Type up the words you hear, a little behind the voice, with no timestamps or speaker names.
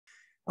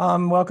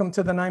Welcome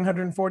to the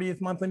 940th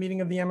monthly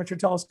meeting of the Amateur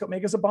Telescope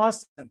Makers of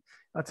Boston.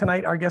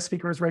 Tonight, our guest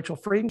speaker is Rachel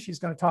Frieden. She's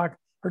going to talk,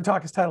 her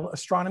talk is titled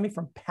Astronomy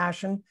from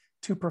Passion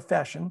to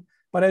Profession.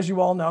 But as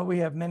you all know, we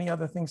have many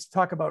other things to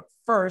talk about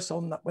first,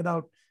 so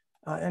without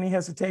any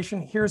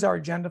hesitation, here's our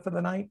agenda for the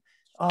night.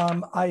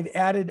 I've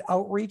added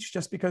outreach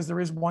just because there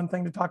is one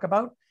thing to talk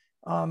about,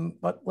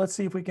 but let's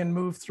see if we can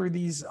move through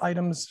these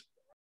items.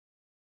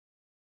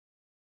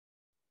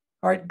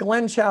 All right,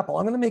 Glenn Chappell,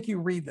 I'm going to make you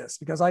read this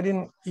because I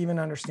didn't even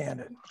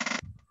understand it.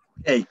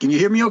 Hey, can you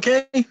hear me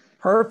okay?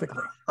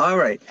 Perfectly. All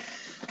right.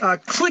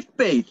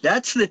 Clickbait,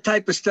 that's the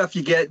type of stuff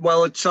you get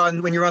while it's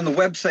on, when you're on the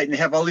website and they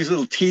have all these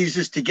little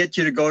teasers to get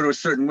you to go to a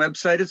certain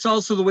website. It's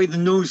also the way the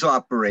news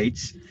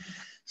operates.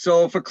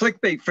 So for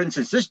clickbait, for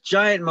instance, this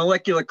giant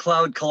molecular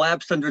cloud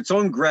collapsed under its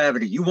own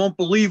gravity. You won't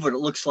believe what it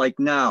looks like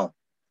now.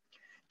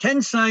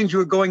 10 signs you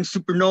are going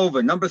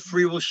supernova. Number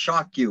 3 will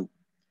shock you.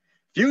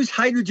 Fuse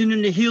hydrogen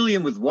into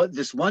helium with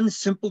this one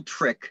simple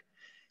trick.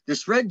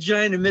 This red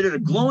giant emitted a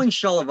glowing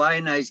shell of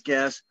ionized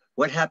gas.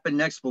 What happened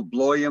next will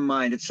blow your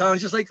mind. It sounds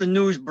just like the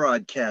news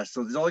broadcast.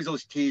 So there's always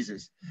those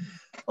teasers.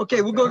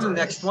 Okay, we'll go to the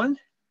next one.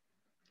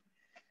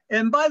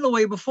 And by the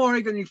way, before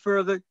I go any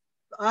further,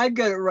 I've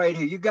got it right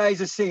here. You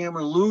guys are saying I'm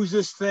going to lose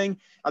this thing.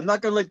 I'm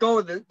not going to let go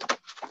of it.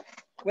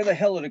 Where the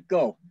hell did it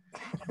go?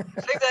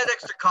 Save that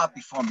extra copy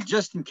for me,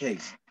 just in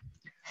case.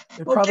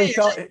 It probably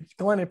fell,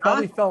 Glenn, it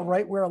probably fell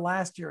right where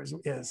last year's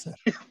is.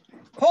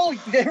 Holy,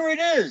 there it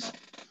is.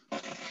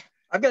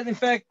 I've got, in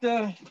fact,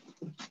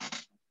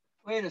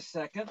 wait a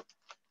second.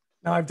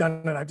 No, I've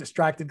done it. I've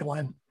distracted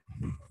Glenn.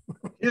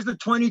 Here's the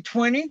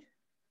 2020.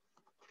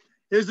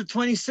 Here's the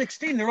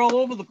 2016. They're all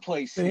over the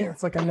place. See,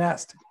 it's like a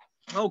nest.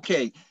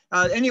 Okay.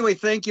 Anyway,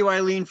 thank you,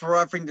 Eileen, for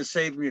offering to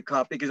save me a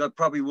copy because I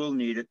probably will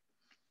need it.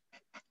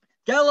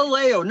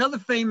 Galileo, another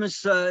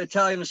famous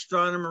Italian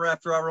astronomer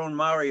after our own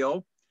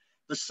Mario.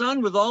 The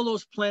sun, with all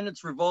those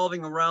planets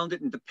revolving around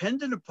it and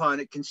dependent upon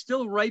it, can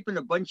still ripen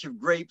a bunch of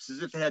grapes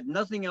as if it had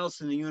nothing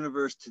else in the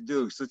universe to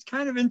do. So it's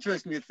kind of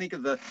interesting to think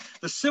of the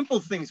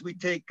simple things we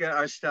take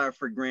our star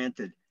for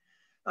granted.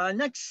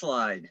 Next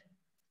slide.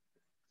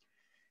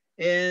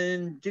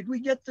 And did we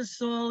get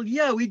this all?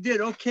 Yeah, we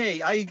did.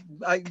 Okay,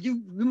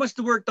 you must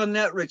have worked on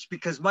that, Rich,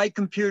 because my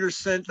computer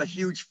sent a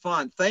huge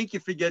font. Thank you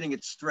for getting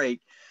it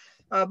straight.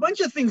 A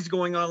bunch of things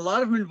going on. A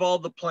lot of them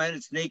involve the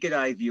planet's naked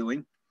eye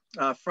viewing.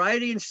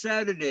 Friday and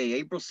Saturday,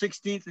 April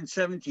 16th and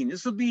 17th.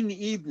 This will be in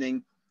the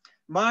evening.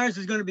 Mars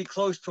is going to be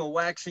close to a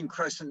waxing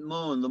crescent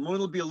moon. The moon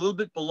will be a little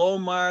bit below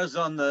Mars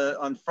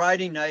on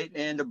Friday night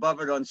and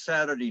above it on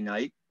Saturday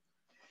night.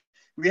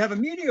 We have a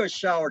meteor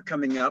shower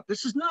coming up.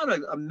 This is not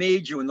a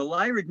major one, the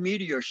Lyrid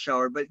meteor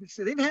shower, but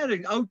they've had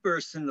an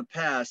outburst in the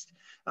past.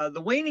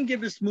 The waning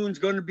gibbous moon is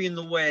going to be in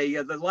the way.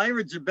 The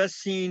Lyrids are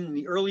best seen in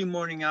the early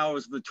morning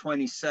hours of the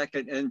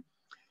 22nd, and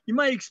you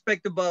might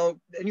expect about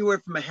anywhere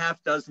from a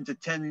half dozen to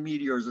 10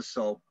 meteors or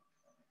so.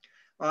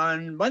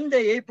 On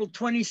Monday, April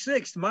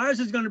 26th, Mars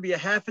is going to be a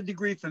 ½ a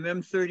degree from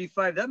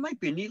M35. That might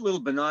be a neat little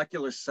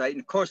binocular sight.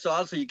 And of course,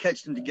 also you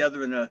catch them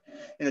together in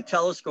a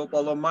telescope,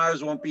 although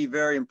Mars won't be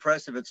very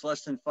impressive. It's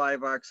less than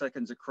 5 arc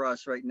seconds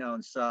across right now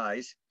in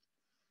size.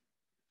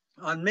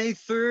 On May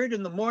 3rd,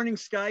 in the morning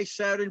sky,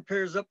 Saturn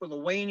pairs up with a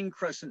waning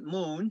crescent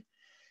moon.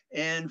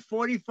 And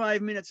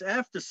 45 minutes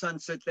after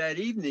sunset that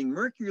evening,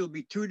 Mercury will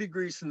be 2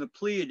 degrees from the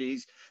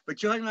Pleiades,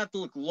 but you'll have to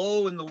look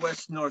low in the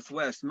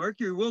west-northwest.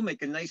 Mercury will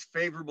make a nice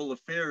favorable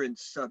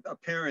appearance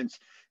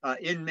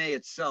in May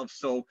itself.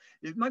 So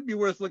it might be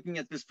worth looking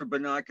at this for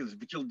binoculars,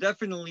 but you'll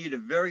definitely need a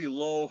very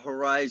low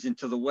horizon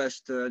to the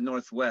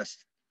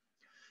west-northwest.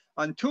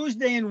 On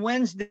Tuesday and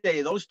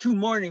Wednesday, those 2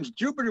 mornings,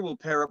 Jupiter will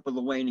pair up with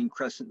a waning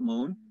crescent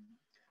moon.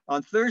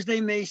 On Thursday,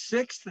 May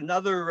 6th,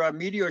 another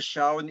meteor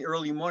shower in the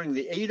early morning,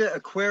 the Eta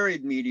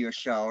Aquariid meteor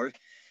shower.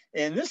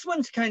 And this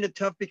one's kind of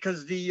tough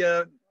because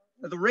the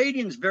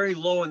radiant's very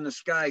low in the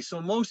sky. So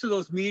most of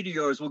those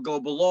meteors will go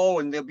below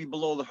and they'll be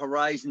below the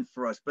horizon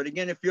for us. But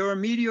again, if you're a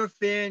meteor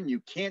fan, you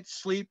can't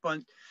sleep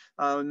on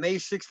May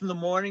 6th in the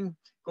morning,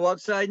 go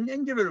outside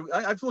and give it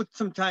I've looked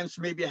sometimes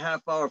for maybe a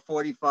half hour,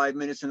 45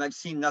 minutes, and I've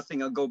seen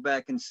nothing. I'll go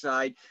back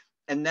inside.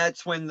 And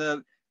that's when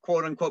the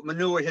quote unquote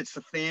manure hits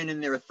the fan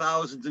and there are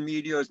thousands of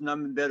meteors and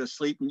I'm in bed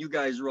asleep and you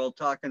guys are all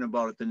talking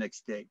about it the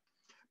next day.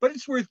 But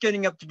it's worth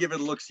getting up to give it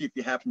a look, see if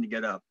you happen to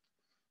get up.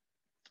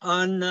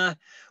 On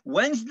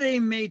Wednesday,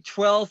 May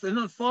 12th, and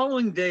the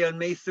following day on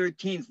May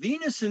 13th,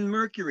 Venus and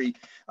Mercury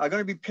are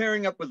going to be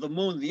pairing up with the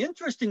moon. The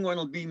interesting one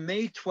will be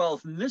May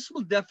 12th, and this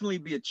will definitely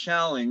be a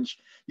challenge.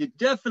 You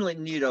definitely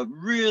need a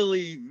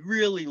really,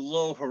 really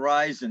low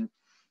horizon.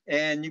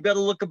 And you've got to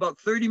look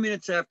about 30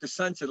 minutes after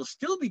sunset. It'll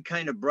still be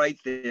kind of bright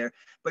there,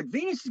 but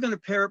Venus is going to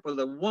pair up with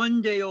a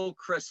 1-day-old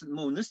crescent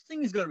moon. This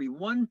thing is going to be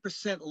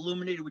 1%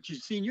 illuminated, which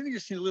you're going to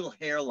see a little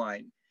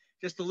hairline,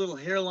 just a little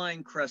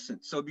hairline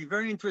crescent. So it'd be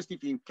very interesting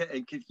if you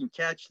can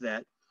catch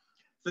that.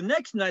 The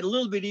next night, a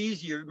little bit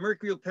easier,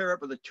 Mercury will pair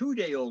up with a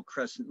 2-day-old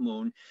crescent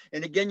moon.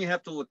 And again, you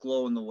have to look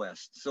low in the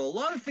west. So a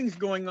lot of things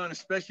going on,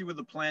 especially with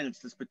the planets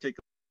this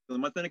particular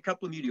month and a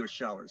couple of meteor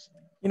showers.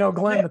 You know,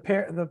 Glenn,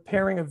 the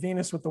pairing of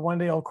Venus with the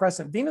one-day-old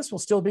crescent, Venus will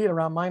still be at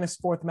around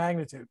 -4th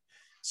magnitude.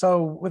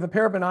 So with a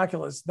pair of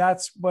binoculars,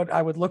 that's what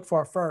I would look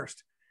for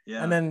first,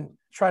 and then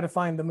try to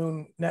find the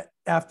moon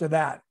after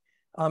that.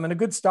 And a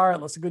good star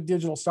atlas, a good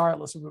digital star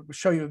atlas will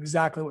show you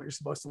exactly what you're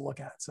supposed to look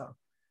at. So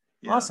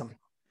awesome.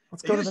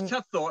 Let's go to the...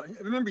 tough though. I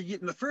remember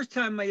the first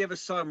time I ever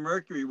saw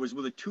Mercury was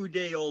with a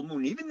 2-day-old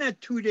moon. Even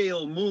that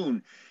 2-day-old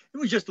moon, it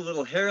was just a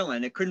little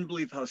hairline. I couldn't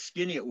believe how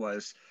skinny it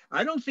was.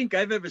 I don't think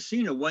I've ever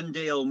seen a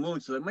 1-day-old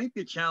moon, so that might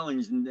be a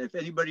challenge, and if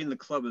anybody in the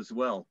club as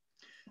well.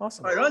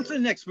 Awesome. All right, on to the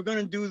next. We're going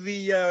to do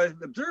the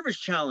Observers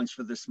Challenge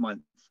for this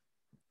month.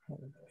 Make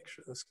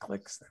sure this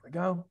clicks. There we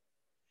go.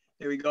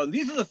 There we go. And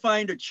these are the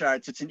finder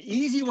charts. It's an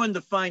easy one to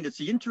find. It's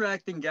the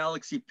interacting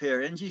galaxy pair,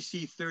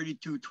 NGC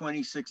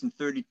 3226 and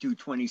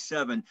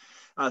 3227.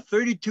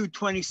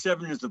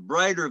 3227 is the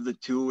brighter of the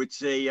two.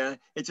 It's a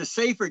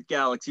Seyfert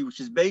galaxy, which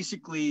is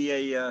basically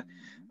a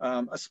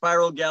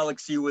spiral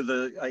galaxy with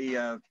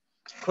a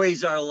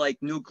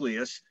quasar-like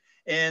nucleus.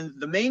 And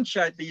the main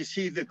chart that you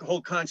see the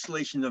whole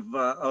constellation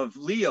of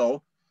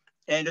Leo,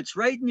 and it's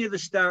right near the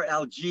star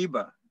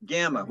Algeba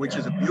Gamma, which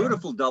is a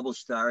beautiful double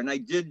star. And I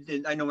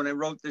know when I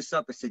wrote this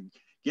up, I said,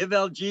 give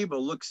Algeba a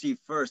look-see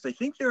first. I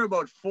think they're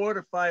about 4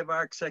 to 5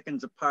 arc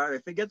seconds apart. I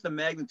forget the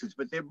magnitudes,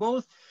 but they're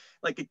both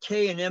like a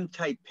K and M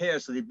type pair.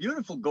 So they're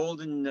beautiful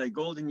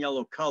golden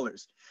yellow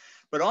colors.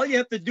 But all you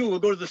have to do, we'll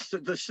go to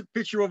the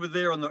picture over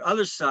there on the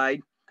other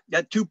side.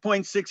 That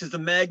 2.6 is the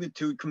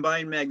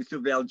combined magnitude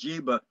of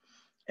Algeba.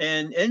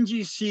 And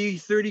NGC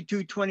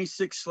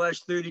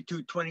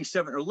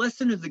 3226/3227 are less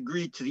than a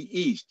degree to the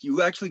east.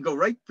 You actually go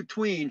right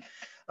between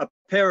a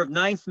pair of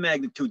 9th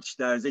magnitude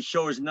stars. They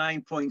show us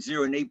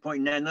 9.0 and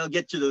 8.9. And I'll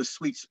get to the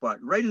sweet spot,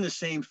 right in the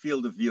same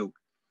field of view.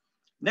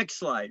 Next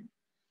slide.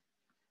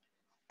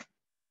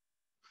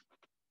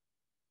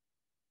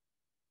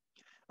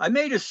 I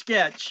made a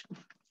sketch,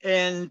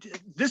 and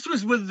this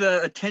was with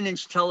a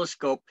 10-inch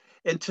telescope.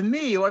 And to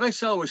me, what I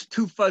saw was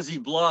 2 fuzzy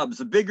blobs.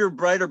 The bigger,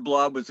 brighter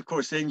blob was, of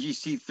course,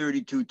 NGC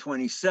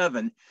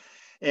 3227.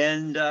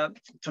 And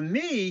to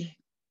me,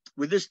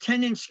 with this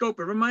 10-inch scope,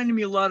 it reminded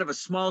me a lot of a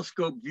small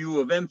scope view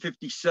of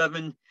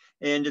M57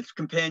 and its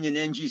companion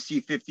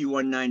NGC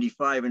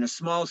 5195. In a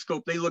small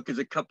scope, they look as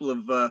a couple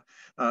of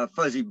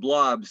fuzzy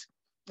blobs.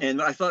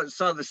 And I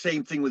saw the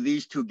same thing with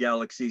these 2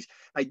 galaxies.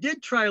 I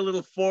did try a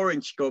little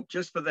 4-inch scope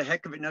just for the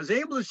heck of it. And I was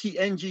able to see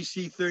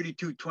NGC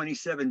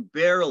 3227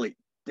 barely.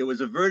 There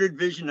was averted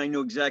vision. I knew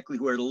exactly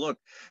where to look,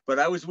 but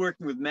I was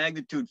working with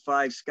magnitude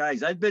 5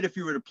 skies. I bet if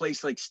you were at a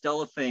place like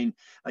Stellafane,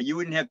 you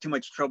wouldn't have too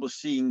much trouble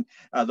seeing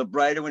the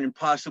brighter one and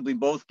possibly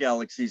both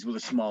galaxies with a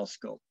small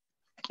scope.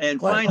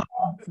 And finally,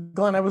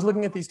 Glenn, I was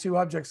looking at these 2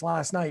 objects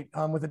last night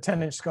with a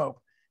 10-inch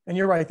scope, and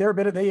you're right. They're a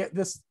bit of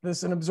this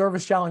is an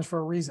observer's challenge for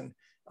a reason.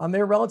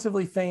 They're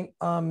relatively faint.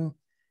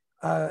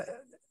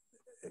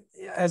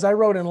 As I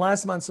wrote in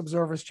last month's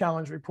observer's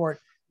challenge report,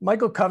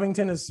 Michael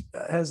Covington is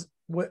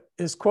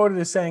quoted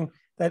as saying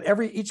that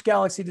each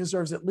galaxy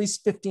deserves at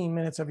least 15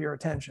 minutes of your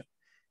attention.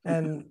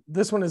 And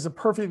this one is a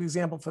perfect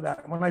example for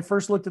that. When I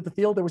first looked at the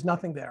field, there was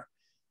nothing there.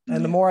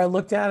 And the more I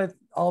looked at it,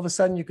 all of a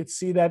sudden you could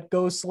see that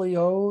ghostly,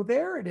 oh,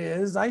 there it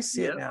is. I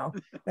see it now.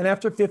 And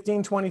after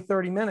 15, 20,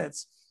 30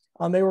 minutes,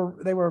 they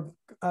were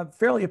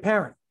fairly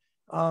apparent.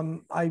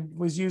 I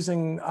was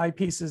using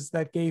eyepieces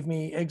that gave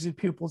me exit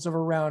pupils of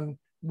around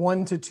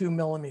 1 to 2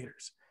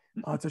 millimeters.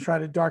 To try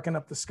to darken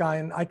up the sky.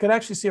 And I could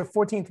actually see a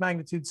 14th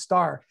magnitude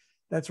star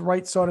that's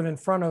right sort of in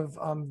front of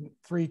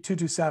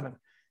 3227,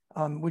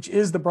 which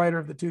is the brighter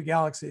of the 2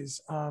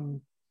 galaxies.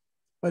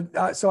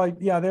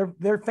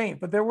 They're faint,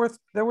 but they're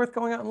worth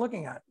going out and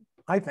looking at,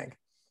 I think.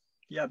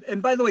 Yeah,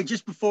 and by the way,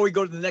 just before we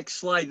go to the next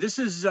slide, this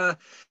is the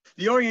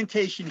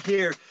orientation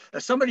here.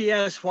 Somebody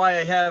asked why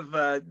I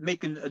have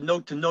making a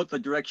note to note the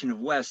direction of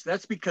west.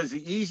 That's because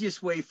the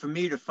easiest way for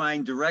me to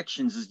find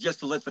directions is just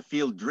to let the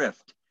field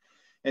drift.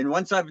 And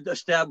once I've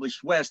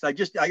established west, I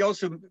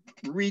also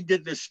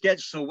redid the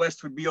sketch so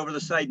west would be over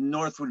the side and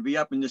north would be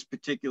up in this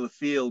particular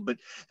field. But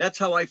that's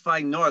how I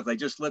find north. I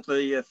just let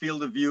the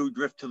field of view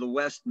drift to the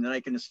west, and then I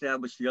can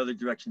establish the other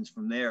directions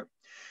from there.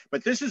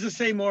 But this is the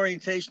same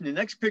orientation. The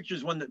next picture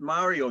is one that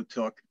Mario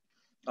took.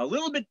 A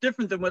little bit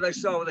different than what I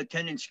saw with a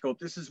 10-inch scope.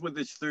 This is with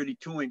this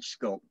 32-inch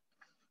scope.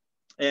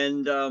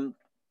 And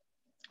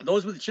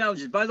those were the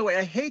challenges. By the way,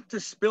 I hate to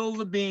spill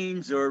the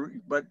beans,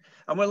 but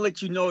I want to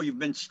let you know you've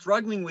been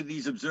struggling with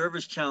these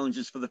observers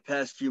challenges for the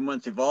past few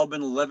months. They've all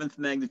been 11th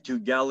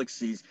magnitude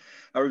galaxies.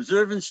 Our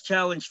observance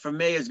challenge for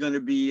May is going to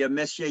be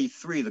Messier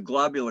 3, the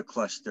globular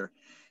cluster.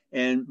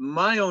 And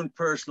my own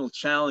personal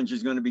challenge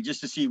is going to be just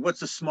to see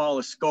what's the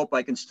smallest scope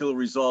I can still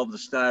resolve the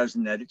stars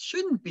in that. It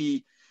shouldn't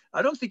be,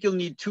 I don't think you'll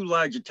need too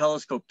large a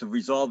telescope to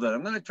resolve that.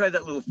 I'm going to try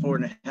that little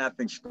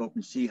 4.5-inch scope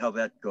and see how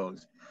that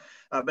goes.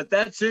 But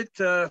that's it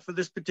for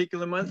this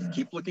particular month.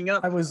 Keep looking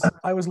up.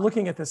 I was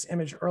looking at this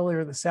image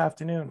earlier this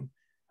afternoon,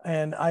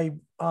 and I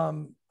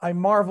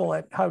marvel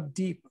at how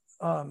deep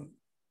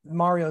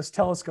Mario's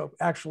telescope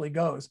actually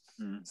goes.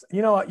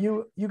 You know,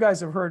 you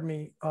guys have heard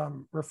me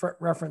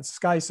reference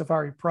Sky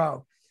Safari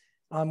Pro,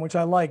 which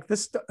I like.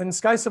 This in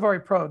Sky Safari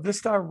Pro, this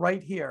star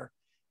right here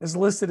is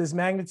listed as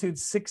magnitude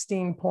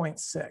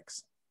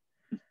 16.6.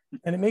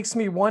 And it makes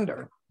me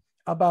wonder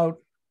about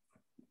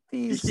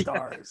these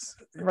stars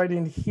right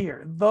in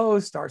here.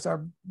 Those stars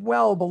are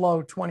well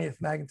below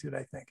 20th magnitude,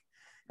 I think.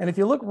 And if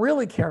you look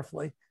really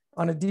carefully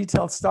on a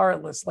detailed star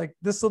list, like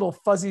this little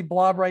fuzzy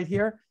blob right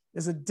here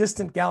is a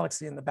distant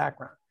galaxy in the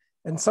background.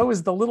 And so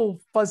is the little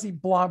fuzzy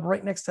blob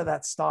right next to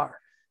that star.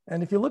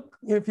 And if you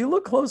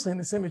look closely in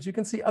this image, you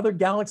can see other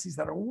galaxies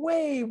that are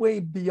way, way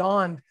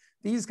beyond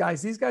these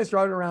guys. These guys are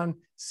out around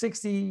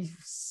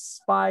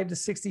 65 to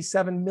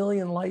 67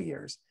 million light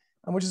years,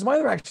 which is why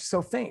they're actually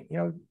so faint. You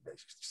know,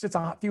 it's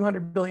a few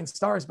hundred billion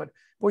stars, but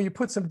boy, you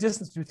put some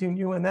distance between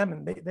you and them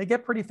and they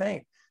get pretty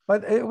faint.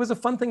 But it was a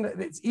fun thing that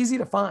it's easy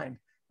to find.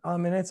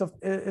 And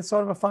it's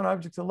sort of a fun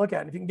object to look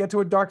at. If you can get to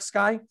a dark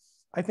sky,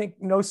 I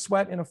think no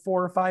sweat in a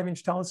 4 or 5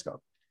 inch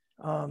telescope.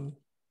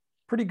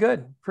 Pretty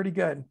good, pretty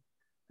good.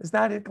 Is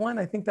that it, Glenn?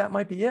 I think that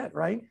might be it,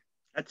 right?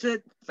 That's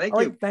it. Thank you.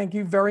 All right, thank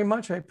you very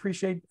much. I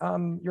appreciate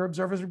your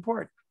observer's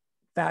report.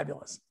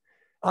 Fabulous.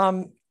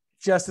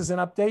 Just as an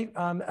update,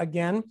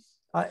 again,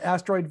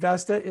 asteroid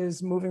Vesta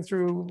is moving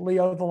through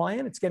Leo the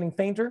Lion. It's getting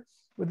fainter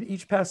with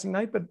each passing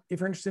night, but if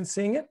you're interested in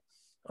seeing it,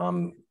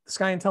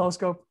 Sky and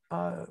Telescope,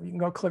 you can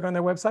go click on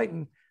their website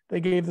and they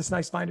gave this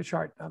nice finder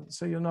chart,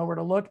 so you'll know where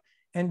to look.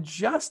 And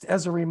just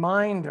as a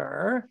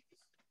reminder,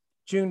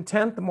 June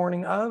 10th, the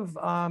morning of,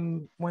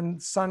 when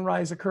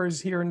sunrise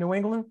occurs here in New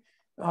England,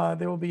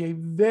 there will be a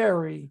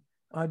very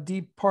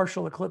deep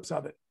partial eclipse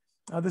of it.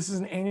 This is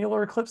an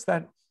annular eclipse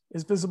that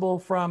is visible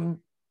from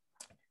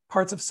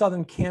parts of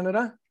southern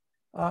Canada,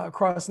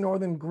 across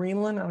northern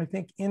Greenland, and I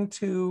think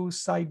into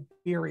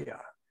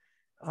Siberia.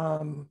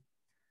 I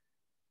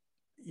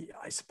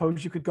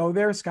suppose you could go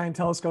there. Sky and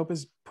Telescope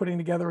is putting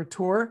together a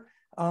tour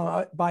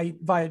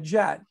via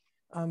jet.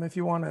 If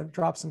you want to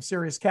drop some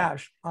serious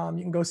cash,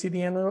 you can go see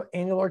the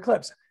annular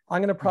eclipse.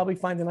 I'm going to probably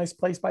find a nice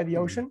place by the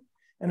ocean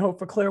and hope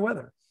for clear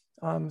weather.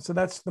 So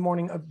that's the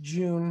morning of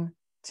June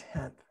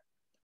 10th.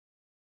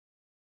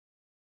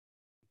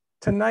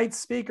 Tonight's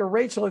speaker,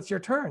 Rachel, it's your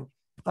turn.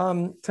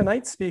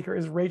 Tonight's speaker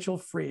is Rachel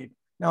Freed.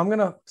 Now I'm going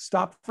to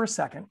stop for a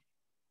second.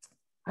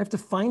 I have to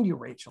find you,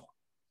 Rachel,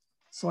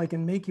 so I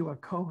can make you a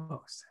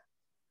co-host.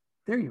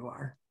 There you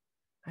are.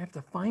 I have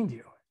to find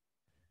you.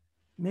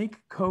 Make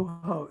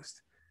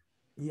co-host.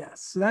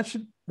 Yes, so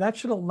that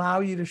should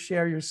allow you to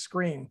share your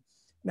screen.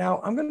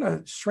 Now I'm going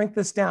to shrink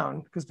this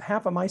down because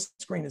half of my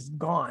screen is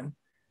gone.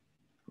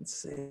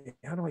 Let's see,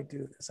 how do I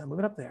do this? I move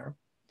it up there.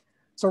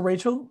 So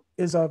Rachel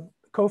is a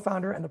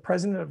co-founder and the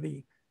president of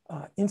the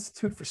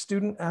Institute for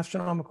Student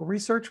Astronomical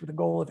Research with the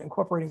goal of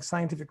incorporating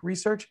scientific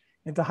research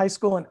into high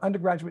school and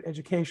undergraduate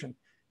education.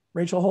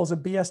 Rachel holds a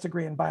BS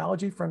degree in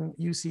biology from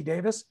UC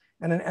Davis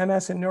and an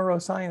MS in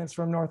neuroscience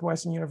from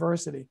Northwestern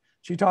University.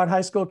 She taught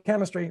high school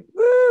chemistry,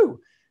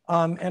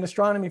 and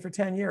astronomy for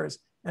 10 years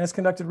and has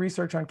conducted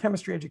research on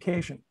chemistry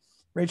education.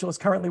 Rachel is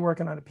currently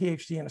working on a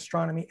PhD in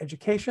astronomy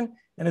education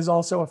and is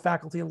also a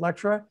faculty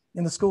lecturer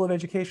in the School of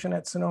Education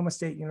at Sonoma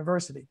State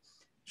University.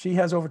 She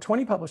has over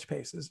 20 published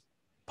papers,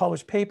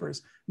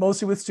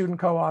 mostly with student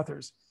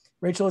co-authors.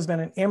 Rachel has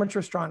been an amateur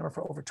astronomer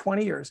for over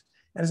 20 years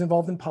and is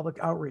involved in public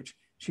outreach.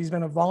 She's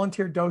been a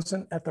volunteer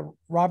docent at the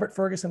Robert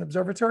Ferguson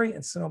Observatory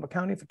in Sonoma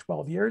County for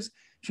 12 years.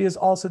 She is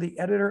also the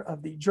editor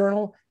of the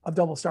Journal of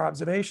Double Star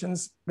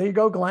Observations. There you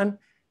go, Glenn,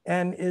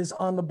 and is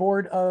on the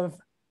board of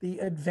the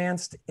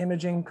Advanced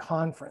Imaging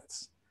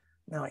Conference.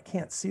 Now I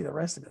can't see the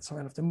rest of it, so I'm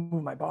gonna have to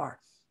move my bar.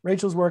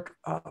 Rachel's work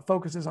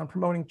focuses on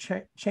promoting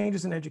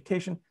changes in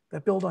education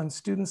that build on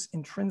students'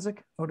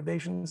 intrinsic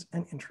motivations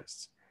and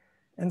interests.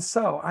 And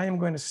so I am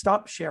going to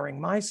stop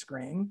sharing my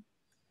screen.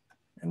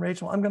 And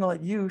Rachel, I'm going to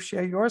let you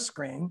share your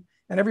screen.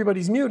 And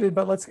everybody's muted,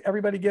 but let's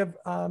everybody give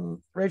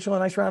Rachel a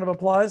nice round of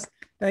applause.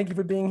 Thank you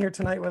for being here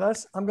tonight with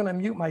us. I'm going to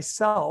mute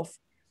myself,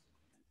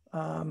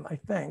 I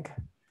think.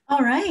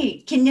 All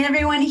right. Can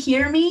everyone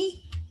hear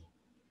me?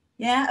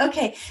 Yeah.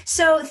 Okay.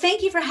 So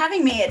thank you for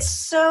having me. It's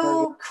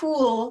so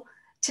cool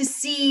to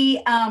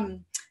see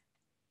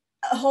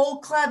a whole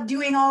club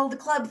doing all the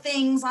club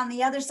things on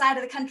the other side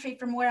of the country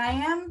from where I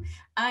am.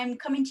 I'm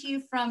coming to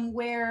you from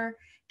where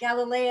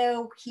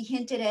Galileo, he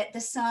hinted at the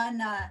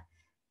sun,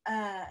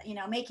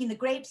 making the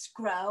grapes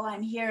grow.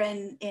 I'm here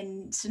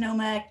in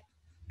Sonoma,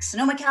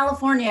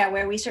 California,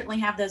 where we certainly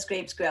have those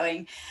grapes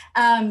growing.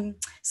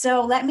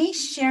 So let me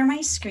share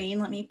my screen.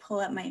 Let me pull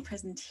up my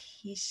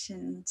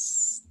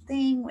presentations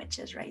thing, which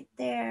is right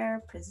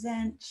there,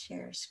 present,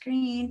 share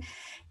screen.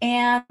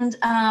 And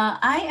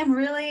I am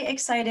really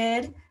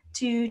excited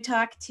to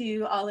talk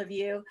to all of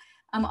you.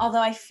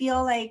 Although I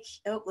feel like,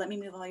 let me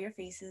move all your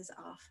faces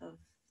off of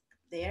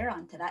there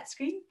onto that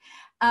screen.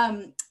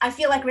 I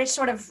feel like Rich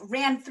sort of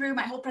ran through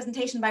my whole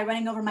presentation by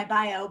running over my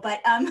bio,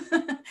 but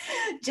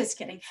just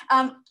kidding.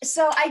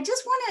 So I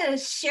just want to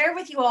share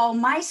with you all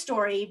my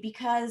story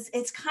because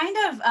it's kind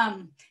of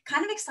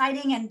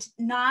exciting and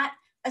not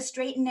a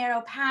straight and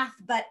narrow path,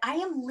 but I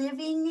am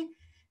living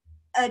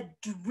a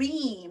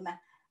dream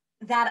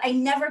that I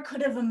never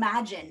could have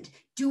imagined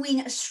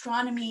doing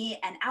astronomy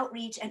and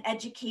outreach and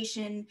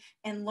education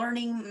and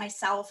learning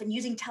myself and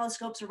using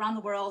telescopes around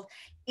the world.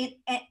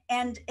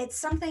 And it's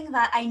something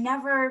that I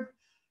never,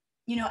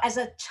 you know, as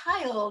a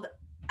child,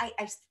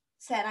 I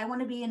said, I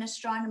want to be an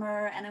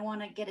astronomer and I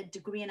want to get a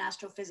degree in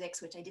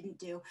astrophysics, which I didn't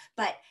do.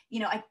 But, you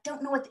know, I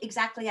don't know what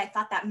exactly I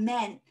thought that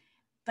meant,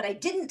 but I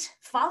didn't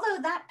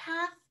follow that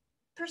path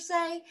per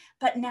se,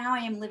 but now I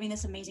am living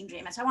this amazing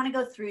dream. And so I want to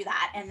go through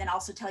that and then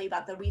also tell you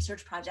about the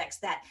research projects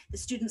that the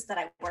students that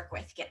I work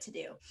with get to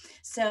do.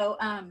 So,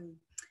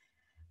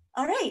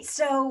 all right,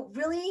 so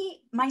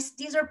really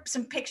these are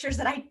some pictures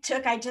that I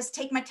took. I just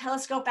take my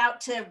telescope out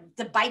to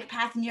the bike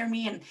path near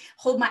me and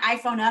hold my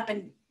iPhone up,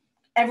 and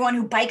everyone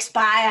who bikes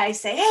by, I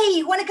say, hey,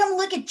 you want to come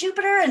look at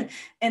Jupiter?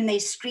 And they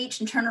screech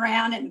and turn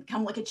around and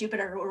come look at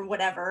Jupiter or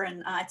whatever.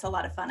 And it's a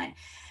lot of fun.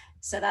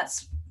 So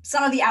that's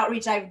some of the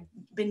outreach I've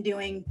been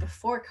doing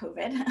before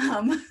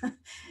COVID.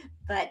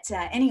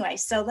 Anyway,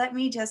 so let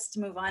me just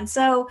move on.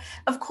 So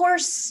of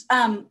course,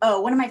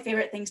 one of my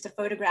favorite things to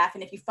photograph,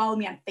 and if you follow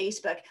me on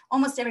Facebook,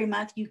 almost every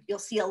month you'll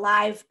see a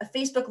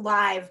Facebook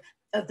Live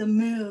of the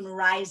moon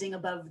rising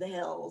above the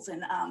hills.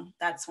 And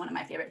that's one of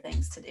my favorite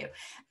things to do.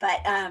 But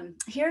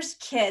here's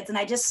kids, and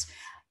I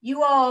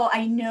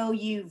know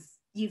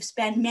you've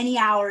spent many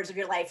hours of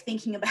your life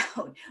thinking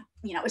about,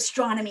 you know,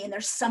 astronomy, and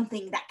there's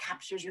something that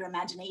captures your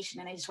imagination.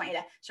 And I just want you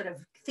to sort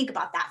of think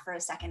about that for a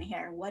second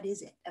here. What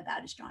is it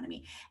about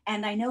astronomy?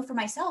 And I know for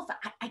myself,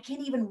 I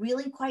can't even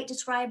really quite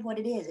describe what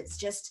it is.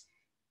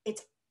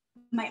 It's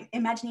my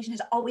imagination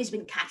has always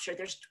been captured.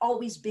 There's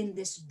always been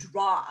this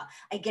draw.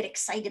 I get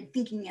excited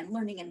thinking and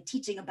learning and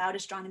teaching about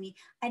astronomy.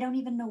 I don't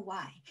even know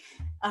why.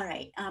 All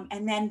right,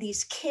 and then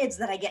these kids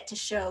that I get to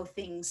show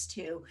things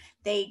to,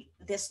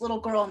 this little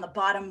girl on the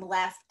bottom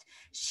left,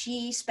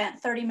 she spent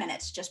 30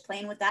 minutes just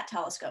playing with that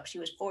telescope. She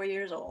was 4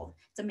 years old.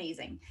 It's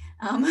amazing.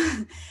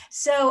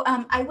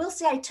 I will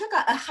say I took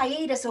a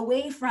hiatus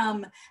away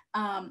from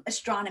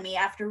astronomy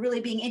after really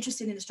being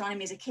interested in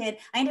astronomy as a kid.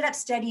 I ended up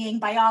studying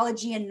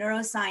biology and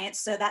neuroscience.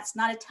 So that's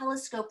not a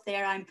telescope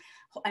there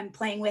I'm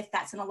playing with,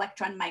 that's an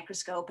electron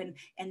microscope,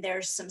 and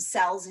there's some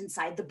cells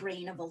inside the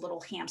brain of a little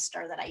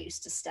hamster that I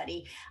used to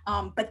study.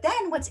 But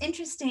then what's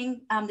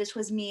interesting, this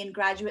was me in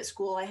graduate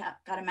school, I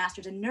got a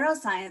master's in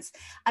neuroscience.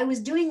 I was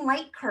doing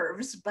light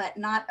curves, but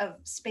not of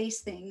space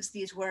things.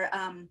 These were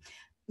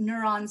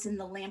neurons in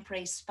the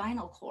lamprey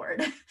spinal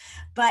cord,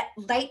 but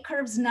light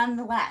curves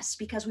nonetheless,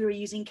 because we were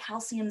using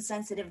calcium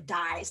sensitive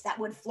dyes that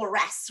would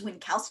fluoresce when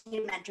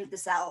calcium entered the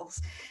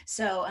cells.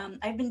 So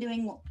I've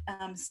been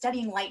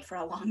studying light for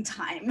a long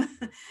time.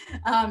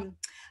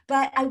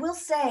 But I will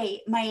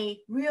say my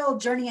real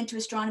journey into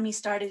astronomy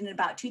started in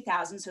about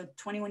 2000, so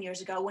 21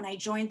 years ago, when I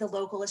joined the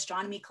local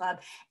astronomy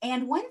club.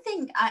 And one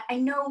thing, I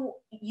know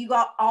you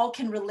all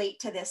can relate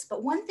to this,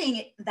 but one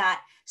thing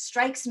that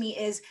strikes me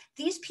is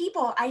these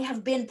people, I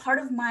have been part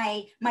of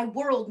my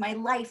world, my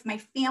life, my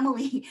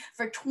family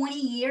for 20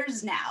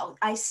 years now.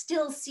 I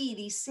still see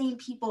these same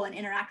people and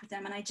interact with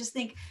them. And I just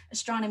think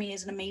astronomy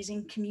is an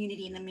amazing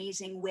community, an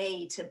amazing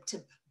way to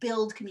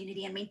build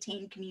community and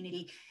maintain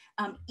community.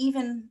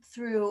 Even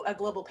through a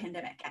global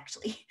pandemic,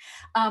 actually.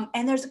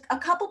 And there's a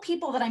couple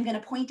people that I'm going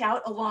to point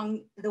out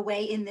along the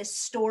way in this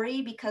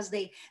story because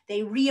they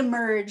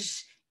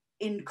reemerge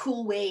in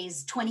cool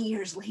ways 20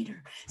 years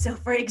later. So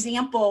for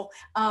example,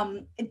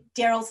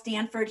 Daryl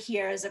Stanford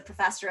here is a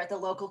professor at the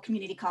local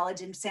community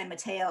college in San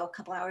Mateo, a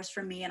couple hours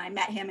from me, and I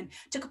met him and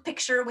took a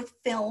picture with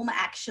film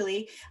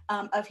actually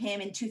of him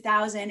in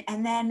 2000.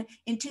 And then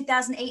in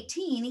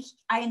 2018,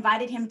 I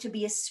invited him to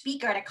be a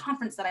speaker at a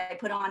conference that I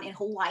put on in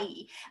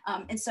Hawaii.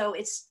 And so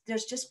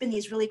there's just been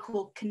these really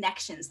cool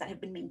connections that have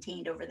been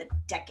maintained over the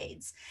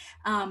decades.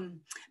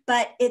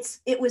 But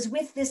it was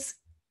with this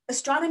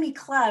astronomy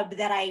club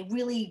that I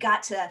really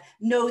got to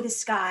know the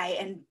sky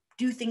and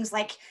do things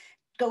like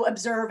go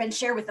observe and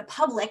share with the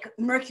public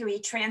Mercury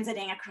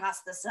transiting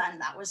across the sun.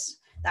 That was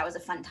a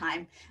fun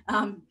time.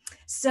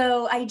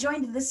 So I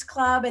joined this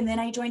club and then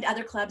I joined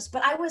other clubs,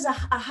 but I was a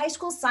high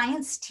school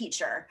science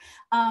teacher.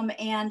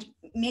 And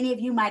many of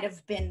you might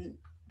have been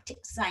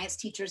science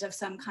teachers of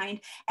some kind.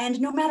 And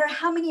no matter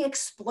how many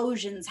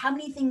explosions, how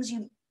many things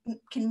you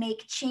can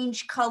make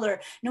change color,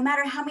 no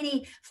matter how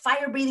many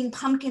fire-breathing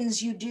pumpkins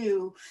you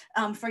do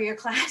for your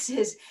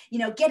classes,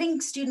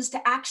 getting students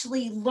to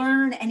actually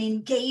learn and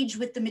engage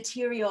with the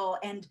material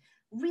and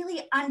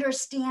really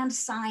understand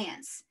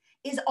science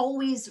is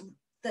always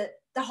the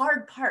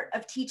hard part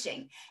of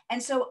teaching.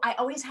 And so I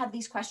always have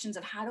these questions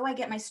of how do I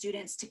get my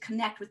students to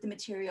connect with the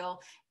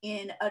material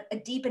in a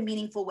deep and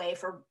meaningful way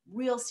for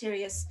real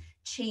serious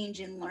change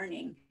in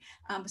learning.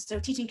 So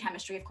teaching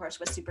chemistry, of course,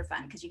 was super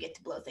fun because you get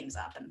to blow things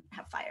up and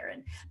have fire.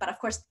 But of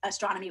course,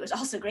 astronomy was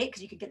also great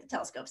because you could get the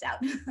telescopes out.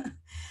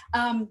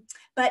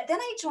 But then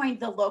I joined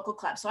the local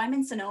club. So I'm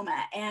in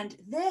Sonoma, and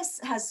this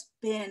has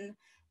been,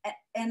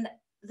 and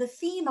the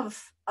theme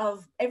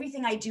of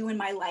everything I do in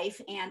my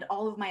life and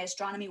all of my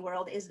astronomy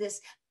world is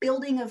this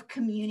building of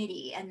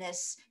community and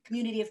this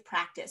community of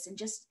practice, and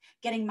just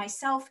getting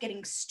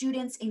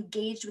students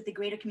engaged with the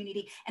greater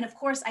community. And of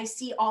course, I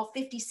see all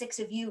 56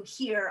 of you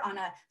here on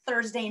a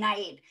Thursday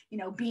night,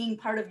 being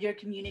part of your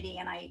community.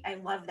 And I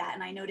love that.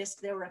 And I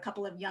noticed there were a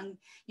couple of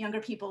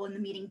younger people in the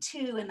meeting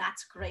too, and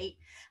that's great.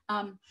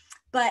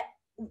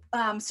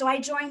 So I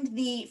joined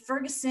the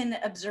Ferguson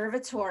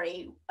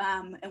Observatory,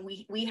 and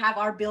we have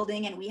our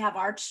building and we have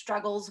our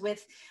struggles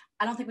with,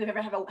 I don't think we've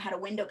ever had a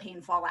window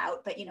pane fall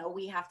out, but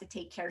we have to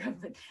take care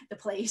of the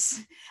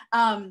place.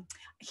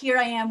 Here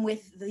I am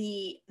with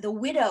the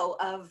widow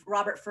of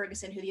Robert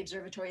Ferguson, who the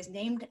observatory is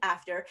named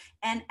after.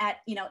 And at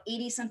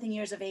 80 something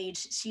years of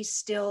age, she's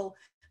still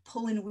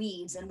pulling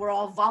weeds, and we're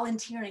all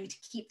volunteering to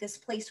keep this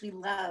place we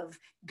love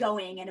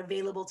going and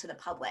available to the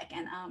public.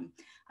 And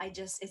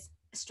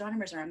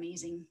astronomers are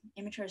amazing.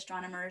 Amateur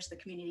astronomers, the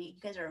community,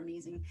 you guys are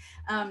amazing.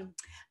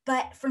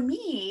 But for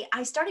me,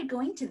 I started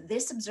going to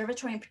this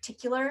observatory in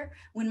particular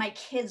when my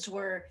kids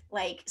were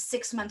like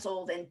 6 months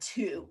old and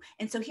 2.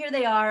 And so here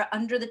they are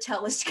under the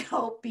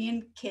telescope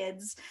being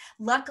kids.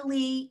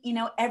 Luckily,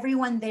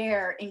 everyone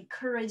there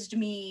encouraged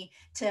me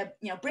to,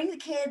 bring the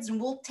kids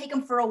and we'll take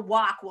them for a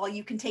walk while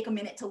you can take a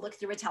minute to look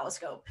through a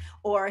telescope.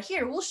 Or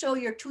here, we'll show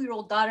your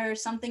 2-year-old daughter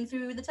something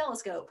through the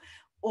telescope.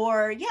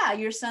 Or yeah,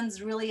 your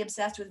son's really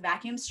obsessed with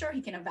vacuums. Sure,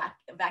 he can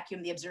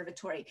vacuum the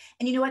observatory.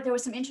 And you know what? There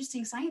was some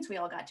interesting science we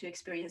all got to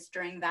experience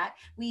during that.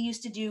 We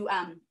used to do,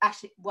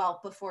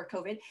 before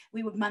COVID,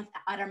 we would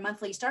at our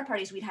monthly star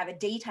parties, we'd have a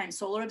daytime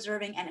solar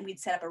observing, and we'd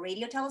set up a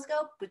radio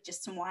telescope with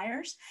just some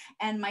wires.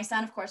 And my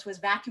son, of course, was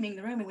vacuuming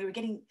the room, and we were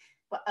getting,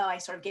 I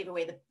sort of gave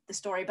away the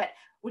story, but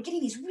we're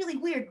getting these really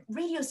weird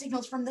radio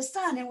signals from the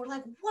sun. And we're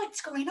like, what's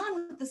going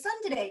on with the sun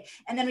today?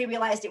 And then we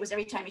realized it was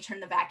every time you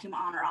turn the vacuum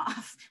on or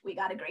off, we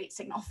got a great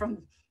signal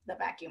from the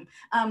vacuum.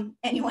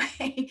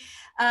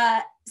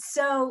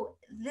 So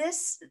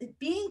this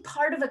being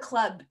part of a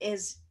club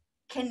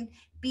can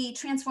be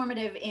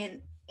transformative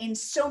in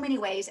so many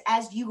ways,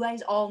 as you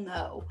guys all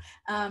know.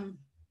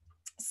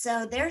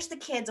 So there's the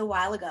kids a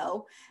while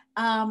ago.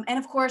 And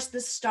of course,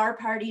 the star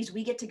parties,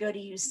 we get to go to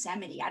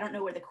Yosemite. I don't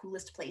know where the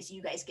coolest place you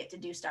guys get to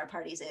do star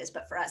parties is,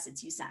 but for us,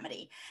 it's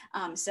Yosemite.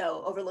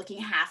 So overlooking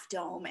Half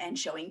Dome and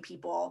showing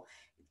people,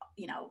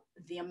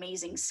 the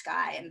amazing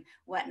sky and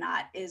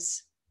whatnot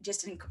is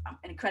just an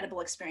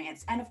incredible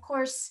experience. And of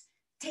course,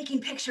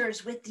 taking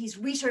pictures with these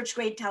research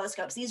grade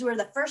telescopes. These were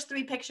the first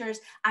 3 pictures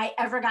I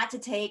ever got to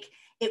take.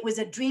 It was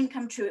a dream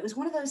come true. It was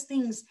one of those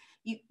things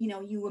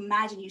you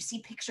imagine, you see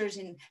pictures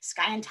in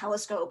Sky and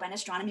Telescope and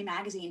Astronomy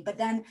magazine, but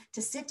then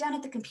to sit down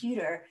at the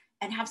computer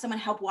and have someone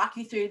help walk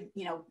you through,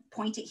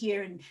 point it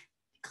here and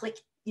click,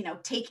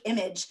 take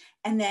image,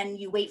 and then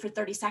you wait for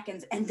 30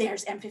 seconds and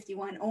there's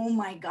M51. Oh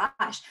my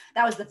gosh,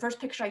 that was the first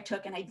picture I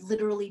took, and I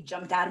literally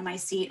jumped out of my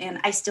seat, and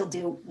I still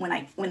do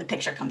when the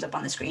picture comes up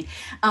on the screen.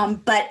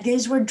 But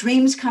these were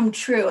dreams come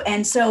true.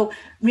 And so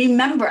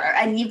remember,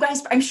 and you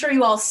guys, I'm sure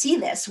you all see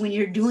this when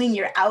you're doing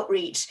your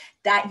outreach,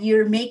 that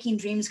you're making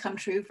dreams come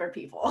true for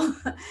people.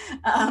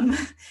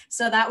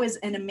 So that was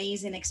an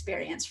amazing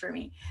experience for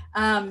me.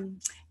 And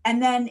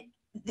then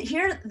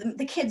here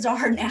the kids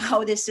are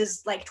now. This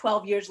is like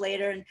 12 years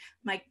later, and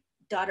my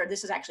daughter,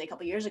 this is actually a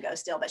couple years ago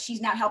still, but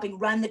she's now helping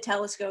run the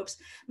telescopes.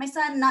 My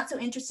son, not so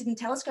interested in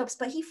telescopes,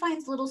 but he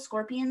finds little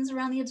scorpions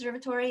around the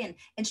observatory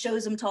and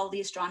shows them to all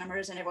the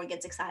astronomers, and everyone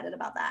gets excited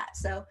about that.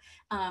 So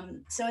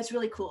it's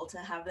really cool to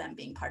have them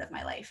being part of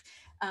my life.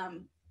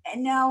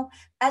 And now,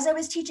 as I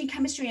was teaching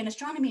chemistry and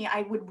astronomy,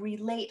 I would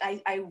relate,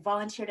 I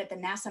volunteered at the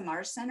NASA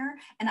Mars Center,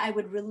 and I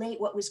would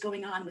relate what was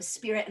going on with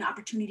Spirit and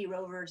Opportunity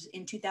rovers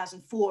in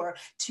 2004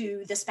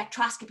 to the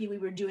spectroscopy we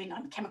were doing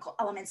on chemical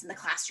elements in the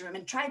classroom,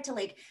 and tried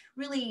to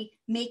really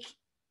make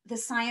the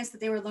science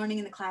that they were learning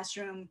in the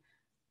classroom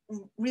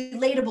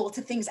relatable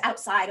to things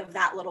outside of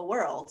that little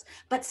world.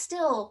 But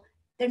still,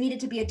 there needed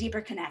to be a deeper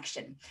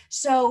connection.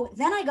 So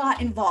then I got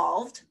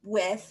involved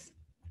with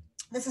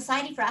the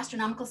Society for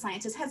Astronomical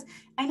Sciences.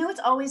 I know it's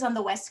always on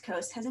the West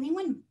Coast. Has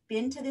anyone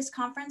been to this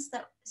conference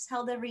that's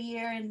held every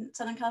year in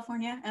Southern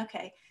California?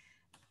 Okay,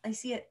 I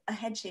see a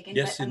head shaking.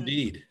 Yes, but,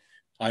 indeed.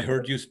 I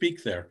heard you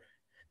speak there.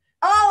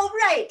 Oh,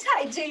 right.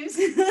 Hi, James.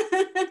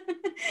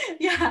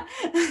 Yeah.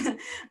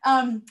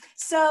 And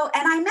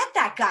I met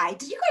that guy.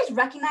 Did you guys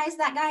recognize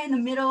that guy in the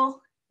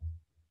middle?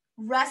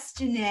 Russ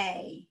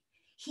Genet.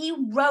 He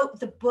wrote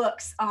the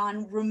books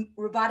on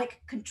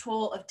robotic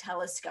control of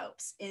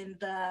telescopes in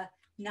the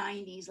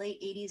 90s,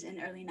 late 80s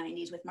and early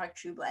 90s with Mark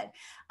Trueblood.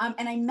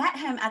 And I met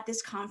him at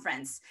this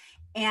conference,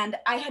 and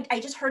I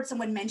just heard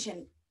someone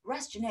mention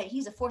Russ Genet,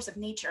 he's a force of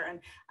nature. And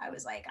I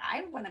was like,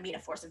 I want to meet a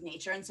force of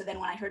nature. And so then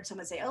when I heard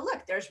someone say, oh,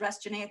 look, there's Russ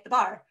Genet at the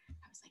bar,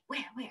 I was like,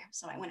 where?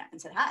 So I went up and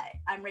said, hi,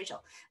 I'm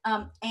Rachel.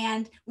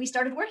 And we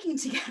started working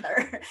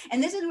together.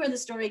 And this is where the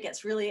story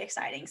gets really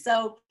exciting.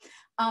 So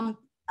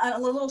a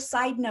little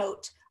side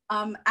note,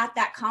 at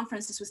that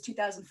conference, this was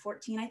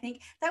 2014, I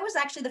think, that was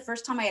actually the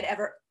first time I had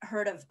ever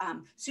heard of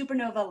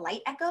supernova light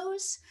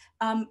echoes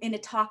in a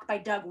talk by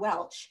Doug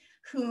Welch,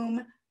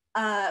 whom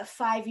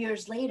 4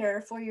 years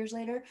later,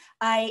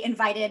 I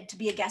invited to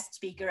be a guest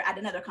speaker at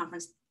another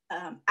conference,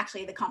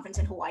 actually the conference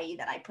in Hawaii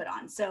that I put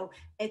on. So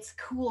it's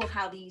cool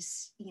how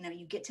these, you know,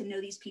 you get to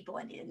know these people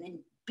and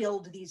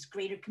build these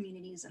greater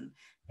communities, and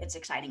it's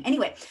exciting.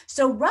 Anyway,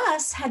 so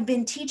Russ had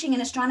been teaching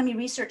an astronomy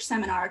research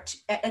seminar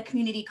at a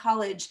community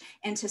college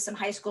and to some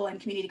high school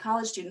and community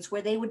college students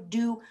where they would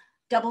do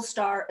double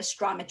star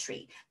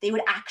astrometry. They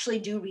would actually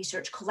do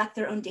research, collect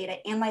their own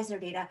data, analyze their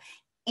data,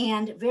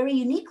 and very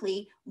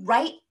uniquely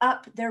write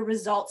up their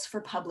results for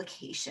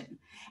publication.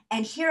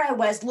 And here I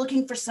was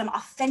looking for some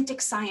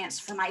authentic science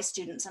for my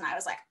students. And I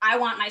was like, I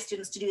want my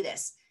students to do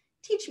this.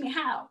 Teach me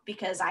how,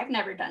 because I've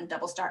never done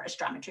double star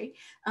astrometry.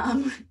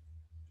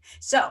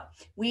 So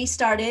we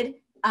started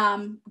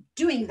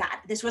doing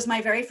that. This was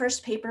my very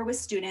first paper with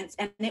students,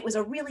 and it was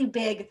a really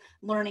big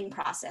learning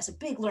process, a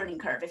big learning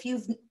curve. If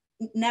you've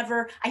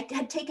I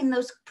had taken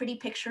those pretty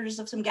pictures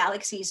of some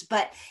galaxies,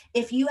 but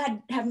if you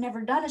have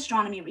never done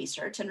astronomy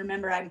research, and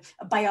remember, I'm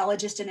a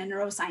biologist and a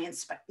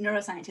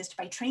neuroscientist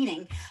by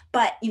training,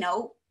 but you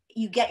know,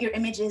 you get your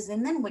images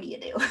and then what do you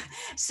do?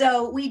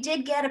 So we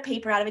did get a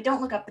paper out of it.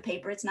 Don't look up the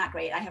paper. It's not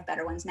great. I have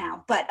better ones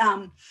now, but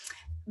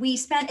we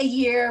spent a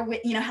year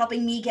with, you know,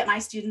 helping me get my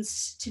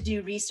students to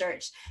do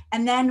research.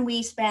 And then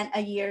we spent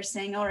a year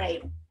saying, all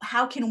right,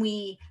 how can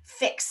we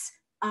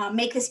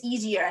make this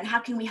easier, and how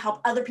can we help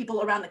other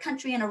people around the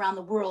country and around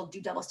the world do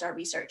double star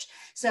research?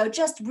 So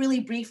just really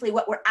briefly,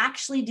 what we're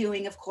actually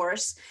doing, of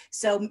course,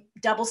 so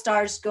double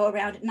stars go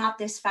around not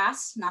this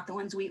fast, not the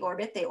ones we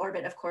orbit. They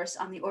orbit, of course,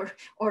 on the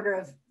order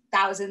of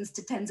thousands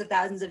to tens of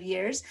thousands of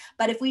years.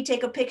 But if we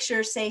take a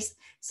picture,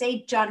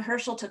 say John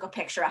Herschel took a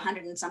picture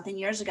 100 and something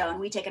years ago, and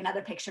we take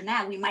another picture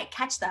now, we might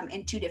catch them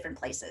in two different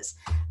places.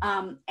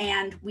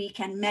 And we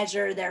can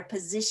measure their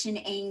position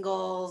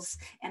angles.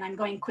 And I'm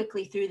going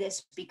quickly through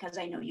this because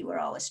I know you are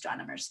all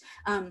astronomers.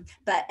 And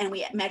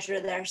we measure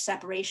their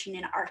separation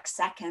in arc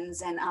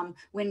seconds. And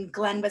when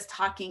Glenn was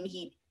talking,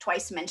 he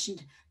twice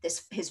mentioned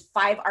his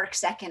 5 arc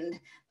second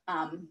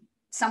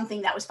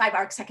something that was 5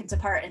 arc seconds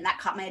apart, and that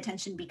caught my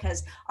attention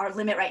because our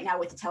limit right now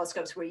with the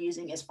telescopes we're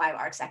using is 5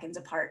 arc seconds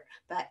apart.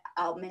 But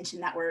I'll mention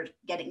that we're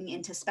getting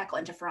into speckle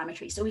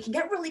interferometry, so we can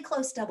get really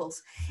close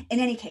doubles. In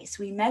any case,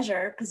 we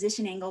measure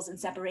position angles and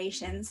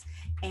separations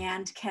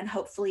and can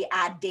hopefully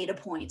add data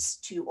points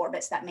to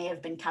orbits that may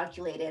have been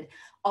calculated.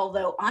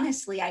 Although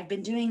honestly, I've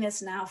been doing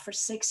this now for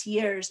 6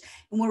 years,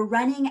 and we're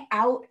running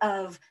out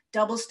of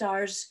double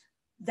stars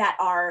that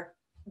are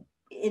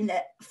in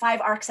the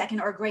 5 arc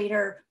second or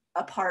greater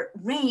apart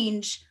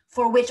range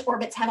for which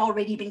orbits have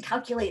already been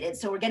calculated.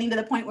 So we're getting to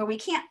the point where we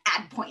can't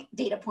add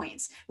data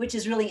points, which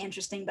is really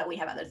interesting, but we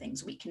have other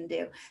things we can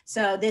do.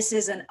 So this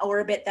is an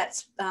orbit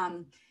that's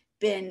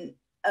been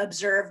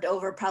observed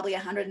over probably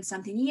 100 and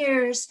something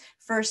years,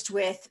 first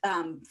with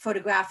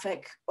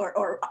photographic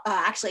or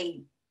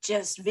actually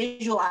just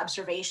visual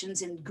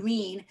observations in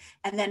green,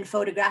 and then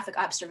photographic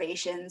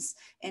observations.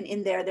 And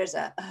in there's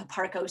a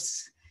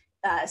Hipparcos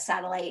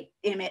satellite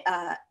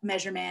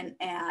measurement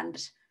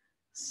and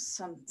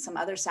some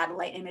other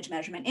satellite image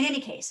measurement. In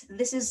any case,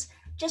 this is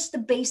just the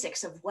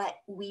basics of what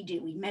we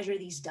do. We measure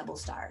these double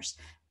stars.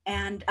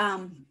 And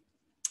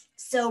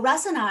so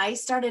Russ and I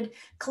started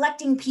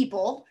collecting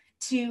people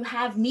to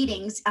have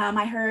meetings.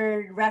 I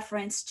heard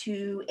reference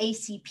to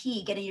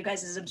ACP, getting you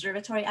guys'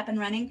 observatory up and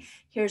running.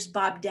 Here's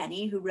Bob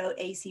Denny, who wrote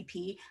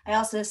ACP. I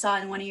also saw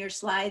in one of your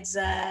slides,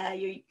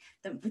 the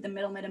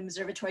Middleman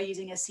Observatory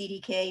using a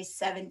CDK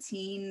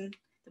 17,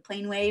 the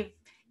plane wave.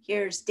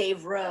 Here's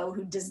Dave Rowe,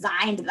 who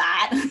designed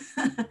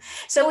that.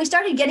 So we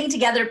started getting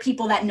together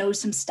people that know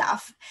some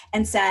stuff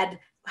and said,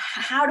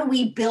 how do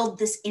we build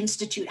this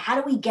institute? How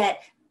do we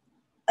get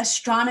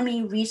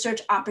astronomy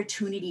research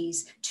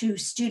opportunities to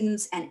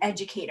students and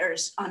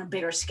educators on a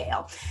bigger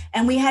scale?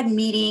 And we had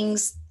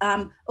meetings.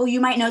 You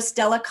might know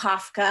Stella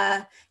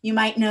Kafka. You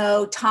might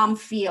know Tom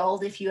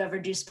Field if you ever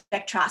do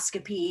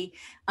spectroscopy.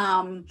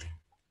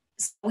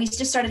 We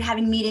just started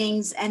having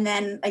meetings, and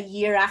then a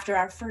year after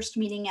our first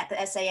meeting at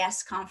the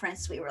SAS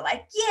conference, we were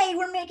like, yay,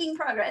 we're making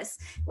progress.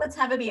 Let's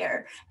have a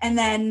beer. And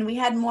then we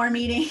had more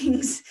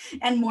meetings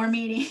and more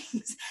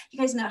meetings. You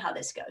guys know how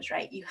this goes,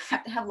 right? You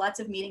have to have lots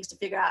of meetings to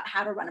figure out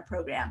how to run a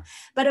program.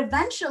 But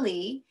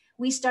eventually,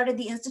 we started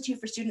the Institute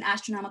for Student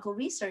Astronomical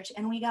Research,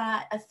 and we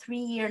got a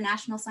 3-year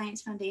National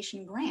Science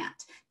Foundation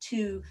grant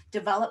to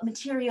develop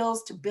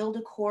materials, to build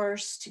a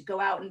course, to go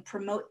out and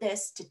promote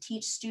this, to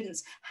teach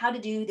students how to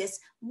do this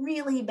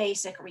really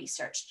basic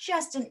research,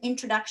 just an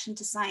introduction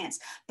to science.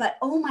 But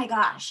oh my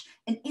gosh,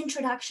 an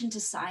introduction to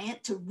science,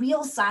 to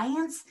real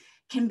science,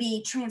 can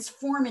be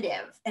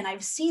transformative. And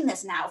I've seen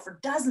this now for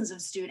dozens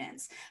of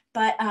students,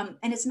 And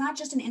it's not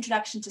just an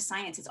introduction to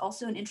science, it's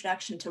also an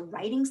introduction to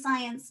writing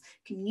science,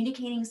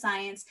 communicating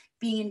science,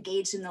 being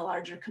engaged in the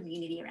larger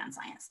community around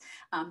science.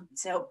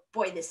 So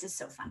boy, this is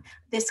so fun.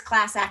 This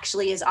class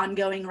actually is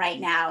ongoing right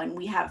now, and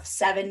we have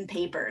 7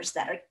 papers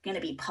that are going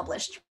to be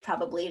published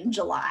probably in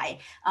July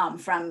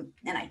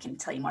and I can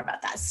tell you more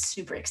about that. It's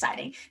super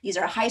exciting. These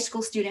are high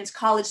school students,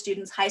 college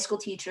students, high school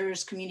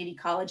teachers, community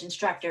college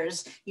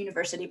instructors,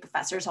 university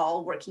professors,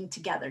 all working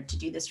together to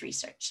do this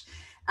research.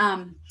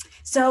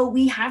 So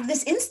we have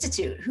this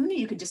institute. Who knew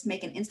you could just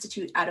make an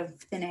institute out of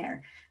thin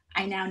air?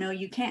 I now know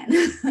you can.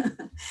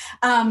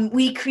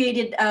 We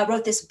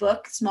wrote this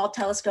book, Small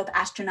Telescope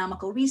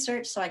Astronomical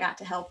Research. So I got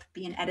to help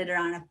be an editor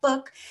on a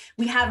book.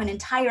 We have an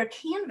entire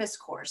Canvas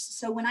course.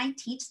 So when I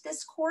teach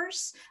this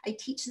course, I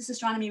teach this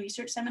astronomy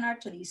research seminar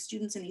to these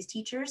students and these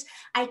teachers.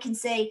 I can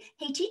say,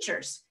 hey,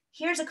 teachers,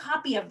 here's a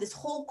copy of this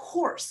whole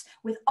course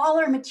with all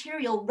our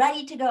material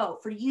ready to go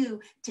for you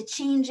to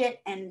change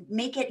it and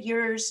make it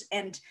yours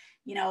and,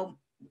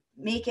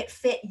 make it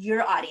fit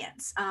your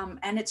audience.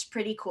 And it's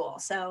pretty cool.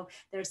 So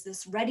there's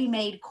this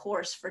ready-made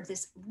course for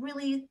this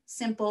really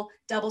simple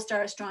double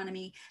star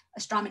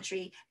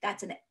astrometry.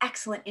 That's an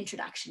excellent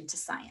introduction to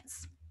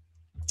science.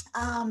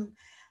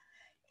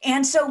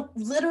 And so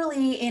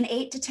literally in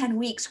 8 to 10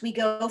 weeks, we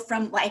go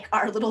from like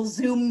our little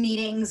Zoom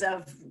meetings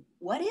of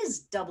what is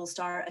double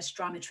star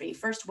astrometry?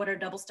 First, what are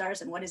double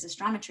stars and what is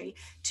astrometry?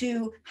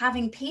 To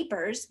having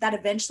papers that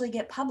eventually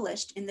get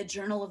published in the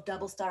Journal of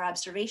Double Star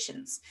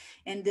Observations.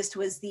 And this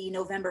was the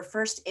November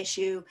 1st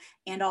issue,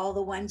 and all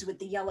the ones with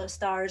the yellow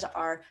stars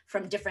are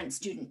from different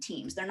student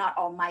teams. They're not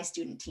all my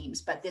student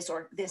teams, but this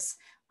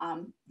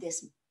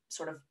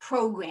sort of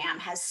program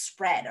has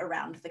spread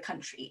around the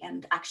country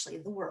and actually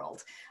the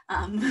world.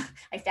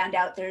 I found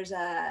out there's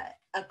a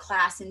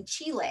class in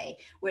Chile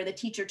where the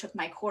teacher took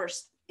my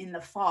course in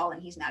the fall,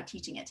 and he's now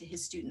teaching it to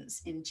his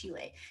students in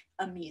Chile.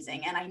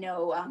 Amazing. And I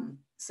know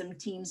some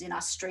teams in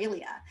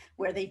Australia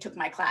where they took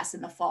my class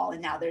in the fall,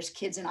 and now there's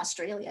kids in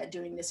Australia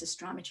doing this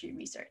astrometry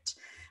research.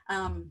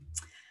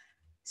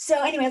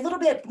 So anyway, a little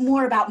bit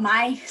more about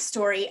my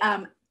story.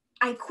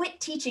 I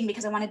quit teaching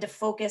because I wanted to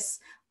focus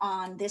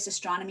on this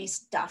astronomy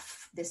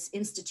stuff, this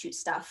institute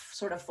stuff,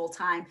 sort of full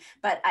time.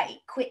 But I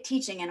quit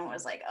teaching and it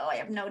was like, oh, I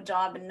have no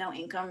job and no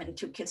income and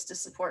 2 kids to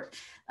support.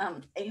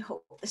 I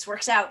hope this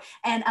works out.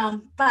 And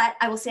but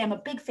I will say I'm a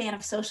big fan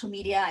of social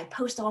media. I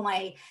post all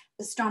my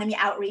astronomy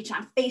outreach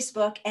on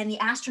Facebook, and the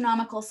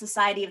Astronomical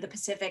Society of the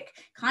Pacific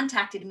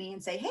contacted me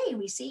and say, hey,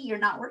 we see you're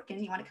not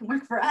working. You want to come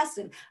work for us?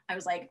 And I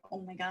was like, oh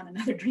my God,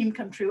 another dream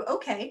come true.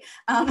 Okay.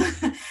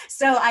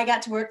 So I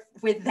got to work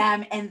with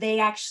them, and they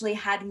actually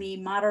had me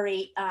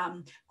moderate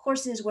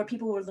courses where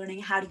people were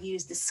learning how to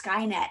use the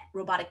Skynet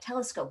Robotic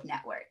Telescope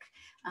network.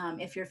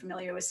 If you're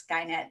familiar with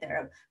Skynet, there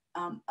are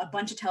a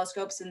bunch of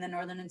telescopes in the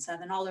northern and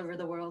southern, all over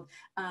the world,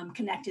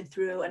 connected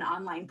through an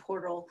online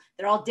portal.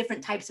 They're all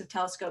different types of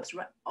telescopes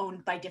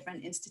owned by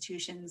different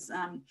institutions,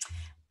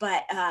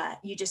 but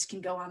you just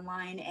can go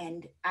online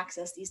and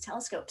access these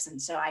telescopes.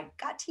 And so I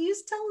got to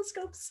use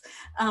telescopes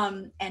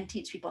and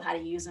teach people how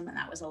to use them, and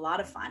that was a lot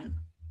of fun.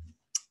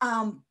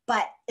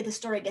 But the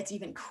story gets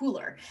even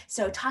cooler.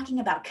 So talking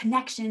about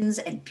connections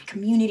and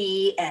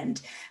community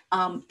and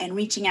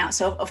reaching out.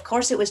 So of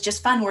course it was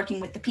just fun working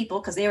with the people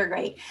because they were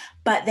great,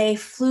 but they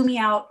flew me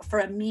out for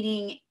a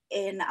meeting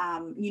in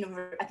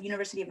at the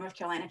University of North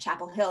Carolina,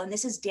 Chapel Hill. And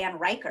this is Dan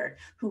Riker,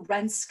 who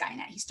runs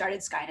Skynet. He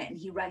started Skynet and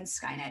he runs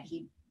Skynet.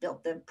 He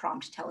built the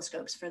prompt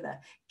telescopes for the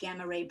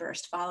gamma ray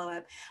burst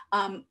follow-up.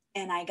 And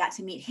I got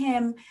to meet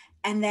him.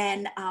 And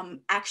then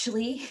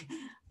actually,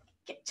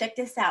 check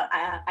this out.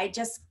 I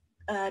just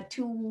a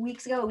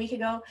week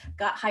ago,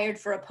 got hired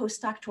for a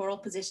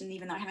postdoctoral position,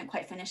 even though I haven't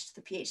quite finished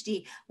the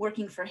PhD,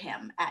 working for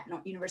him at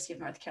University of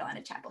North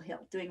Carolina, Chapel Hill,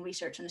 doing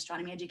research in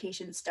astronomy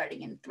education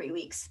starting in 3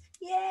 weeks.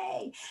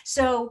 Yay!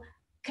 So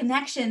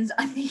connections,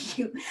 thank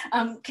you.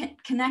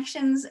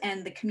 Connections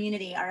and the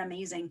community are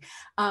amazing.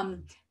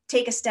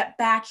 Take a step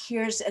back.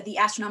 Here's the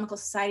Astronomical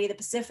Society of the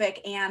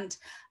Pacific, and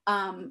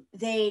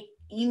they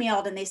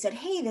emailed and they said,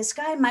 hey, this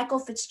guy, Michael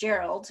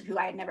Fitzgerald, who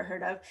I had never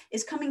heard of,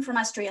 is coming from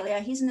Australia.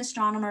 He's an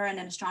astronomer and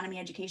an astronomy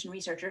education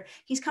researcher.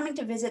 He's coming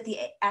to visit the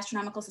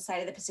Astronomical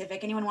Society of the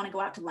Pacific. Anyone want to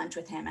go out to lunch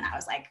with him? And I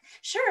was like,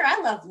 sure,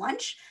 I love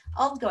lunch.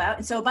 I'll go out.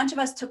 And so a bunch of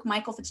us took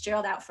Michael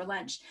Fitzgerald out for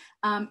lunch.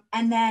 And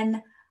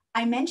then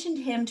I mentioned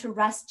him to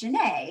Russ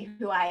Janae,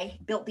 who I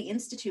built the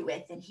Institute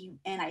with,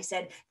 and I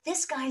said,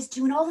 this guy's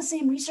doing all the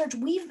same research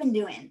we've been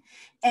doing.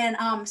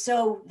 And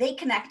so they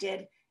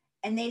connected.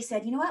 And they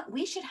said, you know what,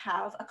 we should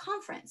have a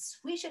conference.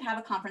 We should have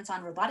a conference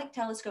on robotic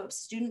telescopes,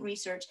 student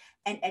research,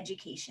 and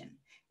education.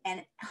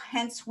 And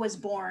hence was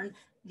born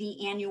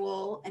the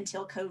annual,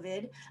 until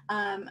COVID,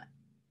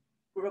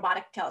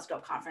 Robotic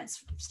Telescope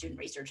Conference, Student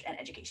Research and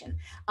Education.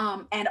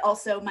 And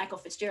also Michael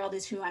Fitzgerald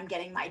is who I'm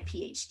getting my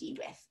PhD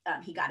with.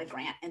 He got a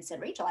grant and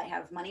said, Rachel, I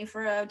have money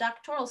for a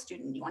doctoral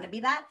student. You want to be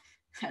that?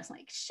 I was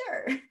like,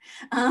 sure.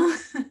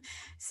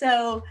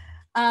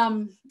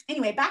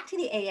 Anyway, back to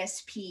the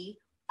ASP.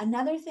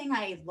 Another thing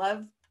I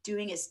love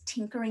doing is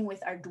tinkering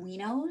with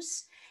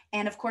Arduinos.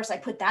 And of course I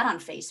put that on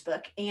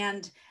Facebook,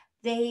 and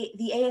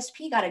the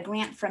ASP got a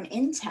grant from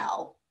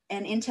Intel,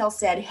 and Intel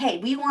said, hey,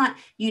 we want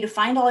you to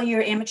find all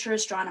your amateur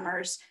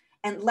astronomers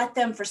and let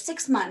them for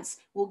 6 months.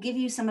 We'll give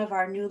you some of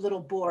our new little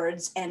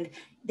boards, and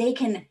they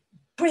can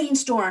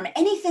brainstorm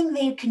anything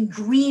they can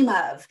dream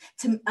of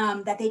to,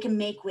 that they can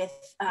make with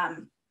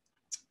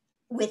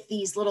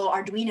these little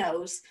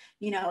Arduinos,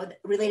 you know,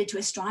 related to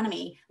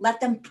astronomy. Let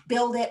them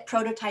build it,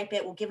 prototype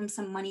it. We'll give them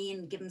some money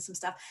and give them some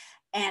stuff.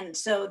 And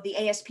so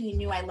the ASP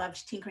knew I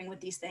loved tinkering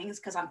with these things,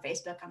 because on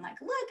Facebook, I'm like,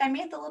 look, I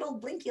made the little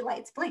blinky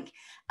lights blink.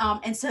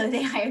 And so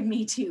they hired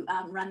me to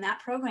run that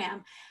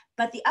program.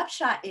 But the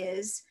upshot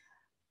is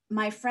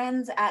my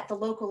friends at the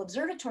local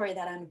observatory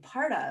that I'm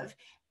part of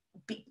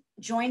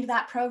joined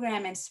that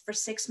program, and for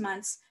 6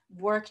 months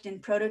worked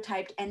and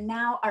prototyped. And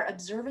now our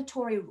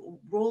observatory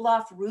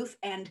roll-off roof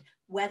and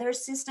weather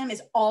system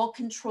is all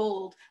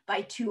controlled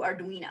by 2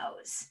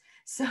 Arduinos.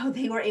 So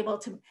they were able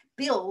to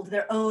build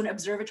their own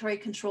observatory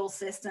control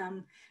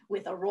system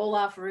with a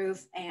roll-off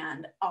roof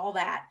and all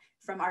that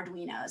from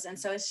Arduinos. And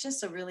so it's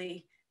just a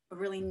really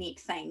neat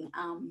thing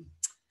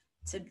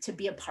to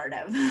be a part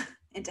of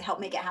and to help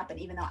make it happen,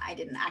 even though I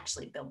didn't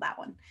actually build that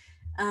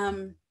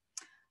one.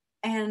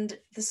 And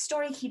the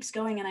story keeps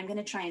going, and I'm going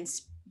to try and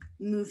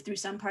move through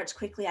some parts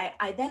quickly.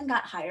 I then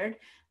got hired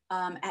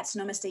at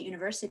Sonoma State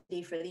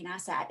University for the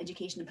NASA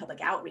Education and Public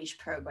Outreach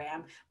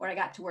program, where I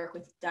got to work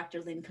with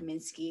Dr. Lynn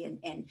Kaminsky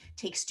and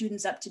take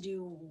students up to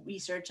do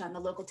research on the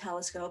local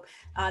telescope.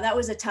 That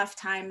was a tough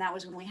time. That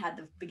was when we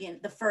had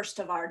the first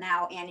of our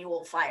now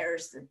annual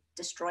fires that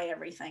destroy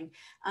everything.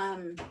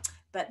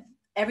 But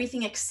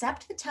everything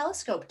except the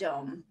telescope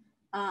dome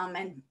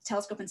and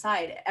telescope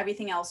inside,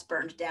 everything else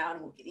burned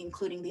down,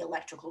 including the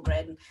electrical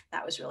grid. And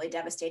that was really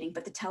devastating.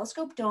 But the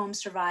telescope dome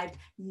survived,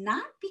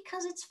 not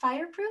because it's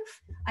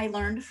fireproof. I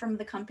learned from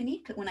the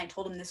company when I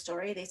told them this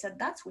story, they said,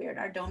 that's weird,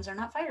 our domes are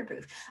not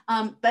fireproof.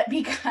 But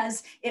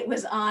because it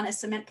was on a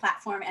cement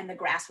platform and the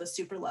grass was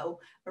super low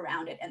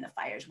around it, and the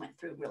fires went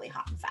through really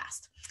hot and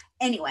fast.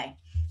 Anyway,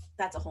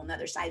 that's a whole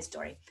nother side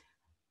story.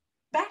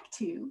 Back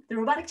to the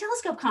Robotic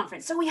Telescope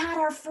Conference. So we had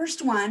our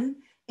first one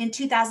in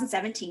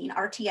 2017,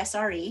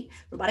 RTSRE,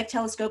 Robotic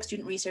Telescope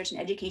Student Research and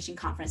Education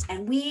Conference.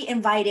 And we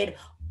invited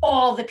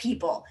all the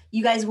people.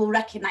 You guys will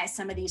recognize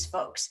some of these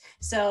folks.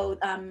 So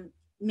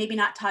maybe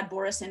not Todd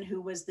Borison, who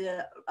was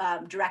the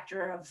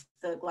director of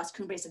the Las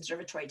Cumbres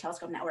Observatory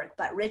Telescope Network,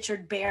 but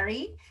Richard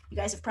Barry. You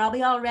guys have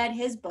probably all read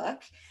his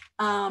book.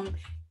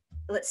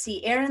 Let's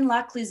see, Aaron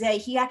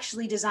Lacluse, he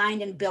actually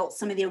designed and built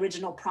some of the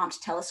original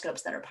prompt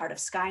telescopes that are part of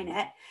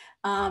Skynet.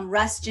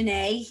 Russ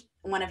Genet,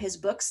 one of his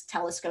books,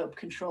 Telescope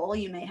Control,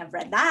 you may have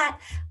read that.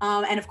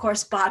 And of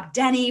course, Bob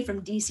Denny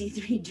from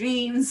DC3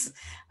 Dreams.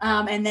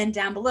 And then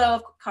down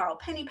below, Carl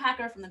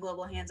Pennypacker from the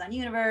Global Hands-On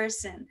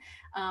Universe, and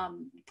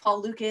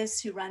Paul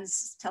Lucas, who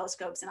runs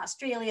telescopes in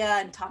Australia,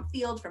 and Tom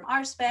Field from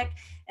RSpec,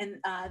 and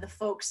the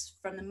folks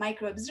from the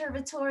Micro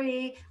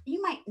Observatory.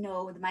 You might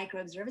know the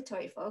Micro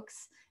Observatory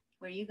folks,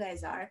 where you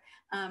guys are,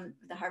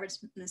 the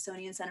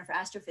Harvard-Smithsonian Center for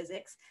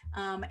Astrophysics,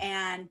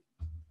 and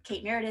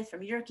Kate Meredith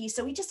from Yerke.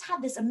 So we just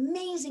had this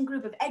amazing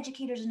group of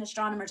educators and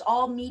astronomers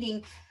all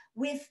meeting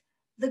with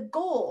the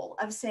goal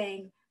of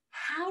saying,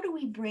 how do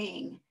we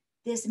bring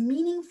this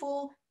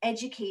meaningful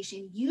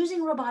education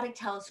using robotic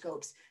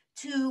telescopes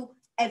to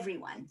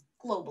everyone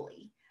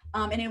globally?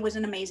 And it was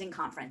an amazing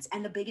conference.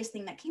 And the biggest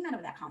thing that came out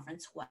of that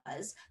conference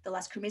was the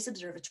Las Cumbres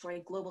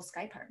Observatory Global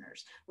Sky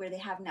Partners, where they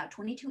have now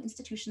 22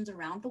 institutions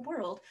around the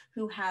world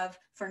who have,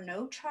 for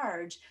no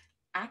charge,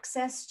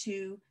 access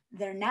to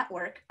their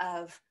network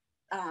of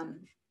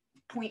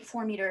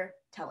 0.4 meter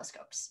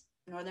telescopes,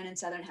 Northern and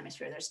Southern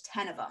Hemisphere. There's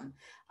 10 of them,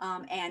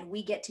 and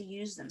we get to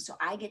use them. So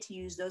I get to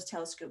use those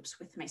telescopes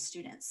with my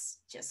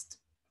students just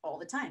all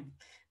the time.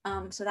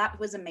 So that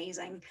was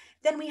amazing.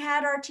 Then we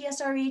had our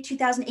TSRE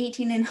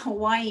 2018 in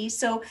Hawaii.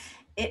 So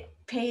it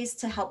pays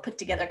to help put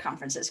together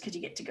conferences because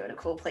you get to go to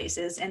cool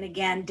places. And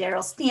again,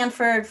 Daryl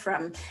Stanford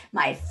from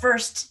my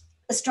first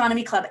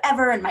astronomy club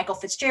ever, and Michael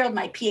Fitzgerald,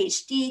 my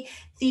PhD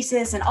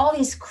thesis, and all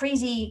these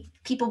crazy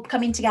people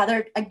coming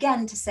together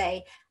again to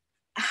say,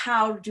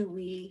 how do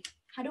we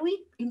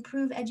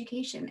improve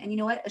education? And you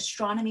know what?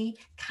 Astronomy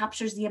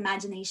captures the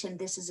imagination.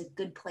 This is a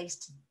good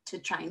place to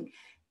try and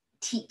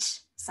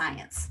teach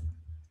science.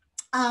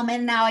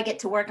 And now I get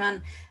to work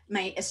on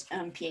my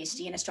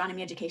PhD in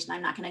astronomy education.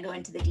 I'm not going to go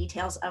into the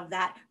details of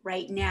that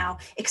right now,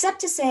 except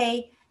to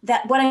say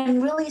that what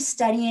I'm really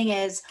studying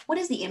is, what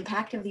is the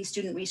impact of these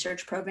student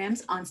research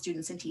programs on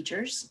students and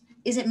teachers?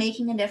 Is it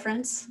making a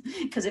difference?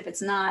 Because if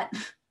it's not,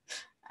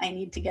 I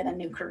need to get a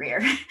new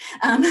career.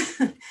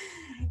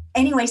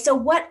 Anyway, so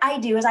what I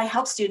do is I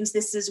help students.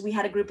 We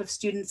had a group of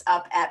students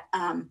up at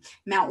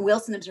Mount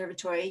Wilson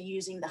Observatory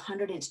using the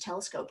 100-inch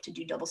telescope to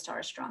do double star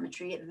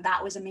astrometry.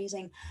 That was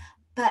amazing.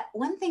 But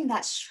one thing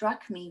that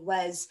struck me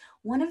was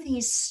one of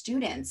these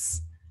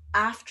students,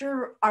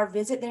 after our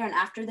visit there and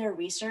after their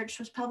research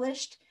was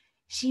published,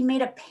 she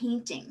made a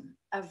painting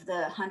of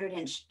the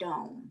 100-inch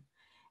dome.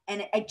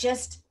 And it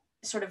just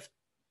sort of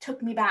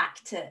took me back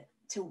to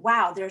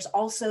wow, there's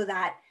also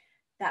that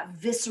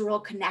visceral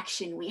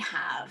connection we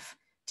have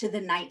to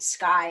the night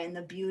sky and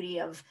the beauty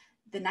of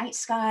the night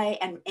sky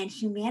and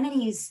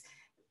humanity's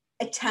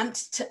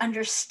attempt to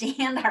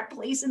understand our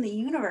place in the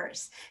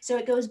universe. So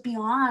it goes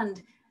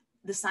beyond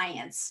the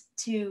science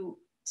to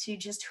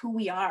just who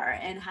we are,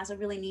 and has a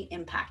really neat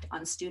impact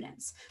on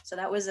students. So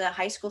that was a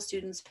high school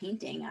student's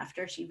painting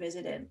after she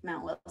visited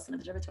Mount Wilson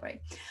Observatory.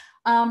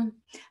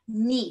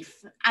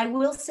 NEAF, I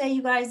will say,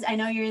 you guys, I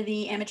know you're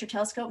the amateur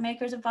telescope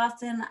makers of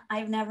Boston.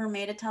 I've never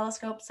made a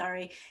telescope,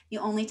 sorry. The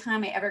only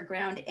time I ever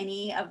ground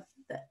any of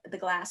the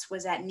glass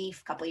was at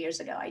NEAF a couple of years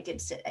ago. I did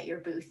sit at your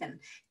booth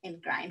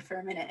and grind for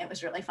a minute. It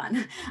was really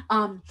fun.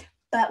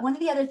 But one of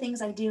the other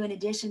things I do in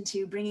addition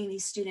to bringing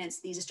these students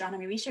these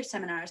astronomy research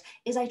seminars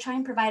is I try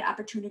and provide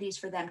opportunities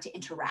for them to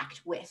interact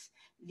with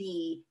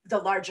the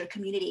larger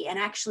community. And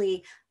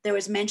actually there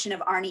was mention of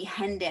Arnie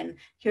Hendon.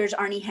 Here's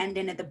Arnie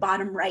Hendon at the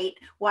bottom right,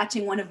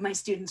 watching one of my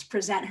students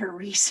present her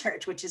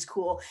research, which is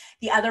cool.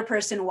 The other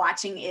person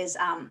watching is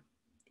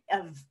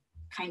of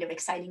kind of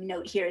exciting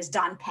note here is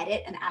Don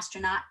Pettit, an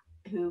astronaut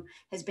who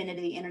has been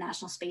into the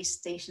International Space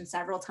Station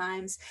several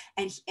times.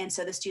 And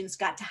so the students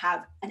got to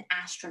have an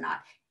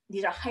astronaut.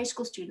 These are high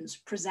school students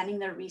presenting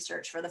their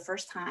research for the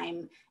first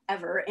time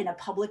ever in a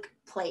public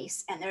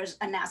place. And there's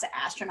a NASA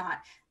astronaut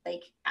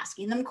like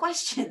asking them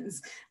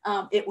questions.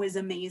 It was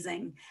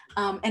amazing.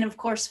 And of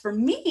course, for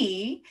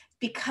me,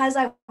 because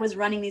I was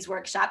running these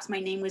workshops, my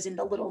name was in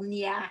the little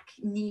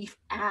NEAF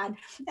ad.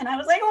 And I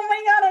was like, oh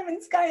my God, I'm in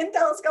Sky and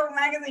Telescope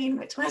magazine,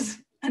 which was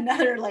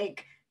another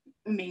like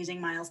amazing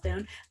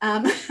milestone.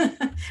 One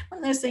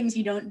of those things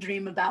you don't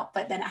dream about,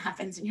 but then it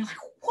happens and you're like,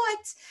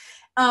 what?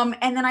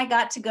 And then I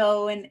got to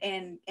go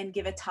and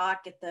give a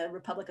talk at the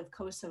Republic of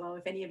Kosovo.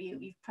 If any of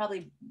you,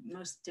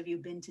 most of you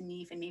been to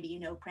NEAF, and maybe you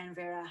know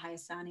Pranvera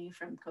Hayasani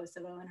from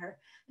Kosovo and her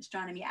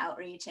astronomy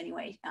outreach.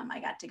 Anyway, I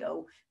got to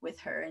go with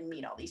her and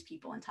meet all these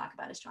people and talk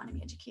about astronomy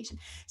education.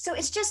 So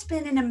it's just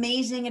been an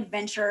amazing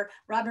adventure.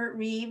 Robert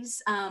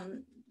Reeves,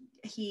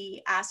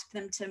 he asked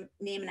them to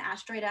name an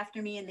asteroid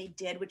after me, and they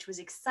did, which was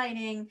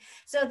exciting.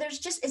 So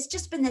it's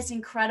just been this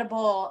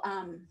incredible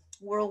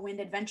whirlwind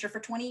adventure for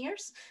 20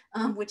 years,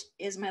 which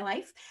is my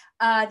life.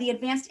 The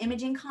Advanced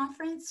Imaging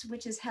Conference,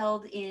 which is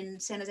held in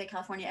San Jose,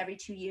 California every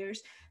 2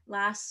 years.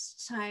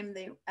 Last time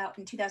out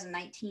in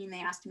 2019, they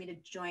asked me to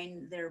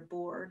join their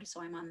board.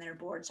 So I'm on their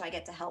board. So I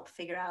get to help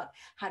figure out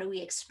how do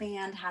we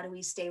expand, how do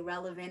we stay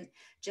relevant,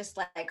 just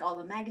like all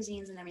the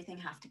magazines and everything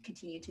have to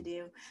continue to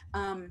do.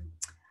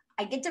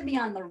 I get to be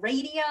on the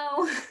radio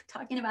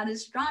talking about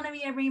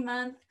astronomy every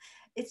month.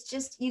 It's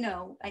just,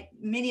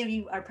 many of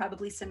you are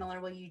probably similar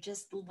where you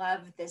just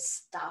love this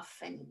stuff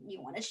and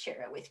you want to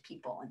share it with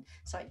people. And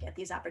so I get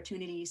these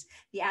opportunities.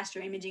 The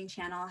Astro Imaging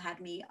channel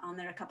had me on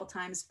there a couple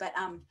times, but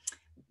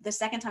the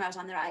second time I was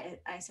on there,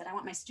 I said, I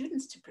want my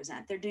students to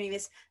present. They're doing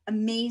this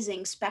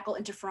amazing speckle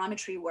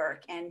interferometry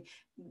work and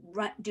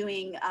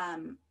doing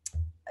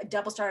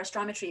double star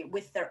astrometry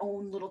with their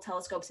own little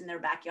telescopes in their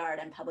backyard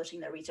and publishing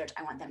their research.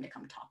 I want them to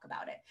come talk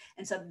about it.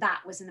 And so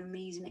that was an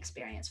amazing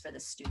experience for the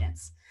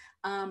students.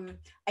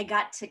 I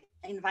got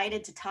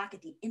invited to talk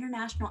at the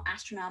International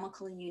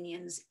Astronomical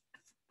Union's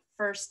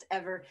first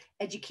ever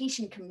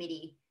education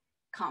committee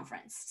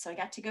conference. So I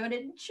got to go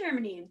to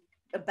Germany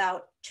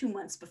about 2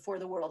 months before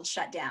the world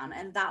shut down.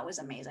 And that was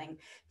amazing.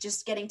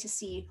 Just getting to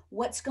see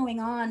what's going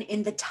on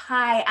in the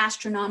Thai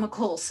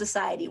Astronomical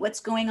Society, what's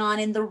going on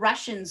in the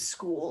Russian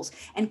schools,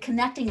 and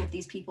connecting with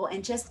these people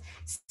and just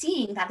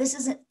seeing that this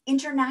is an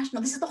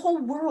international, this is the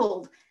whole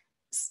world,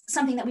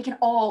 something that we can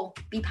all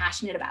be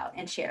passionate about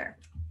and share.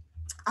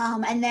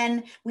 And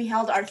then we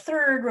held our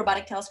third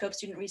Robotic Telescope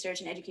Student Research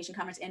and Education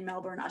Conference in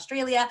Melbourne,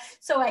 Australia.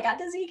 So I got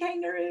to see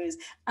kangaroos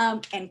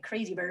and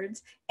crazy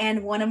birds.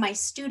 And one of my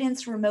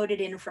students remoted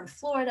in from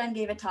Florida and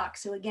gave a talk.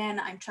 So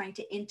again, I'm trying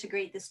to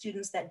integrate the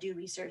students that do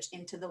research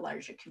into the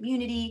larger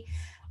community.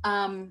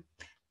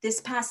 This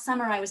past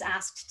summer, I was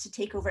asked to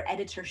take over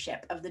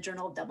editorship of the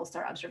Journal of Double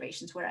Star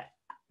Observations, where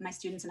my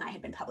students and I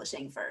had been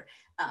publishing for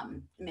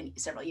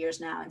several years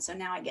now. And so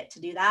now I get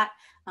to do that.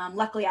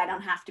 Luckily, I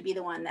don't have to be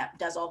the one that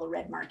does all the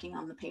red marking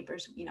on the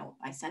papers.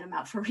 I send them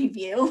out for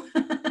review.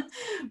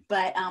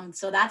 But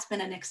so that's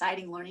been an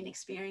exciting learning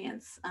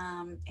experience.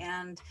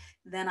 And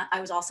then I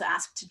was also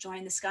asked to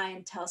join the Sky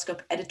and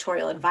Telescope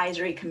Editorial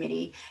Advisory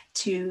Committee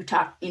to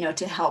talk,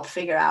 to help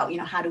figure out,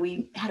 how do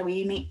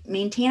we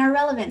maintain our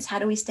relevance? How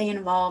do we stay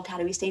involved? How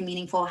do we stay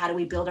meaningful? How do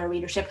we build our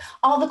readership?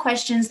 All the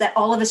questions that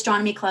all of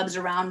astronomy clubs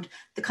around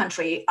the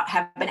country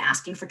have been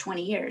asking for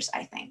 20 years,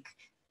 I think.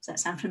 Does that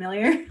sound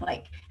familiar?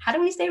 Like, how do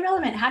we stay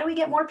relevant? How do we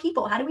get more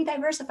people? How do we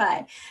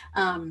diversify?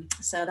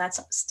 So that's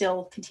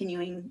still a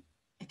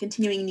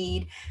continuing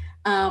need.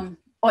 I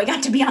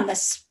got to be on the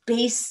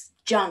Space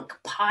Junk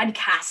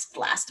podcast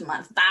last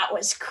month. That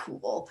was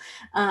cool.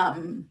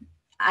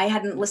 I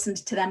hadn't listened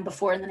to them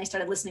before, and then I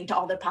started listening to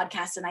all their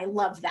podcasts, and I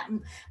love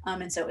them.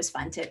 And so it was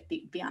fun to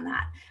be on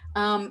that.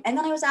 And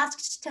then I was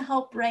asked to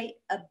help write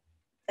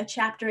a a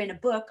chapter in a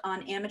book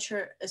on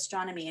amateur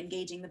astronomy,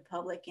 engaging the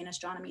public in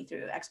astronomy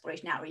through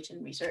exploration, outreach,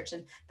 and research.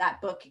 And that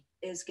book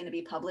is going to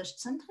be published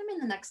sometime in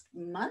the next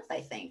month,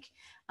 I think.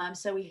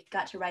 So we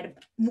got to write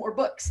more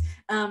books,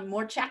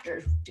 more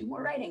chapters, do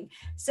more writing.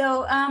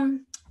 So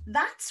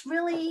that's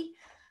really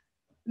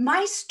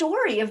my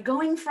story of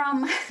going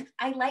from,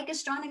 I like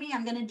astronomy,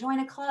 I'm going to join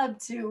a club,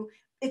 to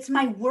it's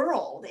my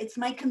world, it's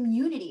my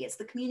community, it's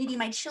the community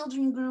my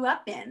children grew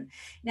up in.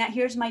 Now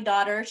here's my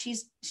daughter, she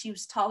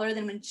was taller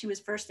than when she was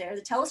first there.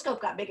 The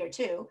telescope got bigger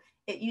too.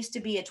 It used to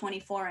be a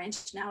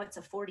 24-inch, now it's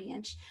a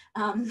 40-inch.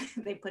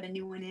 They put a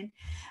new one in.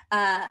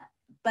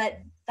 But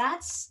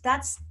that's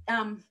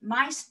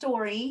my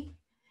story,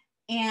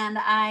 and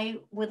I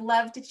would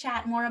love to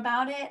chat more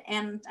about it.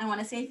 And I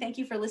want to say thank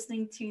you for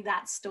listening to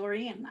that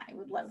story, and I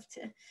would love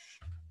to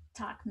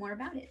talk more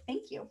about it.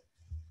 Thank you.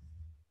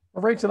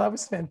 Well, Rachel, that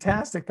was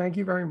fantastic. Thank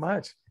you very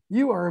much.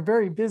 You are a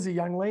very busy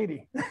young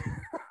lady.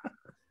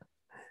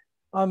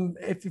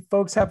 If you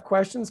folks have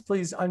questions,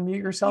 please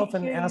unmute yourself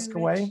and ask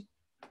away.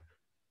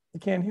 You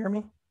can't hear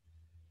me?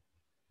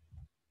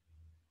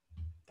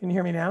 Can you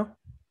hear me now?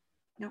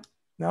 No.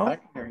 No? I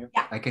can hear you.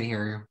 Yeah. I can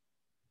hear you.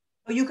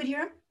 Oh, you could hear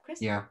him,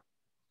 Chris? Yeah.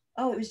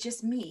 Oh, it was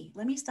just me.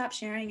 Let me stop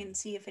sharing and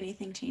see if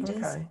anything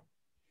changes. Okay.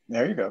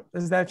 There you go.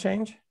 Does that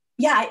change?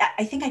 Yeah,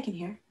 I think I can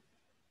hear.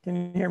 Can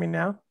you hear me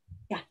now?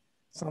 Yeah.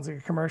 Sounds like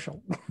a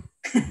commercial.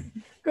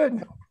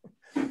 Good.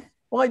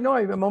 Well, I know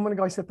a moment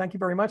ago I said, thank you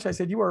very much. I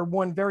said, you are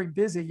one very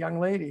busy young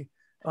lady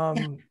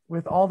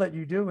with all that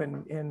you do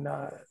in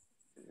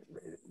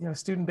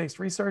student-based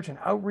research and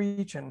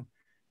outreach. And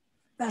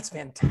that's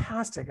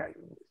fantastic.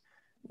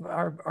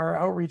 Our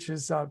outreach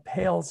is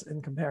pales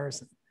in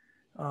comparison,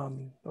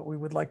 but we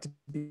would like to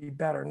be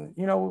better. And,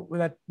 with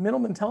that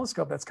Middleman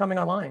telescope that's coming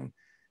online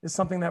is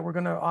something that we're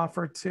going to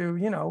offer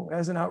to,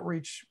 as an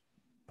outreach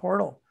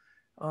portal.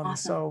 Awesome.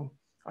 So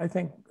I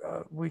think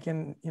we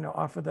can,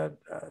 offer that.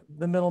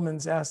 The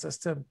Middlemans asked us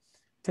to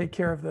take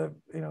care of the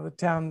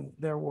town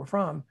they're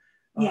from.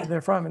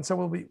 And so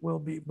we'll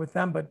be with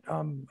them. But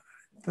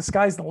the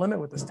sky's the limit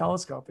with this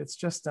telescope. It's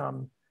just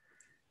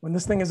when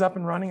this thing is up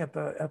and running at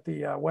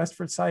the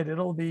Westford site,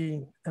 it'll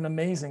be an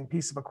amazing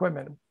piece of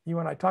equipment. You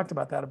and I talked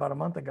about that about a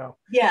month ago.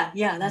 Yeah,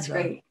 that's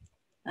great.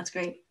 That's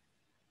great.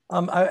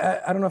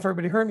 I don't know if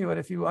everybody heard me, but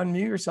if you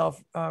unmute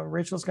yourself,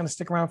 Rachel's going to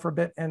stick around for a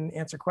bit and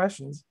answer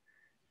questions.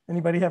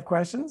 Anybody have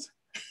questions?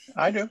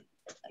 I do.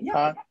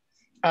 Yeah.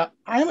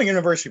 I'm a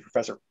university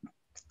professor.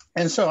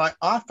 And so I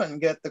often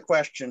get the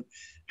question,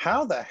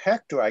 how the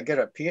heck do I get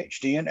a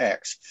PhD in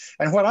X?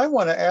 And what I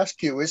want to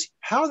ask you is,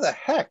 how the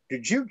heck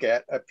did you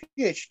get a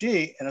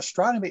PhD in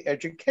astronomy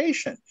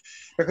education?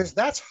 Because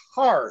that's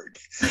hard.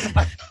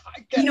 I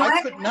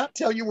could not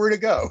tell you where to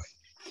go.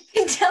 I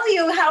can tell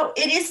you how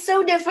it is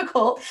so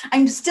difficult.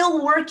 I'm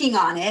still working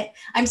on it.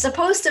 I'm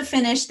supposed to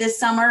finish this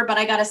summer, but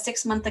I got a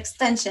 6-month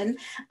extension.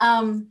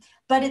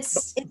 But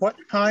it's what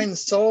kind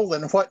soul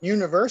and what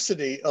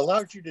university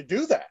allowed you to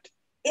do that?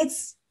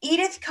 It's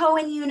Edith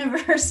Cowan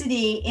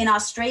University in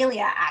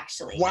Australia,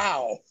 actually.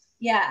 Wow.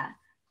 Yeah.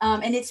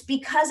 And it's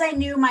because I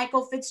knew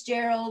Michael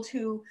Fitzgerald,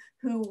 who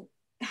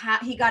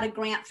he got a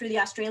grant through the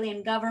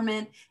Australian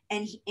government,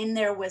 and in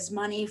there was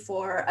money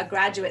for a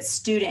graduate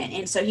student.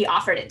 And so he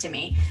offered it to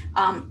me.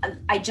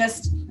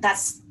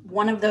 That's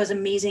one of those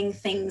amazing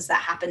things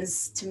that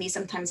happens to me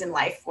sometimes in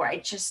life where I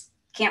just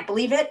can't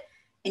believe it.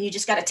 And you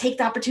just got to take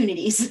the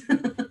opportunities.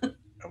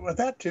 Well,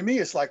 that to me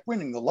is like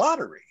winning the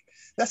lottery.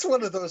 That's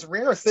one of those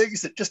rare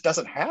things that just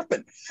doesn't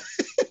happen.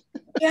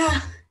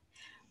 Yeah.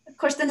 Of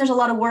course, then there's a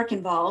lot of work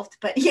involved,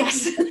 but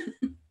yes.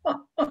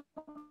 I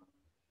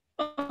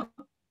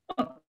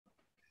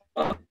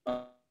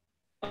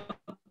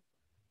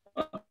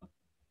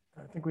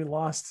think we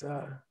lost.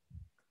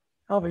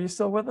 Alva, are you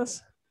still with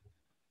us?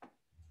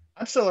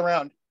 I'm still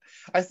around.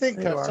 I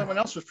think someone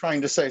else was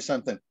trying to say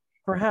something.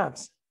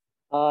 Perhaps.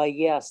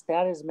 Yes,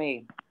 that is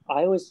me.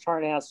 I was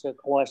trying to ask a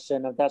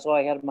question. That's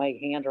why I had my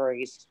hand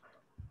raised.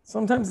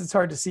 Sometimes it's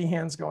hard to see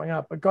hands going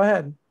up, but go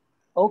ahead.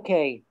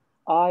 Okay,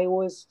 I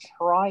was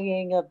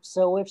trying.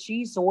 So if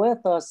she's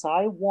with us,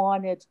 I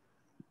wanted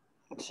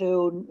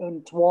to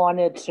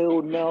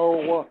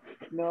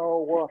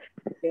know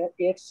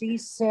if she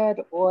said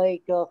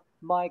like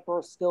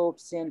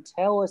microscopes and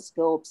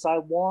telescopes. I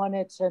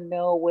wanted to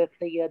know if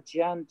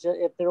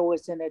if there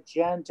was an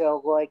agenda,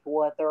 like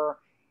whether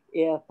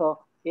if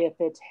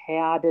it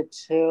had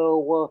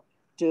to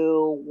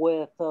do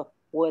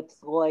with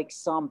like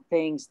some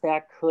things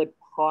that could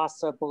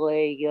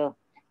possibly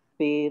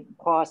being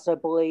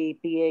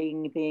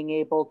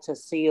able to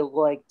see,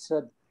 like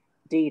to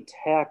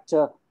detect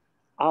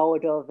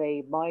out of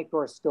a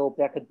microscope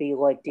that could be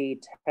like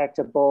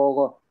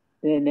detectable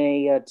in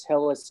a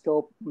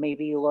telescope,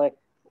 maybe, like,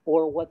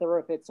 or whether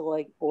if it's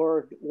like,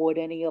 or would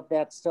any of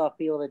that stuff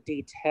be able to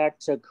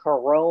detect a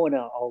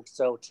corona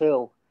also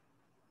too?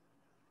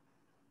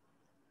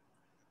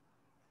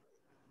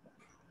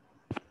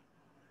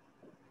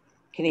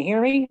 Can you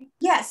hear me?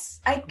 Yes,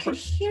 I could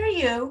hear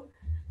you,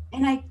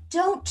 and I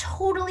don't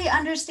totally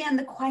understand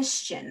the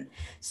question.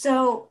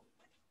 So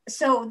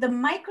so the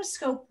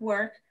microscope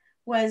work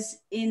was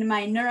in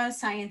my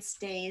neuroscience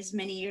days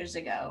many years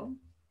ago.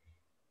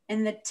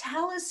 And the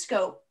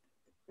telescope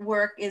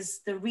work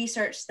is the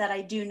research that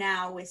I do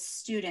now with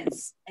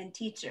students and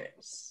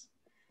teachers.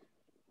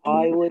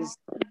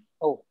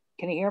 Oh,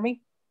 can you hear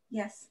me?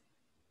 Yes.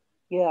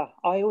 Yeah,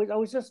 I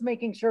was just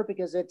making sure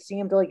because it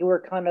seemed like you were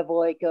kind of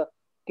like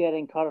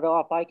getting cut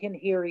off. I can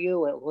hear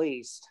you at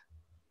least.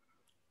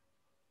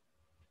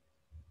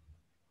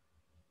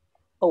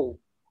 Oh,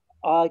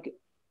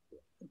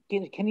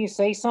 can you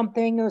say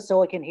something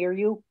so I can hear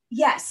you?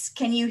 Yes,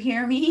 can you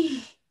hear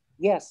me?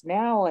 Yes,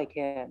 now I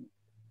can.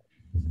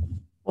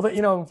 Well,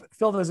 you know,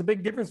 Phil, there's a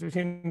big difference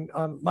between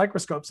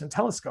microscopes and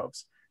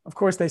telescopes. Of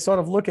course, they sort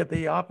of look at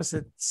the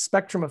opposite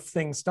spectrum of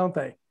things, don't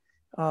they?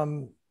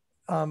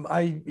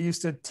 I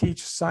used to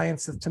teach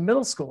science to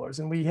middle schoolers,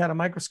 and we had a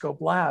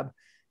microscope lab,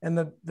 and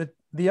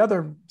the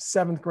other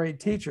 7th grade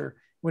teacher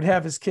would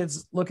have his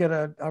kids look at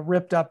a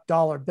ripped up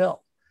dollar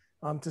bill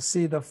to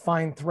see the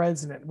fine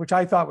threads in it, which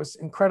I thought was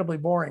incredibly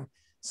boring.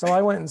 So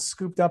I went and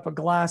scooped up a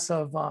glass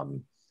of,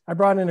 I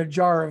brought in a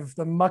jar of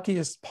the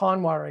muckiest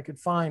pond water I could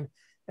find,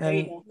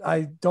 and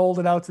I doled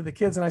it out to the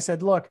kids, and I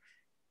said, look,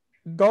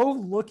 go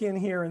look in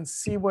here and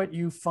see what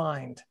you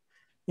find.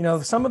 You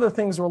know, some of the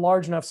things were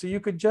large enough so you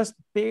could just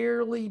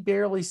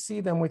barely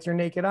see them with your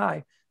naked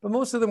eye, but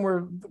most of them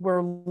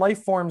were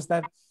life forms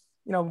that,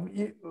 you know,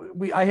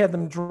 I had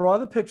them draw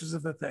the pictures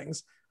of the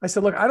things. I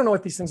said, look, I don't know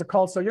what these things are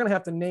called, so you're gonna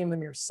have to name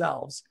them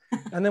yourselves.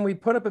 And then we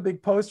put up a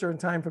big poster in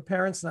time for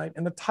Parents' Night,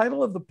 and the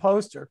title of the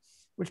poster,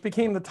 which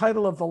became the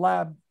title of the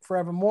lab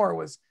forevermore,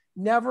 was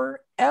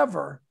Never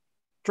Ever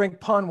Drink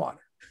Pond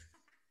Water,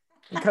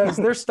 because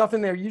there's stuff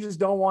in there you just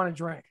don't want to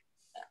drink.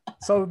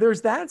 So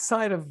there's that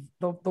side of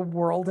the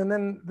world. And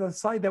then the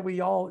side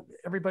that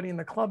everybody in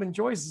the club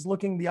enjoys is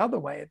looking the other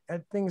way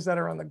at things that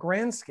are on the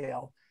grand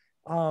scale.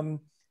 And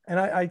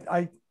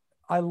I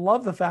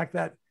love the fact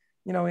that,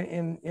 you know,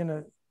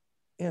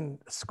 in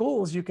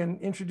schools, you can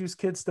introduce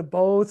kids to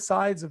both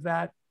sides of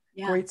that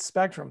great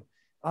spectrum.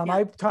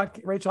 I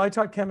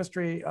taught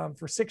chemistry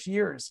for 6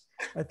 years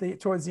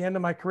towards the end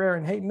of my career.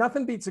 And hey,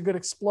 nothing beats a good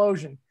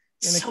explosion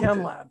in a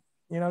chem lab,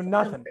 you know,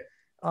 nothing.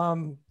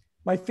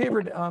 My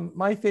favorite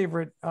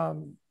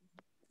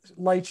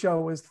light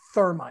show was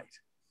thermite.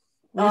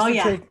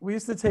 We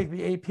used to take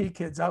the AP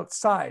kids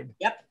outside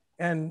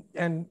and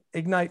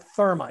ignite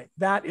thermite.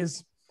 That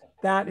is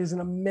an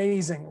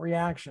amazing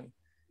reaction.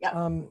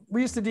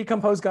 We used to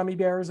decompose gummy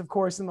bears, of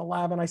course, in the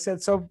lab. And I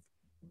said, so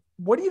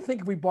what do you think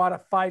if we bought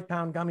a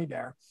 5-pound gummy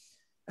bear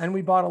and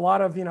we bought a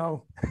lot of, you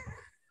know,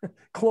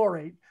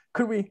 chlorate?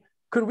 Could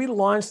we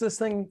launch this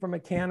thing from a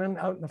cannon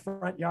out in the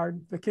front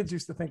yard? The kids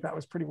used to think that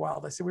was pretty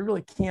wild. I said, we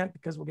really can't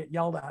because we'll get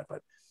yelled at,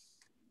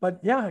 but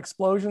yeah,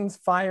 explosions,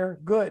 fire,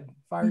 good.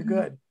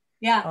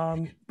 Yeah.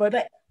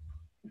 But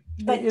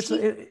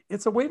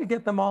it's a way to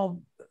get them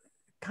all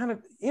kind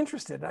of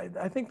interested.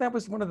 I think that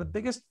was one of the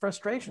biggest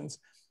frustrations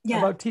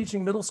about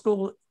teaching middle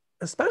school,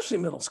 especially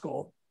middle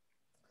school,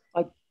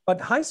 but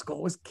high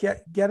school, was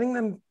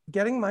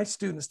getting my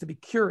students to be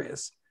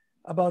curious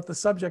about the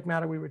subject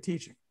matter we were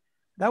teaching.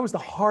 That was the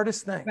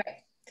hardest thing.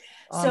 Right.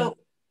 So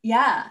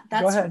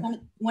that's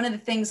one of the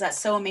things that's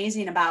so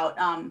amazing about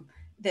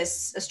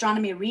this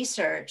astronomy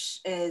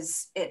research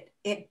is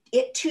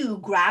it too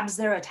grabs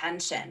their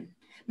attention.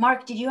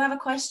 Mark, did you have a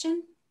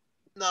question?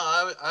 No,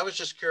 I was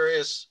just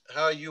curious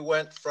how you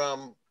went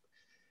from,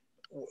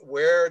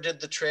 where did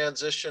the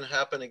transition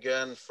happen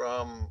again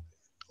from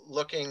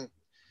looking,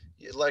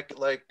 like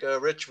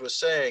Rich was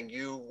saying,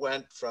 you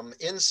went from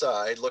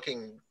inside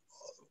looking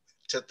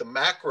to the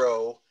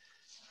macro,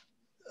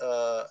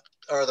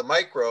 or the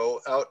micro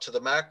out to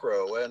the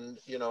macro, and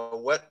you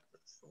know,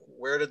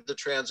 where did the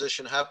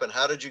transition happen?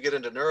 How did you get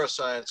into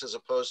neuroscience as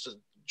opposed to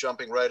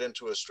jumping right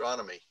into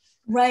astronomy?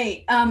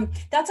 Right.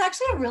 That's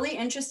actually a really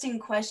interesting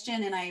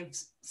question, and I've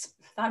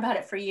thought about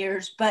it for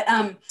years, but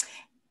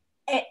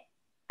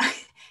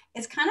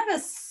it's kind of a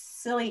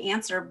silly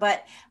answer,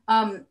 but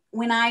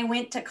when I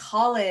went to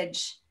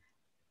college,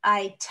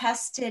 I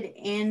tested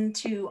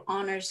into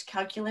honors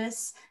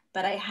calculus,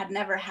 but I had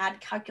never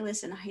had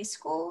calculus in high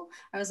school.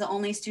 I was the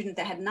only student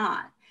that had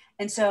not.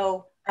 And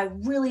so I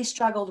really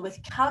struggled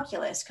with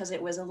calculus because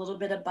it was a little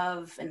bit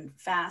above and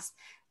fast.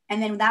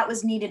 And then that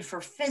was needed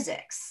for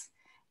physics.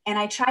 And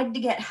I tried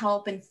to get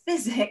help in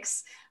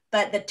physics,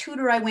 but the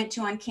tutor I went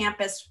to on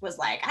campus was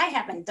like, I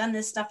haven't done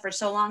this stuff for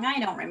so long, I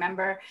don't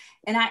remember.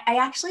 And I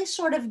actually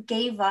sort of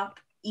gave up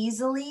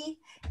easily.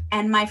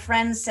 And my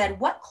friends said,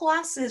 what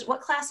classes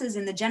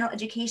in the general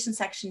education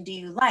section do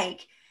you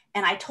like?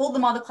 And I told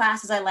them all the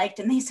classes I liked,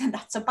 and they said,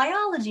 that's a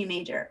biology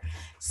major.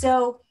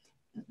 So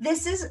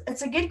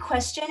it's a good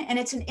question. And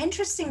it's an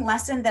interesting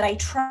lesson that I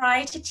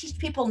try to teach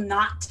people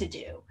not to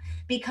do,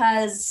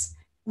 because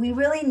we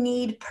really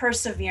need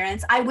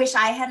perseverance. I wish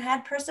I had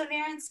had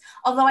perseverance,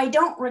 although I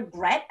don't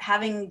regret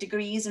having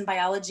degrees in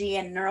biology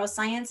and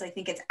neuroscience. I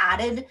think it's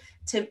added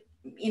to,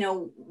 you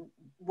know,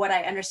 what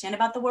I understand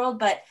about the world.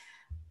 But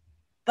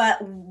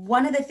But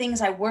one of the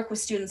things I work with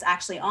students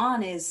actually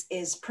on is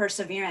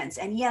perseverance.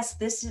 And yes,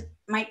 this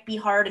might be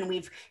hard, and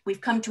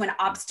we've come to an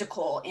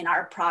obstacle in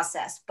our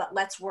process, but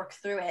let's work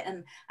through it.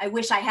 And I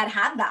wish I had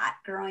had that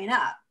growing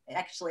up,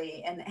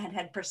 actually, and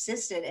had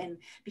persisted. And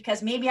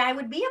because maybe I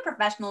would be a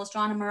professional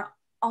astronomer,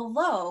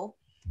 although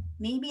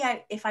maybe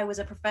if I was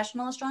a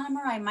professional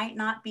astronomer, I might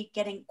not be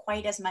getting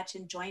quite as much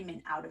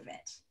enjoyment out of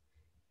it.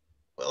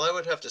 Well, I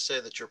would have to say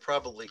that you're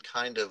probably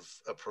kind of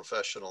a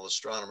professional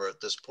astronomer at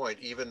this point,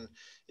 even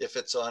if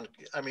it's on,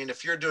 I mean,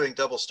 if you're doing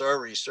double star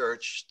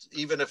research,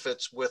 even if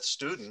it's with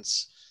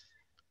students,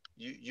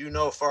 you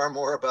know far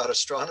more about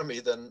astronomy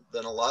than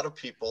a lot of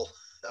people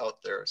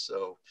out there.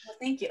 So well,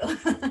 thank you.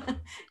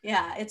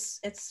 Yeah, it's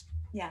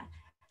yeah.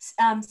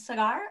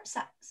 Sagar?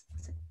 Sagar.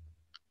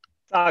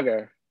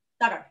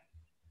 Sagar.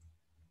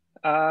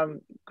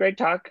 Great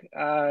talk.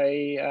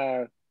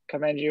 I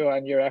commend you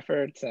on your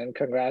efforts and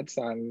congrats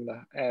on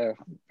a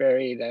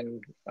varied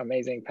and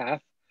amazing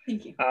path.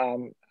 Thank you.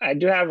 I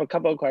do have a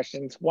couple of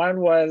questions. One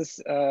was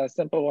a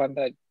simple one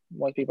that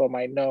most people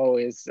might know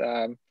is,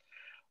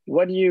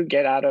 what do you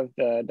get out of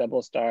the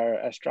double star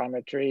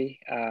astrometry?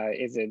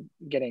 Is it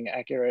getting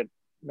accurate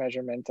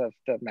measurement of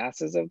the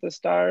masses of the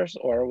stars,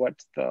 or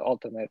what's the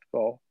ultimate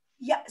goal?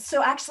 Yeah,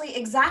 so actually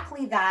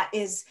exactly that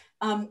is,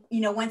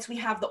 you know, once we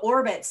have the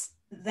orbits,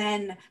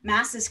 then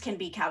masses can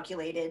be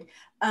calculated.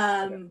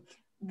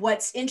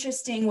 What's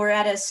interesting, we're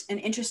at an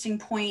interesting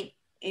point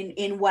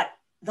in what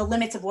the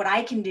limits of what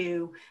I can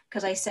do,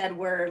 because I said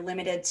we're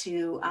limited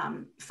to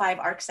 5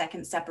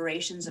 arcsecond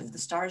separations of the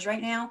stars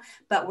right now,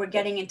 but we're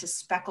getting into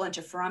speckle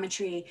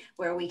interferometry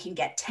where we can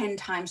get 10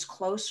 times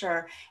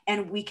closer.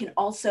 And we can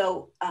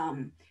also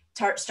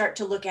start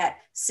to look at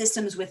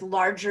systems with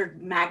larger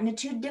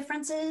magnitude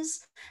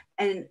differences.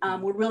 And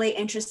we're really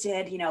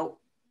interested, you know,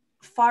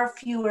 far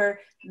fewer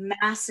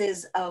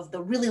masses of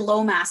the really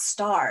low mass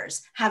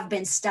stars have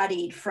been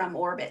studied from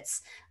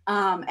orbits.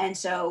 And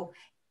so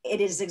it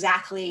is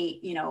exactly,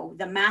 you know,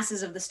 the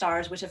masses of the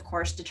stars, which of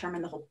course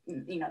determine the whole,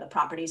 you know, the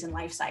properties and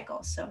life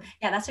cycles. So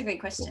yeah, that's a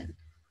great question.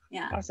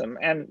 Yeah. Awesome.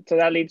 And so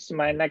that leads to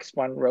my next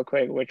one real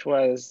quick, which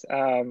was,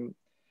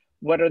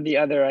 what are the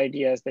other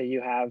ideas that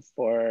you have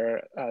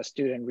for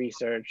student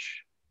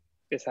research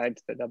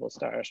besides the double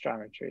star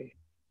astrometry?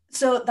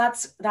 So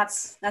that's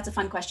a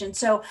fun question.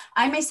 So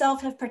I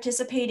myself have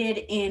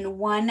participated in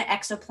one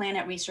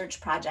exoplanet research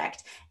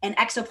project, and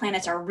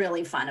exoplanets are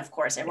really fun. Of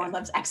course, everyone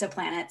loves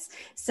exoplanets.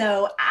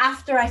 So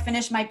after I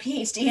finish my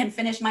PhD and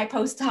finish my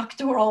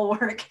postdoctoral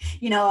work,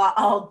 you know,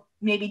 I'll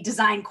maybe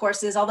design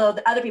courses, although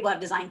the other people have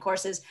designed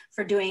courses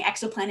for doing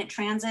exoplanet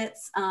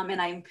transits. And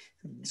I'm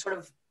sort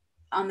of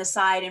on the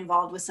side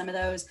involved with some of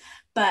those.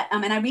 But,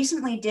 and I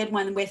recently did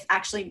one with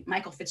actually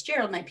Michael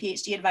Fitzgerald, my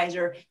PhD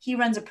advisor. He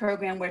runs a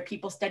program where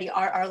people study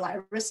RR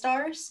Lyra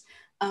stars,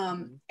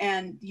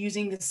 and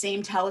using the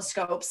same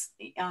telescopes.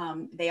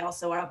 They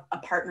also are a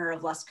partner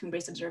of Las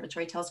Cumbres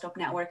Observatory Telescope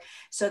Network.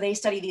 So they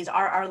study these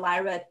RR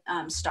Lyra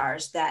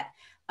stars that,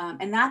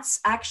 and that's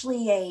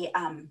actually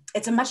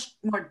it's a much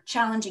more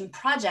challenging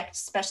project,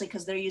 especially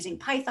because they're using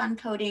Python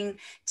coding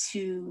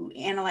to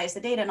analyze the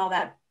data and all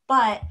that.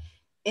 But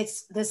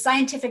it's the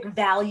scientific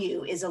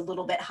value is a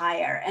little bit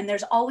higher. And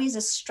there's always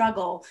a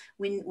struggle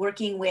when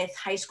working with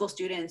high school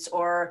students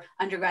or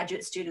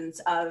undergraduate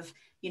students of,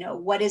 you know,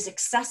 what is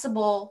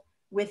accessible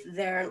with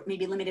their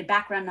maybe limited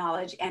background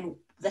knowledge and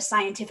the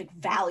scientific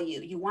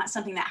value. You want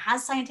something that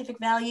has scientific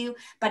value,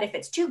 but if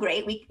it's too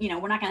great,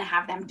 we're not going to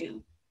have them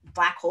do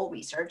black hole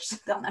research.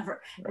 They'll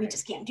never, we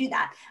just can't do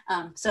that.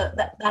 So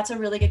that's a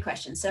really good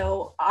question.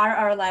 So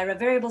RR Lyra,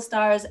 variable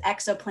stars,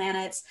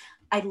 exoplanets.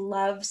 I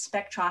love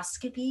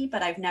spectroscopy,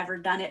 but I've never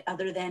done it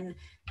other than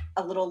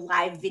a little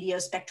live video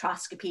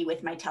spectroscopy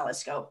with my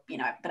telescope, you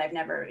know, but I've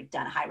never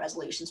done high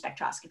resolution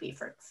spectroscopy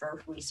for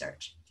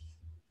research.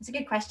 It's a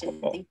good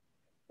question. Cool.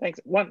 Thanks.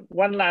 One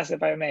last,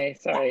 if I may,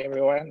 sorry,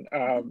 everyone.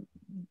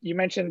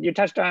 You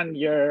touched on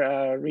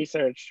your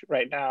research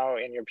right now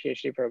in your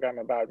PhD program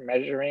about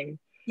measuring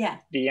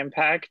the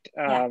impact.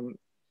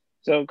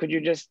 So could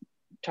you just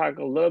talk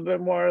a little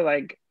bit more?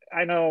 Like,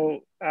 I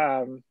know,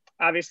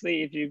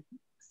 obviously, if you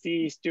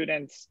see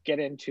students get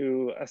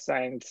into a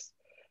science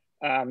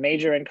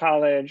major in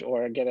college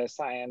or get a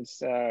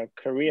science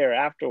career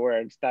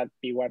afterwards, that'd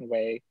be one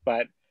way.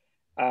 But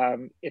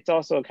it's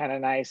also kind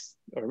of nice,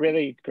 or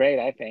really great,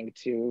 I think,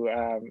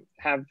 to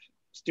have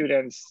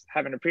students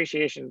have an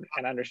appreciation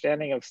and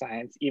understanding of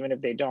science, even if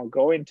they don't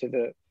go into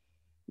the,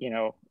 you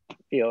know,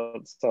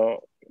 field. So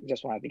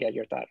just wanted to get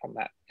your thought on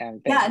that.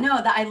 And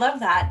I love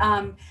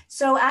that.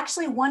 So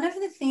actually, one of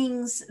the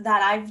things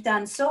that I've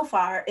done so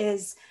far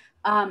is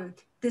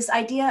this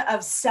idea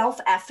of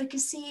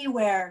self-efficacy,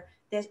 where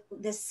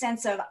this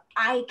sense of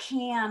I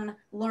can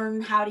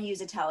learn how to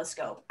use a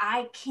telescope.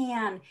 I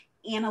can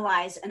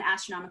analyze an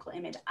astronomical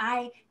image.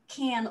 I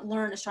can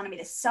learn astronomy.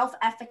 The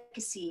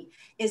self-efficacy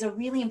is a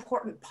really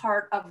important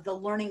part of the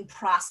learning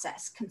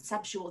process,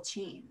 conceptual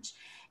change.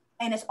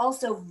 And it's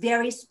also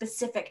very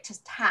specific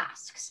to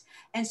tasks.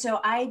 And so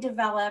I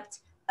developed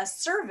a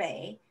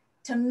survey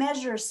to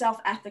measure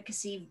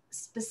self-efficacy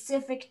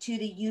specific to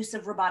the use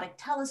of robotic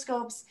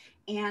telescopes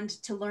and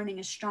to learning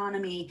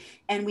astronomy.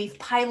 And we've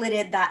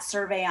piloted that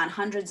survey on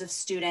hundreds of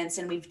students,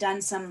 and we've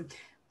done some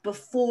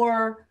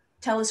before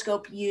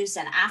telescope use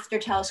and after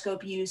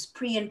telescope use,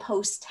 pre and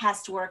post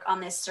test work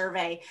on this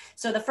survey.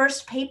 So the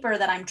first paper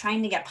that I'm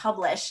trying to get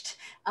published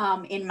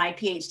in my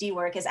PhD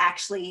work is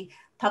actually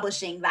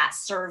publishing that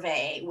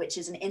survey, which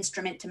is an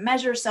instrument to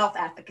measure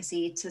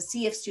self-efficacy to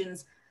see if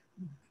students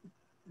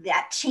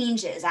that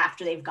changes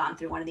after they've gone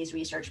through one of these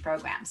research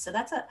programs. So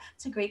that's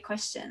a great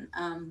question.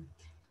 And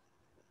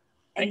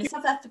the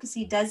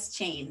self-efficacy does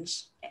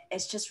change.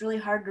 It's just really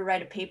hard to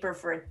write a paper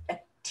for a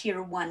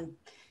tier 1,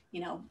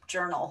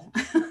 journal.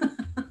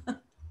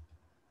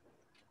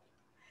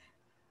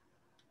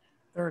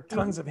 There are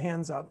tons of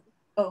hands up.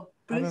 Oh,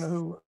 Bruce? I don't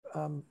know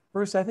who,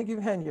 Bruce, I think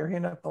you've had your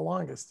hand up the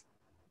longest.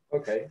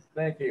 Okay,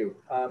 thank you.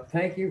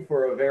 Thank you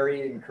for a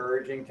very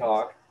encouraging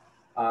talk.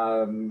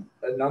 A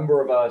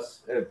number of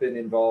us have been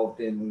involved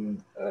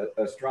in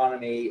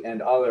astronomy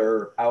and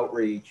other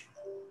outreach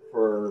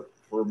for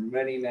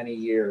many, many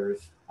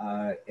years.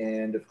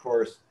 And of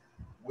course,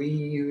 we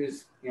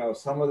use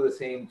some of the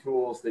same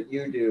tools that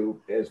you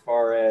do as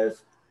far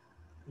as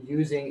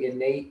using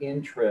innate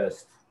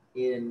interest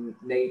in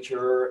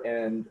nature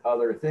and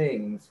other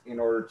things in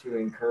order to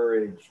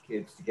encourage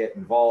kids to get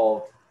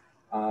involved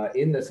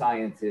in the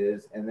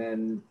sciences and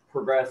then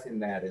progress in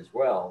that as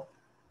well.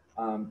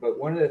 But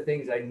one of the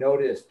things I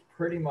noticed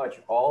pretty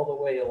much all the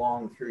way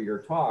along through your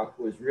talk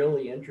was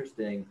really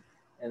interesting.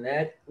 And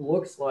that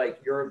looks like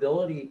your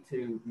ability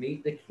to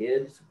meet the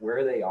kids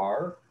where they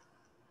are.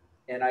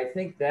 And I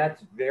think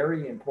that's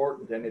very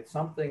important. And it's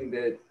something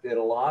that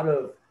a lot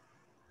of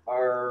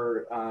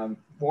our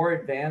more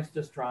advanced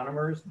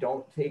astronomers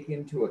don't take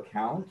into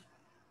account.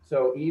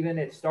 So even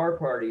at star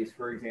parties,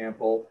 for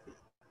example,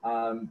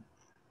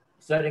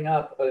 setting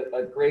up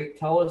a great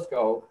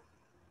telescope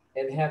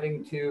and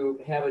having to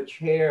have a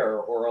chair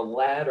or a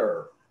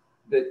ladder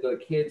that the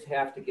kids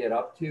have to get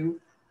up to.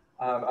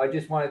 I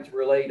just wanted to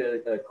relate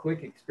a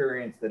quick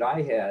experience that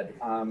I had.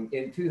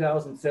 In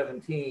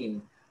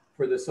 2017,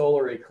 for the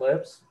solar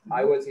eclipse,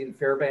 I was in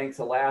Fairbanks,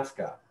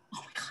 Alaska.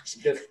 Oh my gosh.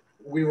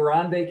 We were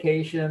on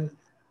vacation,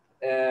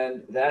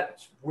 and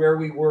that's where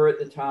we were at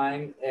the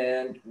time,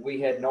 and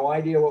we had no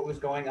idea what was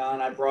going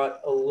on. I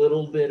brought a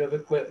little bit of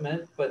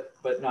equipment, but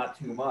not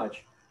too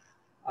much.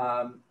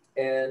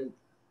 And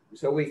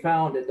so we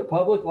found at the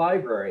public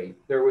library,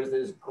 there was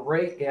this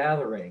great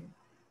gathering,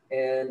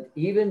 and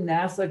even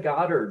NASA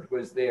Goddard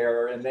was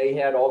there, and they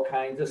had all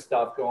kinds of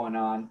stuff going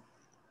on.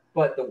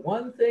 But the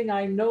one thing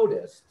I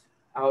noticed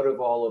out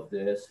of all of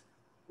this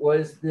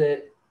was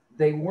that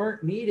they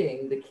weren't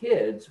meeting the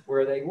kids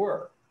where they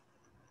were.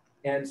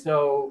 And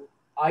so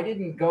I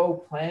didn't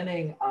go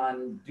planning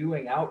on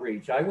doing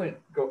outreach. I went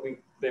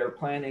there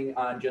planning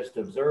on just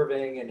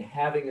observing and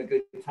having a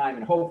good time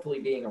and hopefully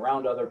being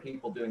around other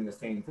people doing the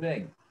same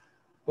thing.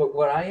 But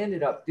what I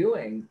ended up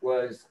doing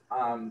was,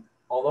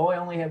 although I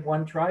only had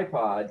one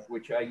tripod,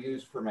 which I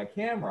used for my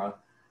camera,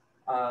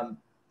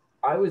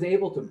 I was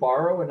able to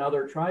borrow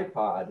another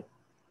tripod,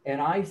 and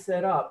I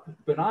set up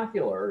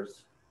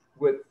binoculars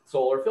with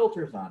solar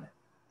filters on it.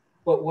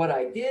 But what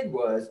I did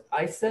was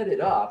I set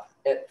it up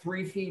at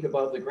 3 feet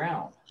above the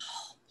ground.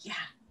 Oh, yeah.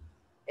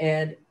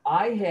 And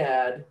I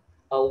had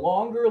a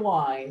longer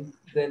line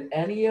than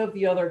any of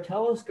the other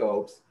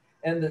telescopes.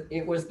 And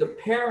it was the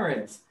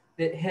parents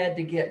that had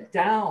to get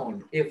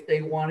down if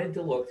they wanted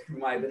to look through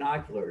my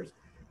binoculars.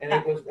 And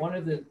it was one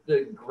of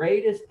the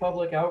greatest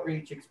public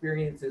outreach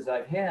experiences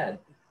I've had,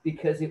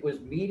 because it was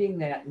meeting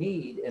that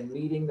need and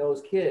meeting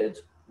those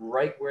kids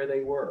right where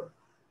they were.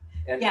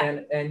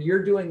 And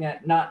you're doing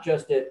that not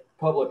just at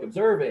public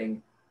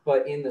observing,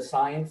 but in the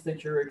science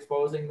that you're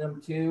exposing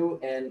them to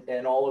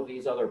and all of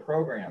these other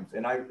programs.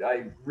 And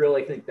I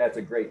really think that's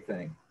a great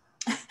thing.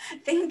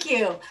 Thank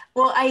you.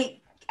 Well,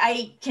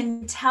 I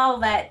can tell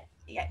that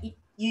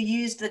you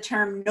used the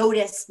term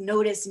notice.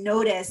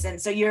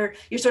 And so you're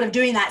sort of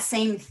doing that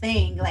same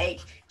thing,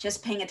 like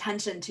just paying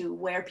attention to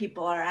where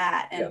people are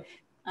at.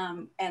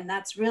 And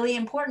that's really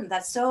important.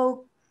 That's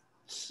so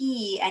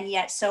key and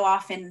yet so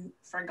often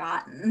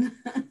forgotten.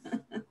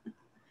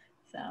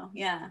 So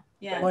yeah.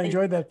 Well, I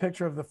enjoyed that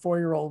picture of the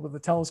 4-year-old with the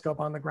telescope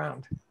on the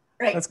ground.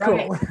 Right. That's cool.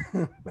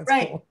 Right. That's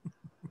right. cool.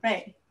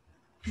 Right.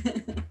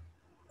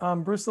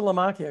 Bruce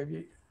Lamacchia,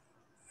 you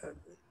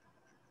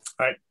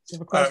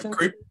have a question?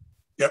 Great.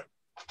 Yep.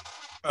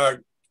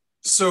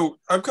 So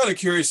I'm kind of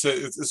curious,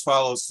 this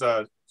follows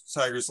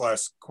Tiger's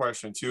last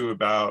question too,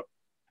 about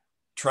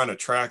trying to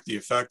track the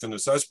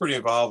effectiveness. I was pretty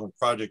involved in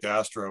Project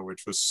Astro,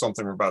 which was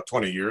something about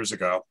 20 years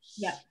ago.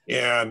 Yeah.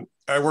 And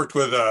I worked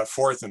with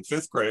 4th and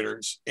 5th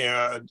graders,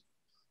 and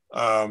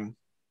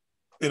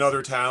in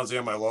other towns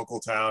and my local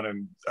town.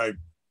 And I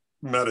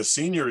met a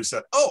senior who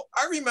said, "Oh,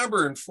 I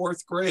remember in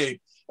 4th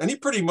grade." And he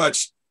pretty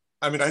much,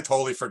 I mean, I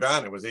totally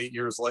forgot. It was 8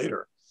 years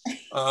later.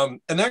 And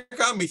that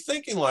got me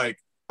thinking, like,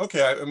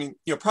 okay, I mean,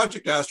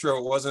 Project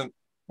Astro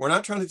we're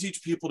not trying to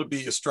teach people to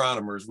be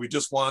astronomers. We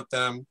just want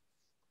them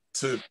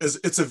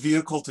it's a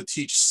vehicle to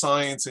teach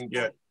science and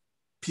get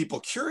people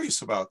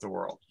curious about the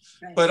world.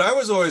 Right. But I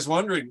was always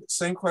wondering,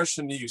 same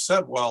question that you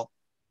said, well,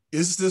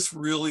 is this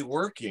really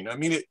working? I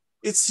mean,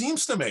 it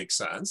seems to make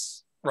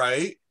sense,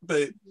 right?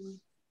 But,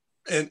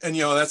 and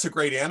you know, that's a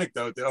great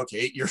anecdote that, okay,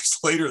 8 years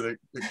later,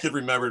 the kid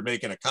remembered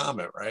making a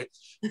comment, right?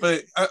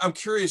 But I'm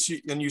curious,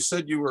 and you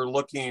said you were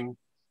looking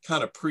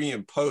kind of pre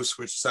and post,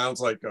 which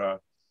sounds like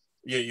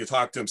you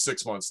talked to him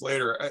 6 months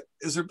later.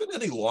 Has there been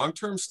any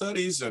long-term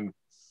studies, and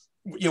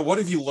you know, what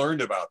have you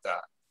learned about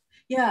that?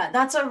 Yeah,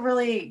 that's a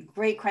really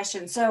great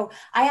question. So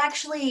I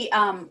actually,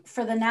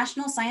 for the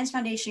National Science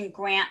Foundation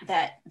grant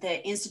that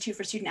the Institute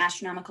for Student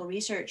Astronomical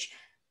Research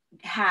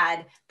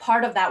had,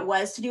 part of that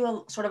was to do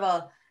a sort of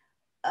a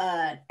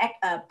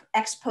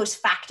ex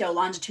post facto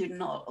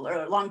longitudinal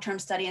or long-term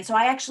study. And so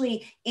I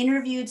actually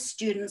interviewed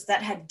students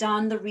that had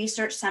done the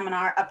research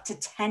seminar up to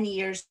 10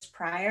 years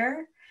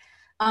prior.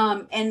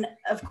 And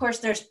of course,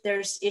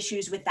 there's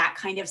issues with that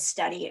kind of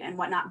study and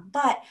whatnot.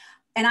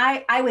 And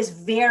I was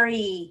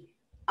very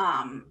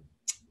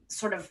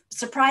sort of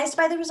surprised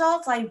by the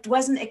results. I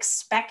wasn't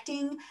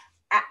expecting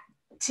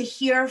to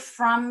hear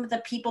from the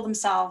people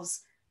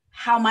themselves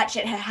how much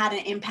it had had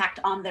an impact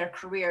on their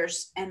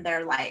careers and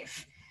their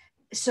life.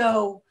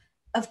 So,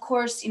 of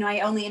course, you know,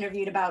 I only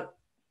interviewed about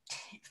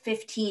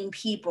 15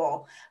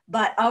 people,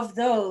 but of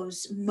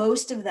those,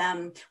 most of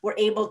them were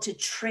able to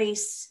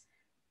trace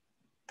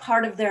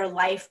part of their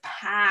life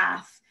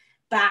path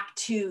back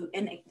to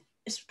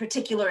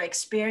particular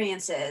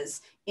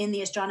experiences in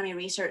the astronomy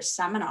research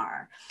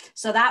seminar.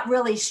 So that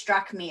really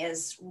struck me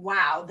as,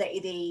 wow,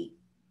 it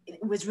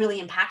was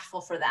really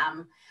impactful for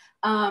them.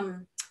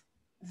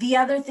 The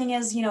other thing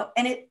is, you know,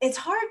 and it's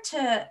hard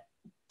to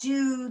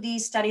do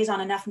these studies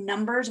on enough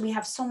numbers. We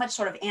have so much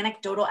sort of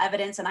anecdotal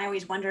evidence, and I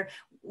always wonder,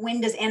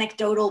 when does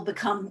anecdotal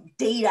become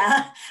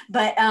data?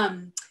 But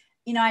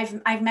you know,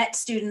 I've met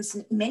students,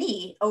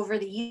 many over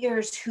the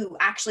years, who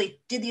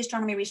actually did the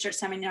astronomy research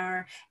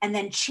seminar and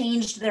then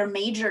changed their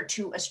major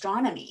to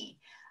astronomy.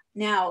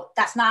 Now,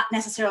 that's not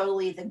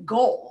necessarily the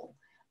goal,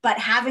 but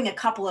having a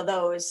couple of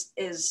those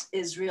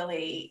is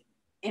really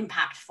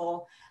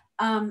impactful.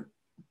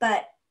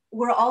 But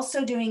we're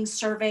also doing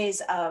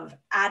surveys of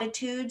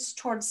attitudes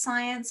towards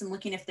science and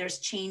looking if there's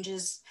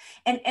changes.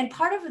 And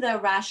part of the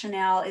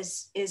rationale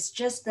is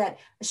just that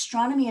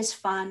astronomy is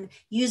fun.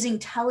 Using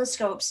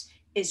telescopes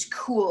is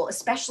cool,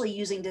 especially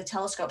using the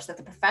telescopes that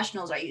the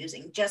professionals are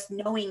using. Just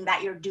knowing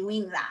that you're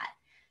doing that,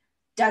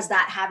 does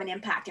that have an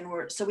impact?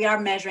 And so we are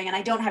measuring, and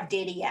I don't have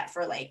data yet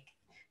for like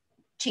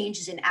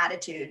changes in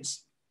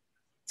attitudes,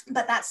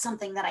 but that's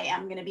something that I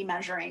am going to be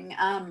measuring.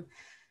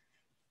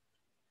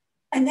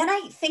 And then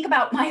I think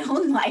about my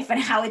own life and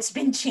how it's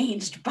been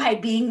changed by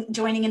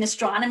joining an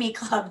astronomy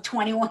club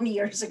 21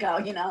 years ago,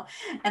 you know,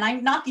 and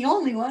I'm not the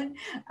only one.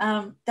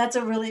 Those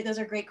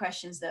are great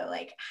questions though.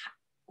 Like,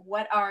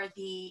 what are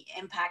the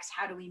impacts?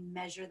 How do we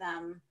measure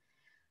them?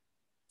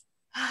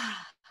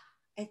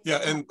 Yeah,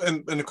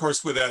 and of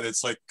course with that,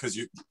 it's like, because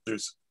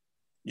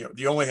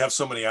you only have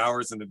so many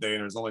hours in the day,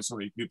 and there's only so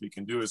many people you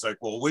can do. It's like,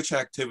 well, which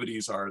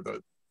activities are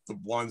the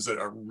ones that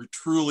are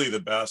truly the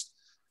best?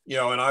 You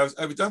know, and I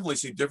would definitely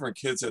see different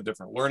kids have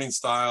different learning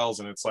styles,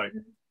 and it's like,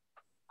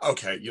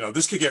 okay, you know,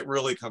 this could get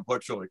really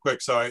complex really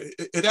quick. So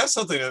it has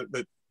something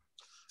that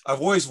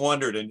I've always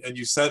wondered, and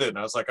you said it, and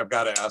I was like, I've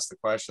got to ask the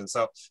question.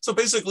 So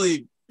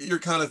basically, you're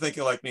kind of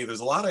thinking like me. There's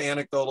a lot of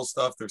anecdotal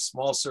stuff. There's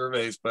small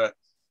surveys, but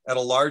at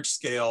a large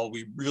scale,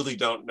 we really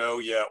don't know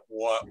yet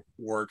what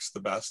works the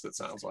best, it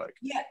sounds like.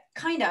 Yeah,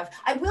 kind of.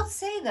 I will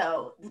say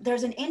though,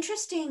 there's an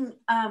interesting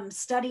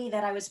study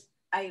that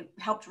I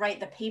helped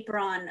write the paper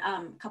on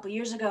a couple of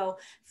years ago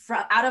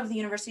out of the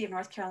University of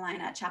North Carolina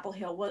at Chapel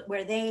Hill,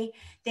 where they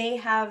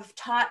have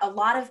taught a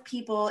lot of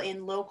people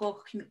in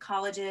local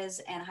colleges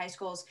and high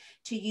schools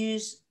to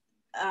use,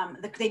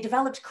 they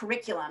developed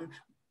curriculum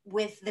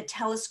with the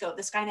telescope,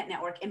 the Skynet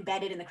network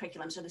embedded in the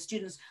curriculum. So the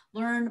students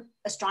learn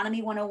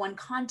Astronomy 101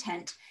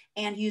 content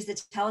and use the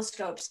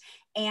telescopes.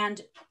 And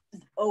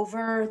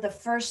over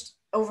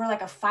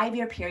like a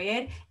 5-year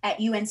period at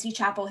UNC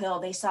Chapel Hill,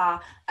 they saw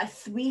a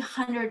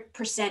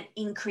 300%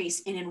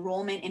 increase in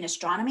enrollment in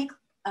astronomy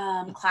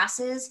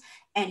classes,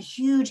 and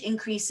huge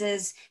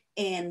increases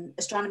in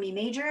astronomy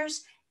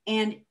majors,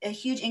 and a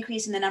huge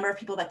increase in the number of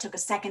people that took a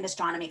second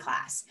astronomy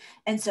class.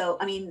 And so,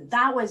 I mean,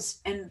 that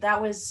was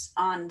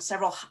on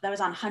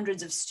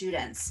hundreds of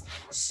students.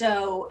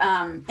 So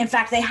in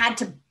fact, they had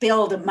to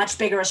build a much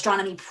bigger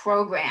astronomy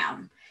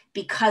program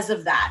because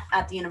of that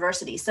at the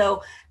university.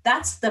 So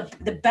that's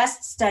the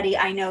best study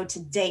I know to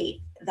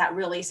date that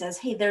really says,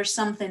 hey, there's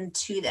something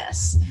to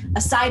this,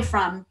 aside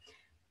from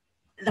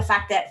the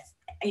fact that,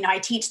 you know, I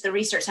teach the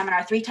research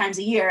seminar 3 times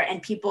a year,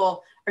 and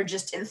people are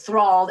just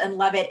enthralled and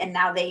love it. And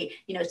now they,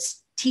 you know,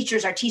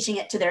 teachers are teaching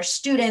it to their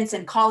students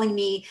and calling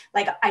me,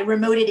 like I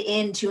remoted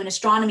into an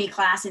astronomy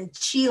class in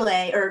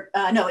Chile, or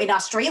in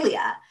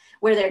Australia,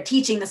 where they're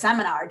teaching the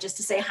seminar just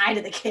to say hi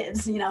to the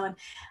kids, you know,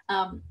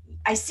 and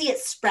I see it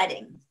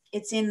spreading.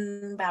 It's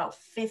in about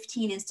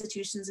 15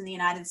 institutions in the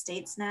United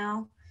States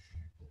now.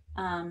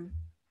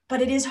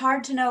 but it is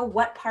hard to know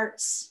what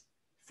parts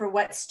for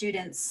what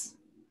students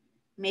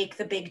make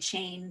the big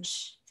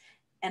change.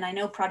 And I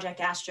know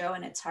Project Astro,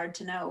 and it's hard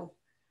to know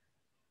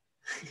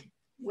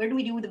where do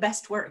we do the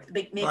best work.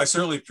 I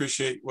certainly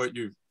appreciate what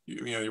you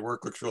know, your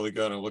work looks really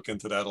good. I'll look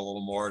into that a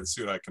little more to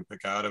see what I can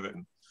pick out of it.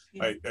 And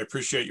yeah. I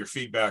appreciate your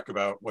feedback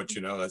about what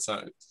you know. That's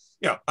not,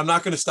 I'm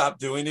not going to stop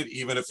doing it,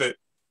 even if it,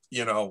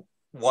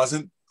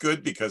 wasn't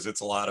good, because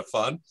it's a lot of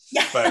fun.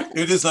 Yeah. But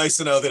it is nice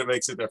to know that it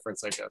makes a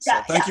difference, I guess.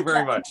 Yeah, so thank you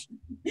very much.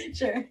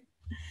 Sure.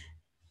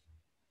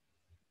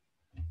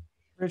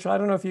 Rachel, I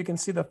don't know if you can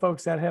see the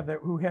folks that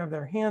who have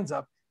their hands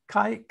up.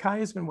 Kai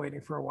has been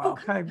waiting for a while.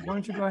 Okay. Kai, why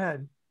don't you go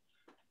ahead?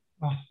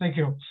 Oh, thank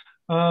you.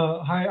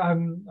 Hi,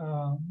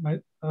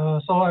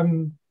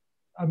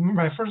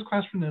 my first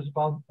question is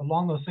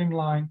along the same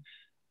line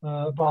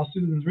about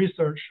student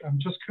research. I'm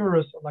just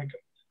curious, like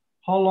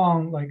how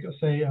long, like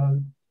say,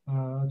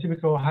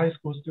 typical high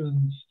school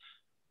students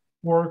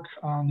work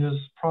on this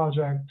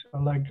project,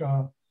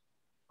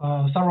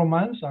 several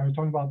months? Are you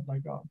talking about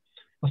like a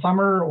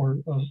summer or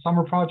a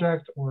summer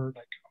project, or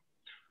like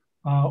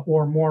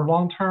or more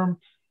long term?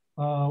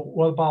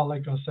 What about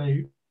like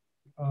say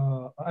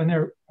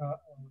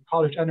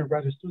college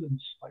undergraduate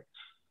students? Like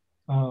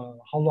how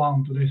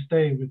long do they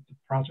stay with the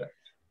project?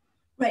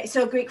 Right.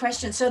 So great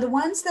question. So the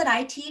ones that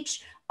I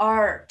teach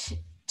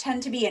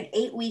tend to be an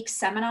 8-week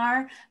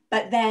seminar,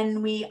 but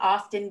then we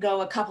often go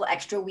a couple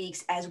extra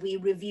weeks as we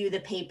review the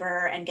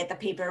paper and get the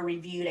paper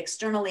reviewed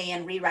externally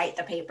and rewrite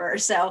the paper.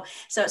 So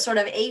it's sort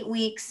of 8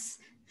 weeks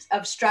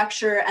of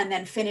structure and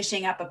then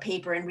finishing up a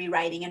paper and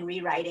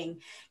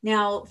rewriting.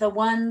 Now, the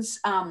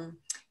ones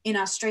in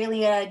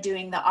Australia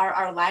doing the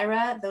RR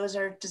Lyra, those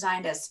are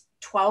designed as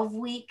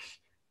 12-week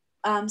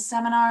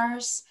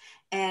seminars.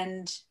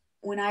 And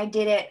when I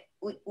did it,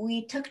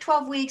 we took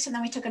 12 weeks and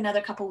then we took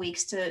another couple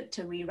weeks to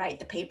rewrite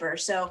the paper.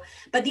 So,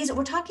 but these,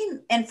 we're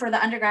talking, and for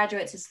the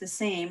undergraduates, it's the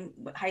same,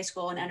 high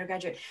school and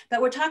undergraduate, but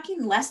we're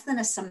talking less than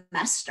a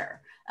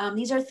semester.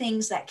 These are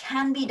things that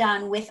can be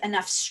done with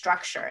enough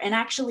structure. And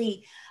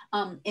actually,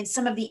 in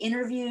some of the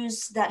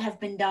interviews that have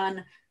been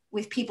done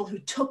with people who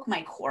took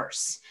my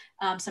course,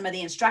 some of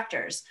the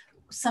instructors,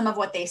 some of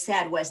what they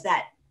said was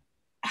that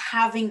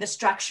having the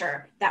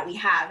structure that we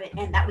have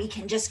and that we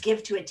can just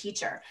give to a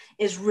teacher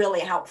is really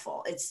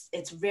helpful.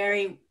 It's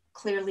very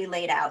clearly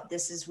laid out.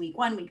 This is week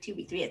 1, week 2,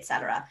 week 3,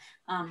 etc.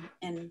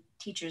 And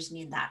teachers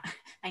need that.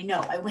 I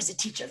know, I was a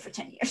teacher for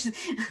 10 years.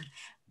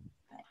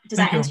 Does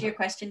that answer your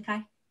question,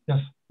 Kai? Yes,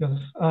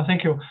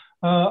 thank you.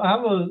 I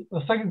have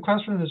a second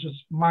question. It's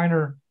just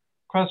minor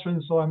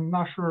question, so I'm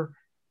not sure,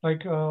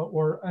 like,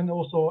 and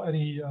also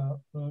any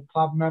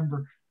club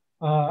member,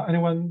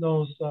 anyone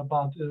knows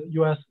about the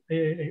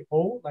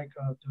USAAO, like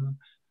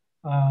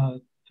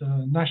the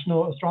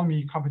National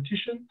Astronomy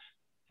Competition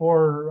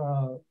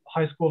for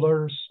high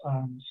schoolers.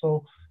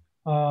 So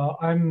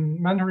I'm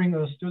mentoring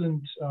a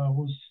student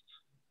who's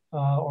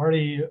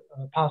already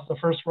passed the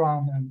first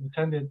round and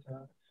attended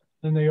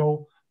the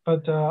NAO.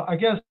 But I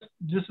guess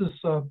this is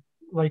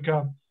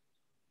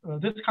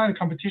this kind of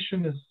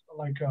competition is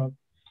like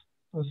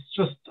it's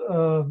just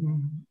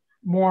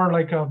more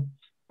like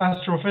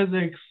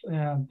astrophysics,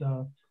 and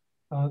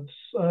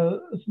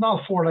it's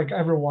not for like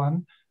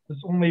everyone.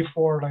 It's only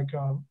for like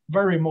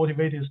very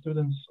motivated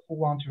students who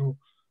want to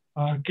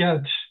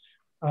get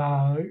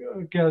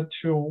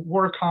to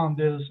work on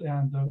this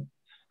and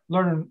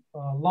learn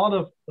a lot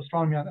of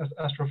astronomy and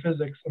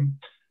astrophysics and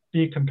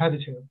be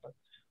competitive.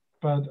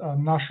 But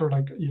I'm not sure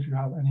like if you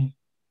have any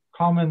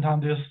comment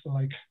on this.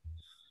 Like,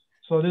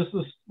 so this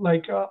is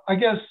like I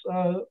guess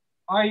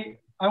I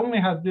only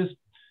had this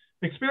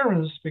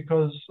experience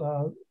because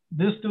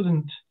this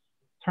student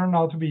turned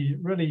out to be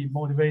really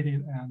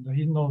motivated, and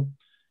he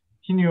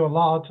knew a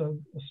lot of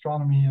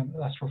astronomy and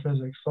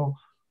astrophysics. So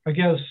I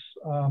guess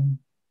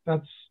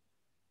that's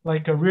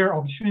like a rare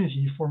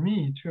opportunity for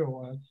me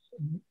too.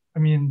 I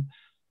mean,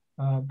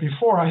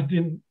 before I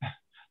didn't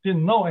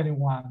know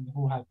anyone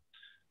who had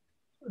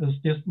is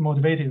this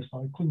motivated, so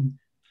I couldn't.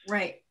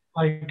 Right.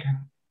 Like,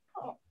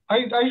 I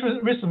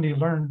recently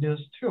learned this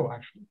too.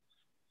 Actually,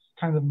 it's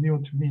kind of new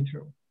to me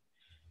too.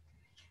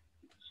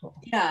 So.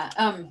 Yeah,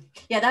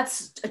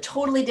 that's a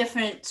totally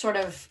different sort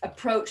of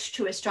approach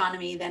to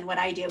astronomy than what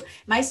I do.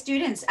 My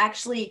students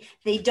actually,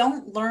 they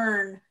don't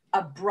learn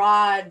a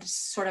broad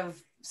sort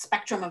of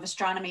spectrum of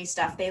astronomy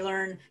stuff. They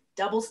learn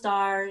double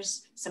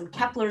stars, some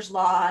Kepler's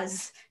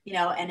laws,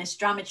 and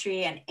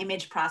astrometry and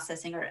image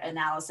processing or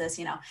analysis,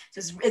 so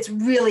it's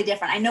really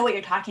different. I know what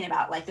you're talking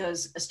about, like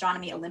those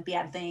astronomy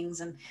Olympiad things,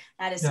 and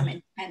that is some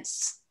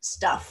intense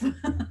stuff.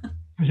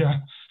 Yeah.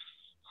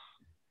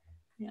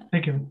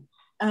 Thank you.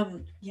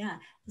 Yeah,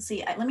 let's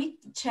see. Let me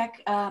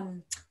check.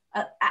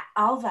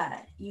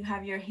 Alva, you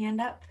have your hand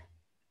up?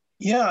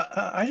 Yeah,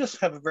 I just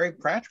have a very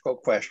practical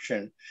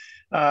question.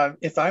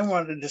 If I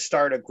wanted to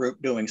start a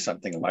group doing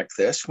something like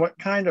this, what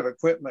kind of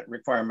equipment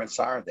requirements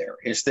are there?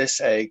 Is this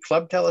a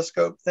club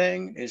telescope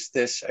thing? Is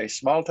this a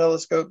small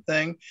telescope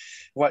thing?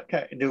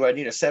 Do I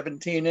need a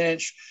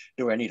 17-inch?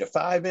 Do I need a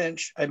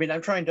 5-inch? I mean,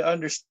 I'm trying to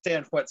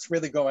understand what's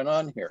really going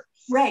on here.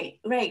 Right.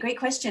 Great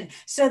question.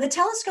 So the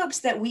telescopes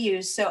that we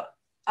use,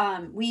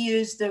 we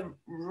use the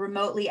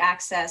remotely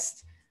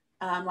accessed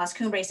Las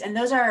Cumbres, and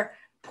those are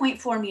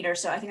 0.4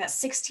 meters. So I think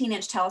that's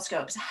 16-inch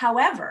telescopes.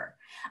 However,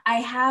 I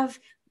have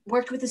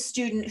worked with a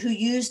student who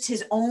used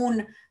his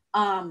own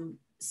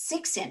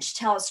 6-inch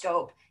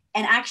telescope,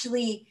 and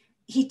actually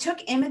he took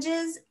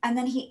images, and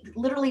then he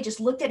literally just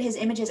looked at his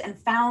images and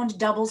found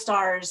double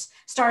stars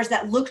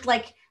that looked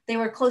like they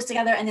were close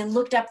together, and then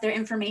looked up their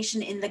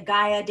information in the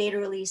Gaia data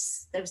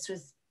release. This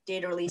was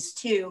data release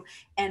 2,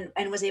 and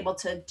was able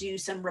to do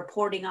some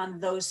reporting on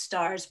those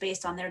stars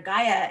based on their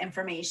Gaia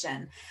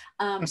information.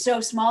 So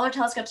smaller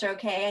telescopes are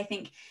okay. I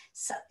think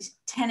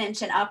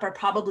 10-inch and up are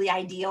probably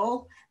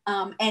ideal.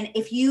 And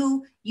if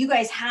you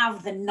guys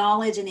have the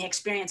knowledge and the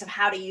experience of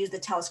how to use the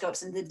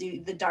telescopes and to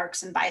do the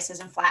darks and biases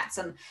and flats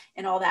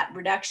and all that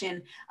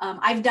reduction,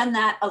 I've done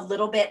that a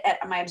little bit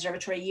at my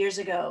observatory years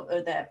ago,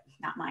 or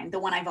not mine, the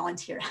one I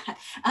volunteer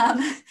at.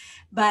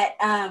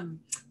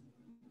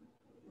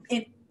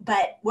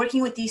 But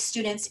working with these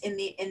students in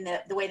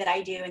the way that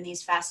I do in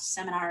these fast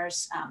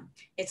seminars,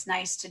 it's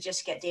nice to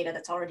just get data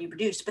that's already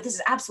produced. But this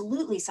is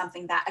absolutely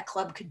something that a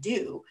club could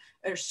do,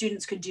 or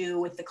students could do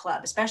with the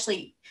club,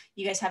 especially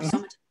you guys have so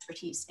much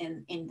expertise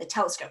in the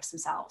telescopes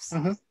themselves.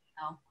 So,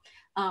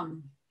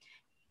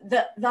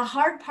 the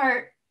hard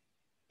part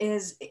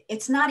is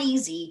it's not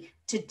easy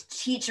to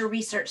teach a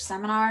research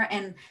seminar.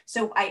 And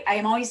so I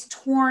am always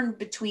torn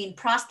between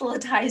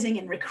proselytizing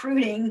and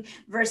recruiting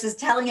versus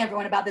telling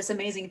everyone about this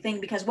amazing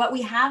thing, because what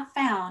we have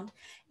found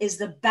is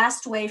the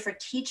best way for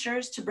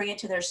teachers to bring it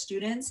to their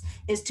students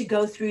is to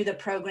go through the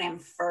program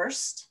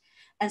first.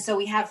 And so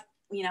we have,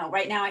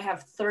 right now I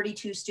have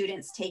 32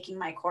 students taking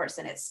my course,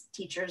 and it's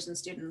teachers and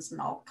students and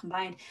all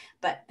combined,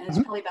 and it's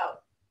probably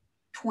about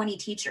 20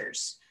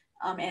 teachers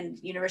and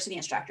university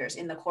instructors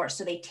in the course.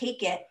 So they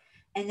take it,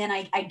 and then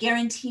I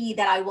guarantee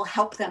that I will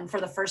help them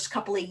for the first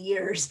couple of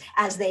years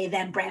as they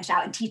then branch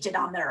out and teach it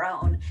on their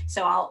own.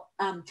 So I'll,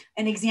 an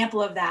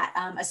example of that,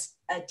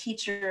 a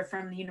teacher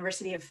from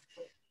the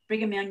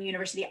Brigham Young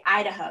University,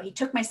 Idaho, he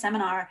took my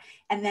seminar,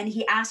 and then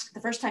he asked, the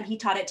first time he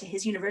taught it to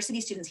his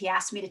university students, he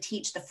asked me to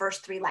teach the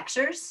first 3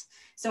 lectures.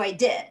 So I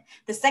did.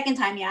 The second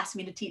time he asked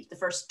me to teach the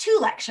first 2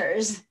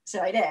 lectures. So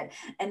I did.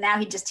 And now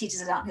he just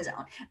teaches it on his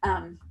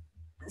own.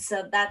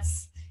 So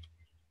that's,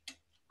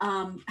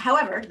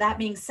 however, that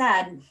being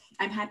said,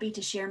 I'm happy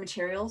to share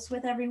materials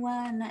with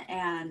everyone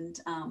and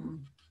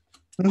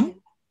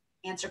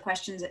answer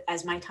questions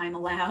as my time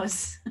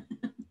allows.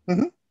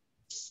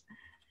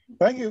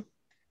 Thank you.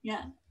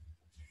 Yeah.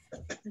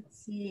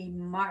 Let's see,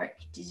 Mark,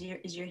 is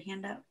your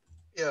hand up?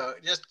 Yeah,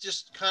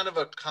 just kind of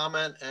a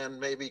comment and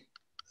maybe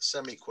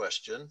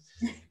semi-question.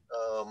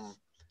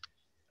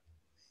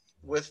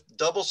 With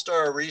double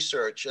star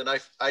research, and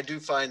I do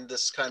find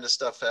this kind of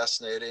stuff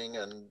fascinating,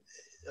 and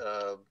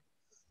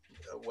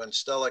when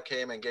Stella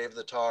came and gave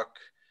the talk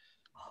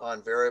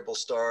on variable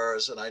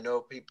stars, and I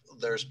know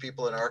there's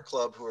people in our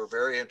club who are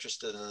very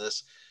interested in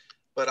this,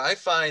 but I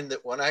find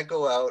that when I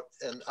go out,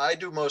 and I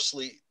do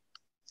mostly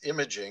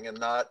imaging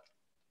and I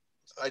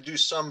do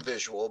some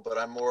visual, but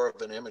I'm more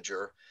of an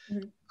imager.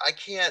 I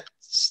can't,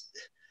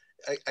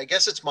 I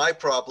guess it's my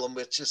problem,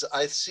 which is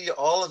I see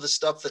all of the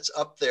stuff that's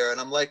up there,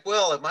 and I'm like,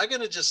 well, am I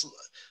going to just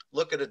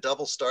look at a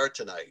double star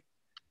tonight?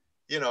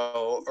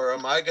 Or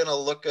am I going to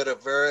look at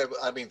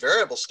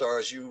variable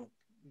stars, you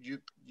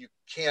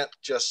can't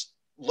just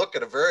look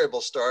at a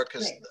variable star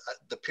because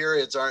the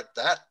periods aren't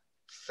that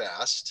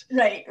fast.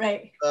 Right.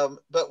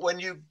 But when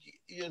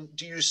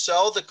do you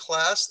sell the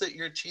class that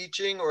you're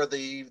teaching, or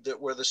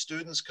where the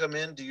students come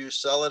in? Do you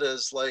sell it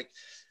as like,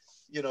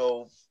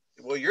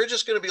 well, you're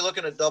just going to be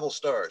looking at double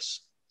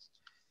stars,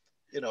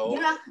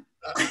 Yeah.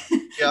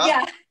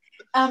 Yeah.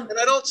 And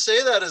I don't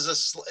say that as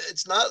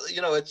it's not,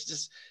 it's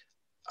just,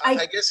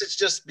 I guess it's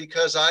just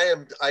because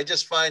I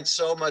just find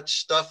so much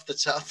stuff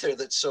that's out there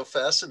that's so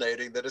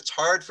fascinating that it's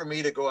hard for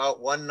me to go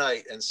out one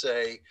night and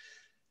say,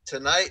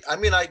 tonight,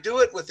 I do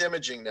it with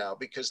imaging now,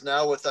 because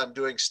now I'm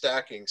doing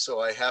stacking, so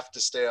I have to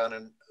stay on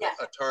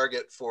a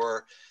target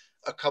for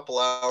a couple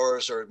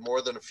hours or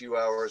more than a few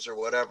hours or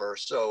whatever.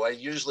 So I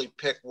usually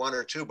pick 1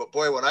 or 2, but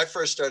boy, when I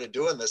first started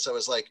doing this, I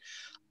was like,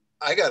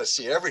 I got to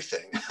see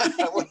everything.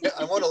 I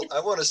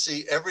want to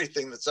see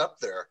everything that's up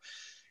there.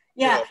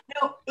 Yeah.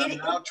 I'm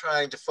now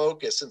trying to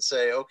focus and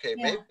say, okay,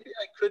 maybe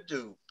I could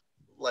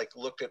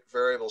look at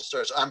variable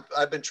stars.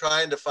 I've been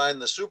trying to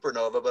find the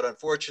supernova, but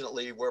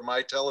unfortunately where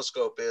my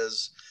telescope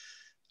is,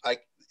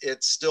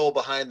 it's still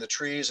behind the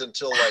trees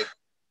until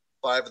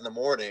 5 in the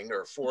morning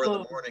or 4 in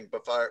the morning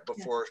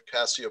before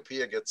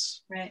Cassiopeia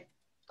gets,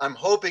 I'm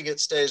hoping it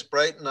stays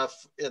bright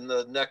enough in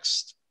the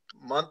next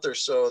month or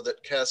so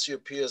that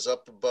Cassiopeia is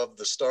up above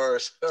the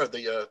stars or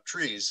the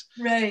trees.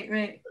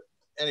 Right.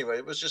 anyway,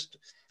 it was just,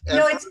 and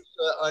no, first,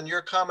 on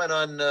your comment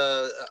on,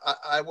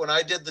 when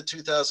I did the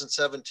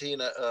 2017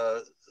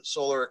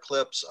 solar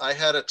eclipse, I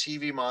had a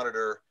TV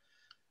monitor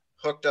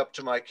hooked up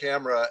to my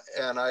camera,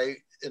 and I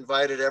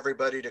invited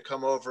everybody to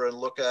come over and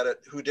look at it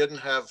who didn't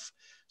have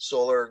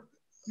solar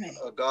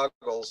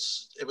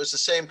goggles. It was the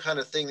same kind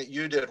of thing that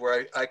you did,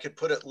 where I could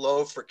put it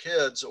low for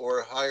kids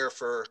or higher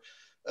for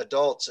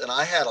adults, and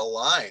I had a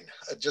line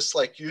just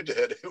like you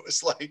did. It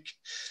was like,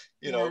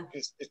 you know,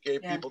 it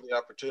gave people the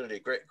opportunity.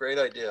 Great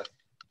idea.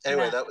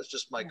 Anyway, that was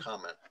just my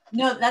comment.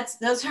 No,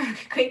 those are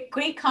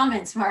great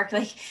comments, Mark.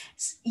 Like,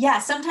 yeah,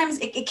 sometimes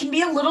it can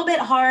be a little bit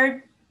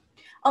hard,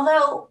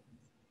 although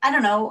I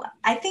don't know,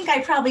 I think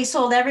I probably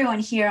sold everyone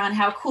here on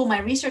how cool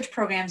my research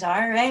programs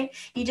are, right?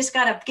 You just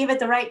got to give it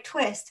the right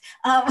twist.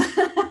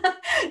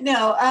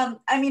 I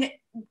mean,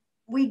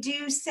 we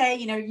do say,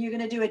 you know, you're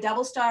going to do a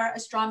double star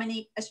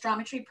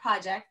astrometry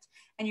project,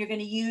 and you're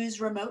going to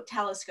use remote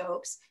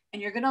telescopes,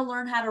 and you're going to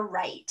learn how to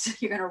write.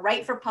 You're going to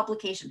write for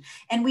publication.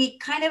 And we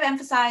kind of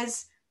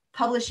emphasize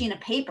publishing a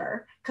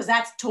paper, because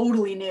that's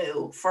totally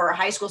new for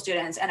high school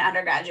students and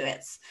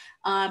undergraduates.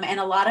 And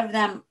a lot of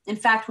them, in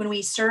fact, when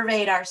we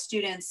surveyed our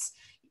students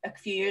a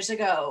few years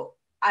ago,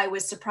 I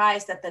was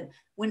surprised that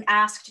when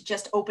asked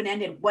just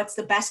open-ended, what's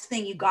the best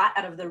thing you got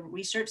out of the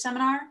research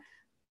seminar?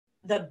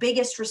 The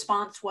biggest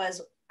response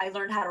was, I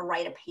learned how to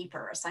write a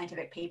paper, a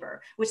scientific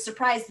paper, which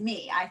surprised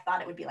me. I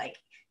thought it would be like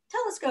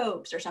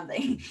telescopes or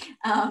something.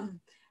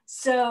 And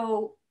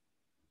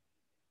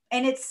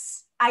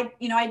it's,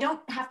 I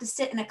don't have to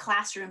sit in a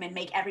classroom and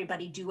make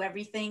everybody do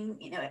everything.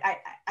 You know,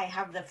 I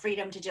have the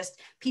freedom to just,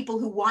 people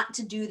who want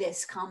to do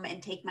this come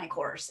and take my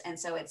course. And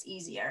so it's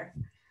easier.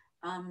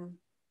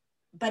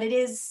 But it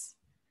is,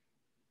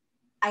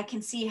 I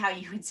can see how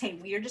you would say,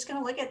 well, you're just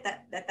going to look at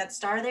that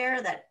star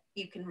there that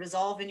you can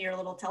resolve in your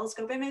little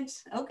telescope image.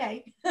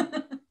 Okay.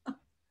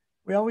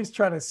 We always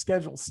try to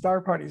schedule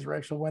star parties,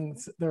 Rachel, when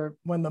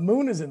the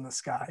moon is in the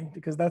sky,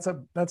 because that's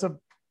a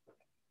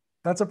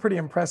pretty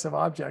impressive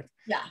object.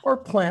 Yeah. Or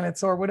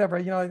planets or whatever.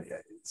 You know,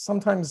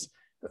 sometimes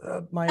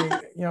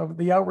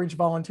the outreach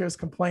volunteers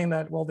complain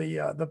that, well,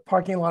 the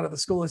parking lot of the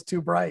school is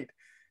too bright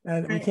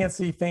and we can't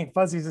see faint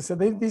fuzzies. I said,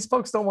 these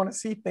folks don't want to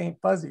see faint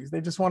fuzzies. They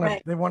just want to,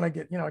 they want to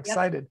get,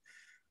 excited.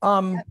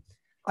 Yep.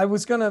 I'm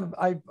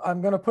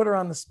going to put her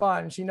on the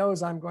spot, and she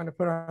knows I'm going to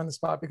put her on the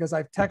spot because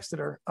I've texted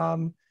her.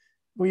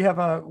 We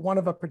have one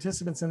of the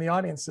participants in the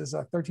audience is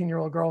a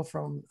 13-year-old girl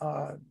from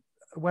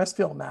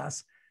Westfield,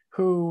 Mass,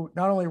 who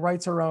not only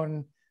writes her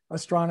own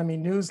astronomy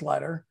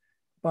newsletter,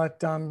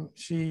 but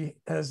she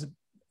has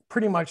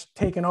pretty much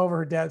taken over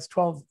her dad's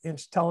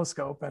 12-inch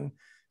telescope, and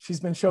she's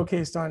been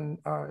showcased on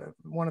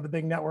one of the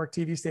big network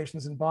TV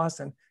stations in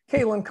Boston.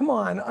 Caitlin, come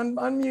on,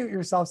 unmute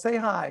yourself. Say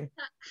hi.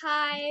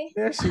 Hi.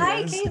 There she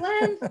hi, is.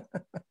 Caitlin.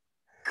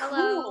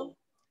 Hello. Cool.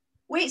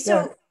 Wait,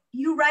 so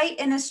you write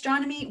an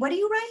astronomy, what do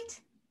you write?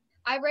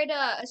 I write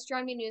a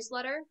astronomy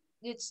newsletter.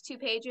 It's 2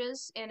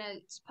 pages and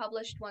it's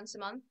published once a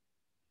month.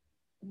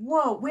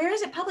 Whoa, where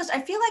is it published?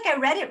 I feel like I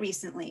read it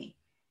recently.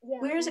 Yeah,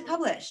 where is it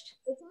published?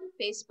 It's on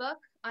Facebook.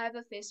 I have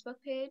a Facebook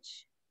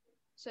page,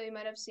 so you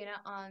might have seen it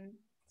on.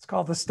 It's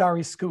called The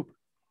Starry Scoop.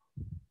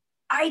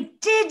 I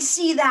did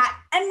see that,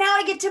 and now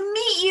I get to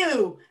meet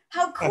you.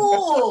 How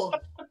cool.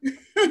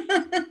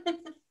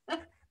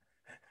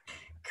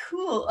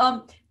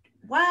 Cool.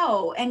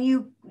 Wow, and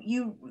you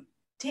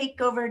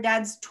take over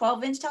Dad's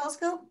 12-inch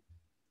telescope?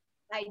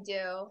 I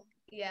do,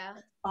 yeah.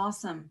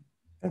 Awesome.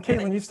 And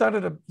Caitlin, you've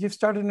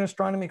started an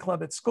astronomy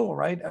club at school,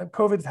 right?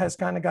 COVID has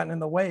kind of gotten in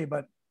the way,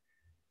 but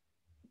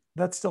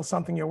that's still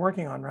something you're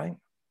working on, right?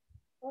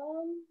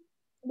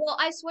 Well,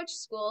 I switched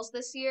schools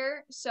this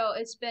year, so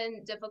it's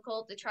been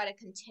difficult to try to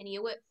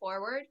continue it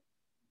forward,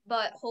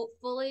 but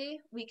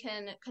hopefully we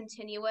can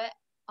continue it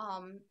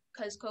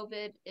because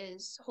COVID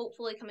is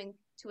hopefully coming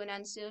to an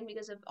end soon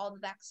because of all the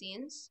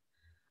vaccines.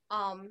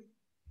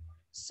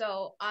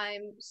 So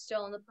I'm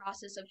still in the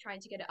process of trying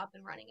to get it up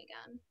and running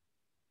again.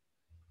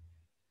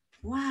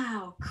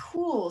 Wow,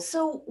 cool.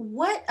 So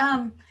what,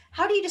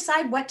 how do you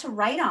decide what to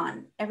write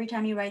on every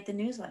time you write the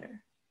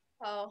newsletter?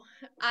 Oh,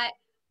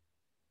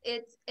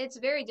 it's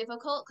very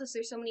difficult because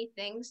there's so many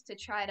things to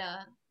try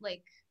to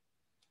like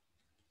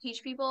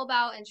teach people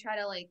about and try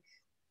to like,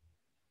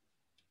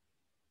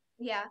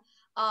 yeah.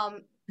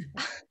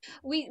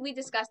 We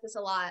discuss this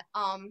a lot.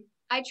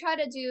 I try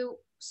to do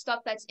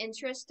stuff that's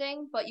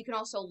interesting, but you can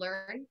also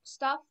learn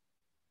stuff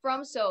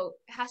from, so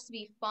it has to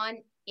be fun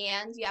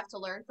and you have to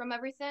learn from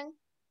everything.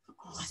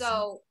 Awesome.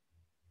 So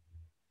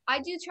I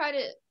do try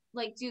to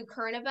like do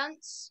current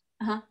events,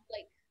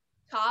 like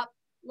top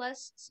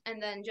lists,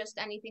 and then just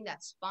anything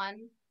that's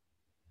fun.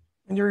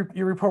 And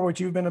you report what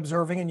you've been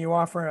observing, and you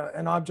offer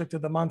an object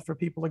of the month for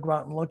people to go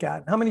out and look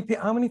at. How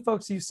many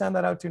folks do you send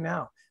that out to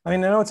now? I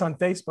mean, I know it's on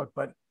Facebook,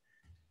 but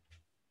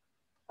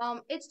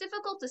it's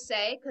difficult to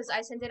say because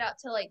I send it out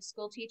to like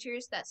school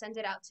teachers that send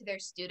it out to their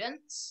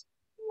students.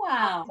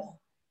 Wow.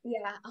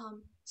 Yeah.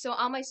 So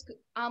on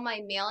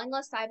my mailing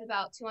list, I have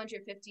about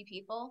 250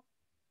 people,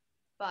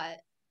 but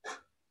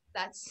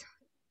that's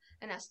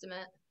an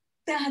estimate.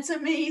 That's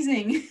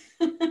amazing.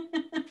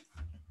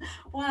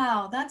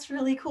 Wow, that's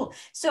really cool.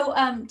 So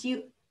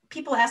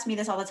people ask me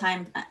this all the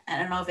time. I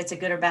don't know if it's a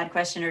good or bad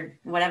question or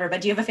whatever,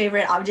 but do you have a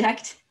favorite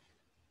object?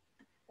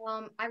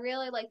 I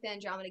really like the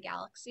Andromeda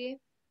Galaxy.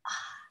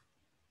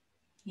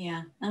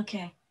 Yeah,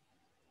 okay.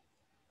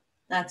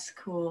 That's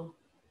cool.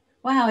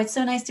 Wow, it's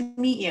so nice to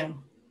meet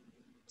you.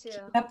 Too.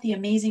 Keep up the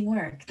amazing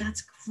work.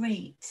 That's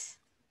great.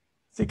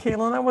 See,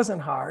 Caitlin, that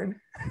wasn't hard.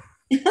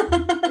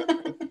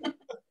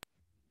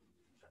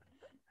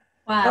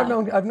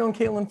 Wow. I've known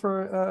Caitlin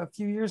for a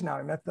few years now.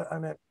 I met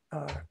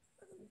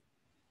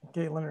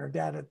Caitlin and her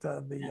dad at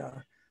the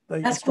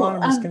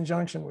Astronomers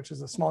Conjunction, which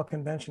is a small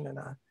convention in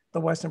the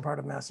western part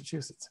of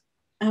Massachusetts.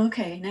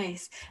 Okay,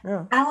 nice.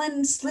 Yeah.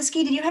 Alan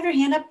Slisky, did you have your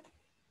hand up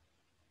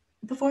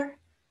before?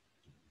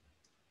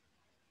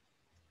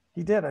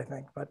 He did, I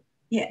think, but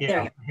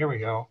yeah, here we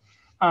go.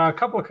 A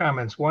couple of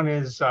comments. One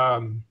is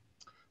the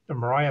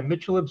Mariah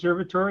Mitchell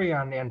Observatory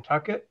on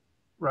Nantucket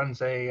runs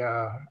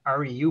a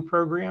REU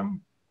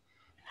program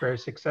very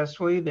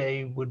successfully.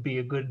 They would be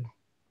a good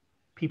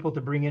people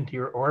to bring into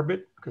your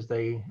orbit because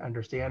they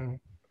understand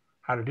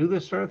how to do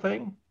this sort of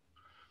thing.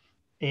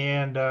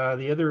 And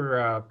the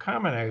other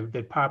comment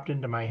that popped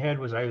into my head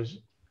was I was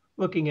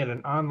looking at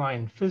an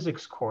online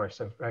physics course.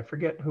 I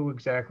forget who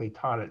exactly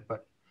taught it,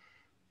 but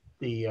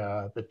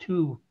the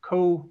two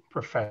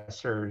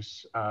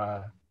co-professors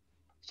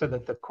said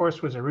that the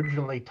course was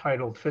originally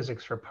titled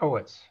Physics for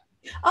Poets.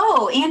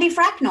 Oh, Andy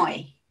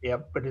Fracknoy.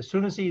 Yep, but as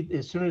soon as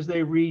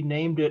they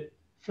renamed it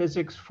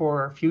Physics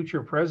for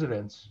Future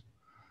Presidents,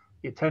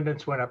 the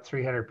attendance went up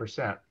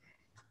 300%.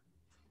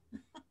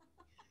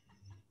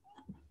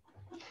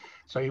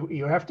 So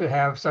you have to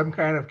have some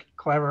kind of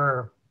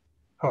clever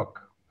hook,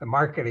 the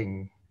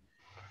marketing,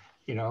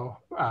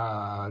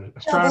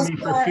 astronomy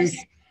for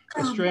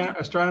future.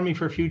 Astronomy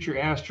for future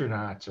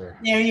astronauts. Or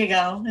there you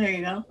go. There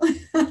you go.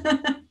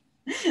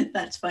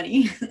 That's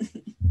funny.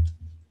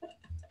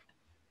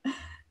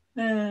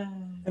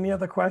 Any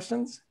other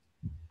questions?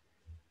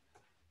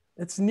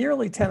 It's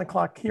nearly 10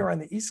 o'clock here on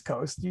the East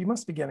Coast. You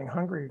must be getting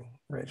hungry,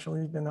 Rachel.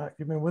 You've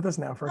been with us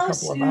now for a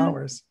couple of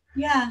hours.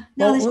 Yeah.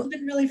 No, this has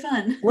been really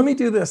fun. Let me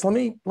do this. Let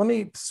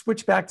me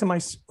switch back to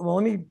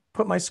let me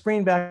put my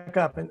screen back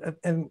up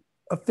and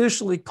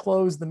officially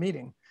close the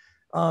meeting.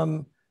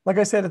 Like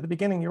I said at the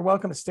beginning, you're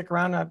welcome to stick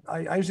around.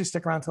 I usually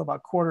stick around till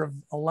about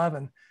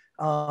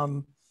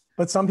 11:15,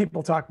 but some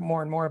people talk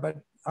more and more. But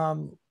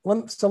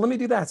so let me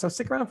do that. So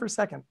stick around for a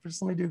second.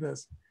 Just let me do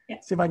this.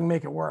 Yeah. See if I can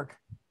make it work.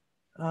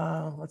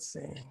 Let's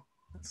see.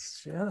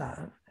 Let's share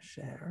that.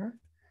 Share.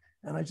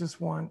 And I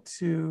just want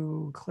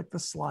to click the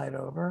slide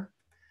over.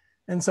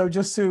 And so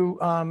just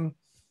to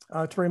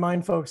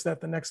remind folks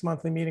that the next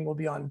monthly meeting will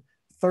be on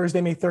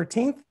Thursday, May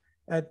 13th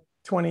at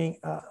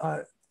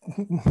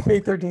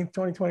May 13th,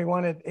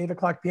 2021 at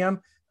 8:00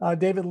 p.m.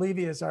 David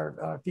Levy is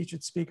our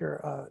featured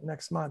speaker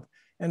next month.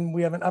 And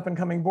we have an up and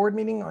coming board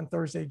meeting on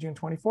Thursday, June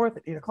 24th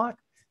at 8:00.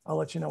 I'll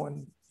let you know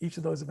when each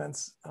of those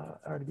events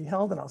are to be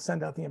held, and I'll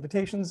send out the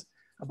invitations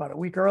about a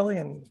week early,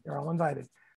 and you're all invited.